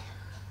regulator.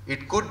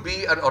 It could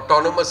be an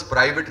autonomous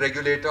private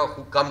regulator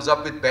who comes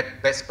up with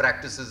best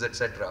practices,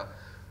 etc.,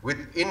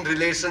 in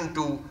relation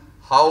to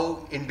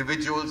how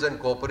individuals and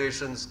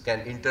corporations can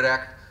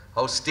interact,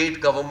 how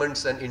state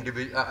governments and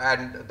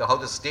how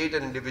the state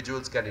and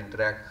individuals can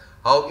interact,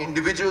 how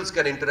individuals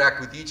can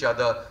interact with each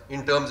other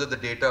in terms of the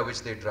data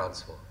which they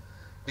transfer.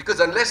 Because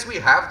unless we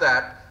have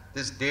that,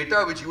 this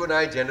data which you and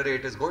I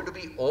generate is going to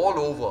be all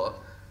over,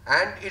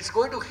 and it's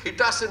going to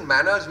hit us in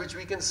manners which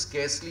we can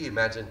scarcely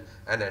imagine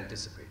and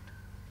anticipate.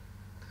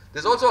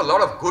 There's also a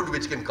lot of good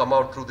which can come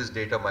out through this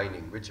data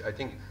mining, which I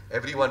think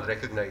everyone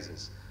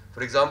recognizes.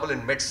 For example,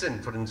 in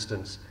medicine, for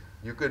instance,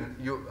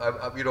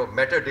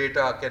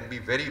 metadata can be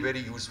very, very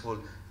useful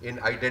in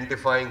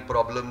identifying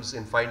problems,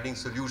 in finding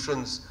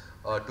solutions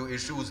to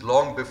issues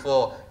long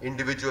before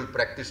individual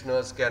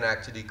practitioners can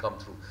actually come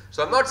through.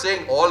 So I'm not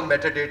saying all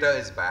metadata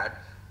is bad,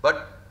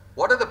 but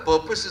what are the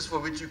purposes for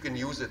which you can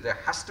use it? There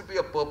has to be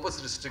a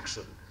purpose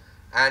restriction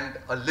and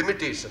a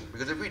limitation,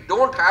 because if we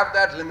don't have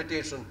that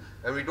limitation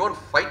and we don't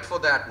fight for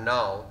that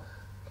now,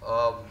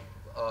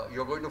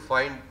 you're going to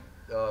find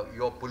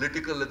your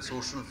political and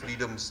social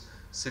freedoms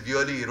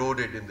severely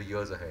eroded in the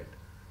years ahead.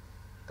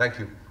 Thank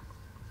you.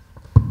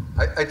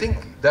 I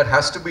think that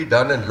has to be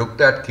done and looked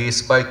at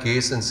case by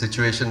case and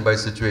situation by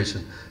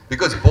situation,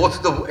 because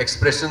both the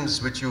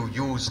expressions which you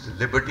used,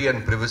 liberty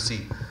and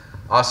privacy,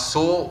 are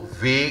so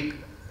vague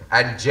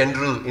and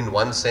general in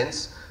one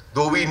sense,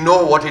 though we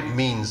know what it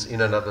means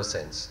in another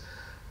sense.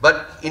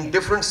 But in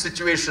different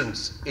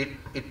situations,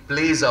 it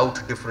plays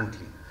out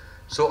differently.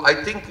 So I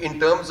think in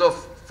terms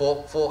of,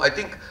 I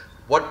think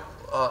what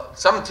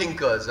some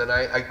thinkers, and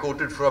I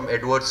quoted from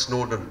Edward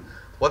Snowden,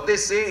 what they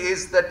say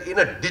is that in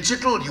a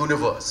digital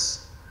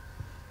universe,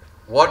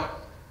 what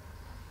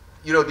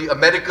the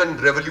American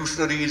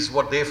revolutionaries,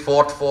 what they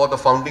fought for, the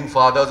founding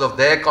fathers of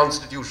their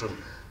constitution,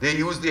 they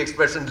use the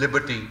expression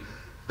liberty.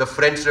 The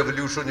French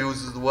Revolution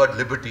uses the word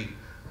liberty.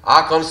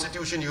 Our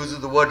constitution uses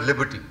the word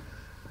liberty.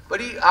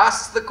 But he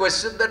asks the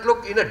question that,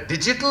 look, in a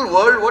digital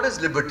world, what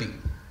is liberty?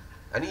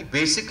 And he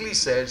basically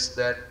says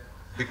that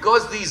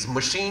because these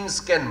machines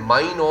can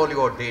mine all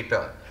your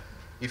data,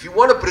 if you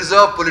want to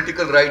preserve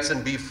political rights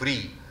and be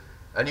free,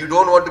 and you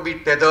don't want to be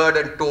tethered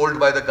and told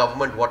by the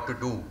government what to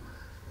do,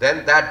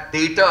 then that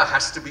data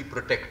has to be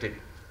protected.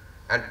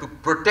 And to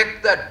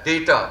protect that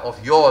data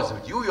of yours,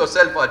 which you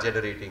yourself are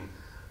generating,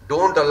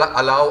 don't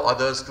allow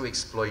others to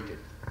exploit it.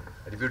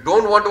 And if you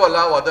don't want to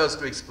allow others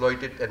to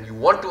exploit it and you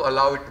want to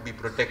allow it to be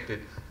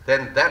protected,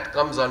 then that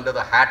comes under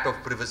the hat of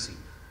privacy,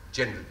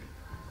 generally.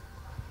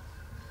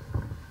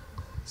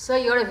 Sir,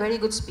 you're a very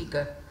good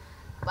speaker,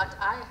 but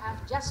I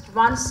have just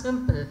one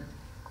simple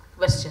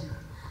question.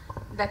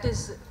 That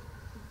is,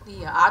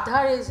 the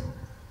Aadhaar is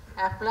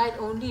applied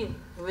only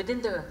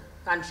within the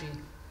country,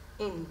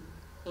 in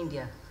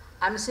India.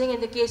 I'm saying in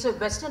the case of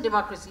Western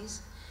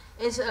democracies,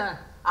 is an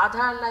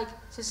Aadhaar-like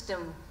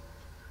system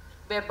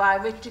where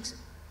biometrics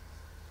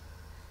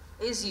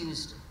is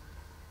used.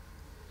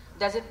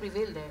 Does it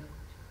prevail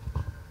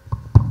there?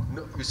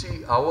 No, you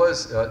see,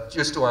 ours,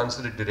 just to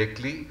answer it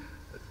directly,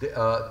 there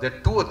are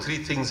 2 or 3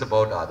 things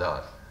about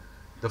Aadhaar.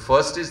 The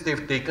first is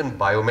they've taken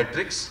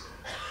biometrics.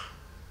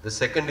 The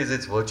second is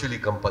it's virtually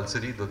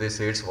compulsory, though they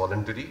say it's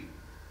voluntary.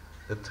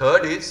 The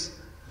third is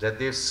that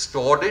they've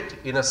stored it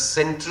in a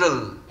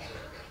central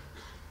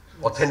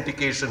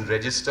authentication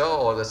register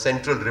or the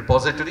central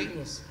repository.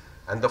 Yes.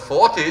 And the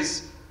fourth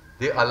is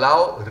they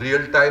allow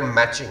real-time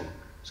matching.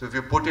 So if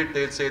you put it,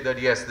 they'll say that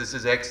yes, this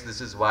is X,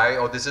 this is Y,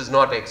 or this is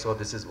not X, or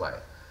this is Y.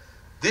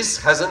 This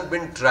hasn't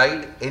been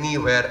tried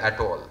anywhere at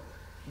all.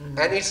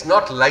 And it's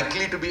not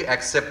likely to be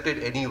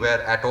accepted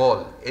anywhere at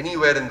all,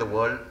 anywhere in the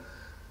world,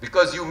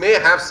 because you may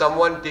have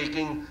someone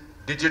taking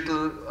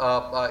digital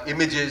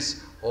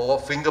images or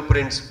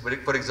fingerprints,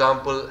 for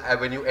example,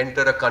 when you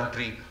enter a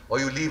country or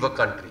you leave a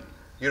country.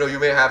 You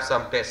may have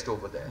some test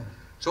over there.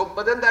 So,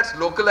 but then that's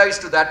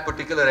localized to that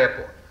particular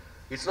airport.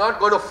 It's not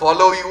going to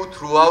follow you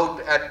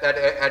throughout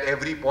at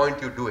every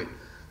point you do it.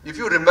 If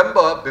you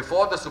remember,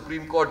 before the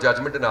Supreme Court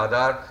judgment in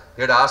Aadhaar,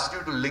 they had asked you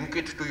to link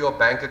it to your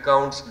bank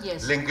accounts,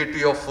 yes, link it to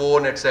your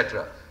phone,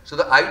 etc. So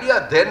the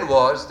idea then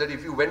was that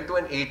if you went to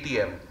an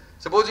ATM,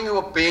 supposing you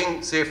were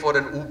paying, say, for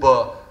an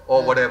Uber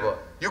or whatever,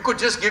 you could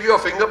just give your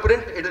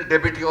fingerprint, it will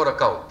debit your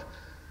account.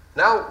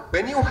 Now,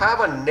 when you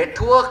have a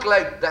network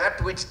like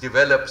that which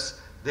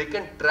develops, they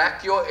can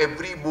track your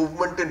every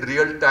movement in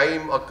real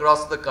time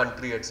across the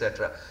country,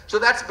 etc. So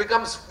that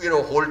becomes,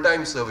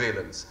 whole-time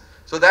surveillance.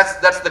 So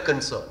that's the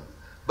concern.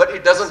 But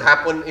it doesn't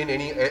happen in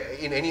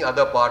any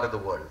other part of the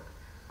world.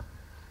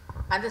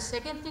 And the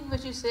second thing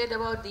which you said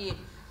about the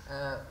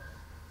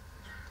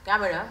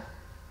camera,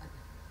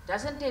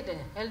 doesn't it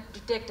help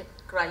detect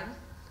crime?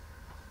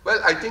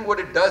 Well, I think what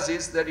it does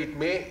is that it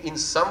may, in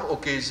some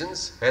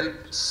occasions,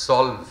 help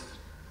solve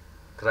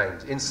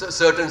crimes in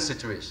certain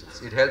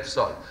situations. It helps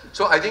solve.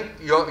 So I think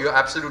you're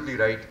absolutely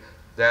right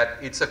that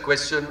it's a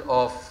question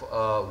of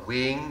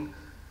weighing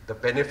the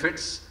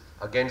benefits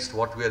against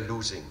what we are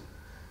losing.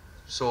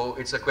 So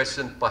it's a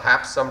question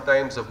perhaps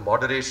sometimes of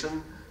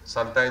moderation,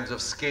 sometimes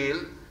of scale.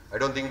 I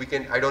don't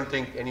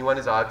think anyone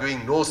is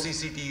arguing no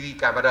CCTV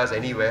cameras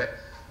anywhere.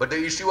 But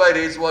the issue I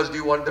raised was, do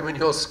you want them in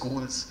your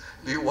schools?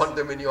 Do you want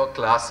them in your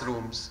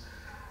classrooms?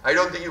 I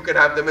don't think you can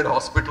have them in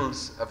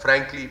hospitals,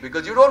 frankly,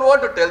 because you don't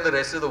want to tell the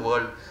rest of the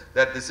world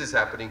that this is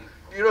happening.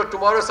 You know,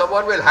 tomorrow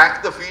someone will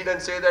hack the feed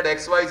and say that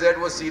XYZ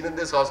was seen in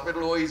this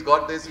hospital, oh, he's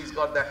got this, he's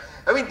got that.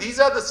 I mean, these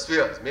are the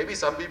spheres. Maybe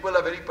some people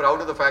are very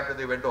proud of the fact that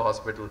they went to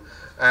hospital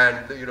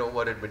and, you know,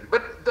 were admitted.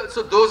 But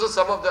so those are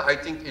some of the, I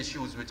think,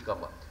 issues which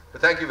come up.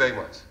 But thank you very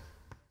much.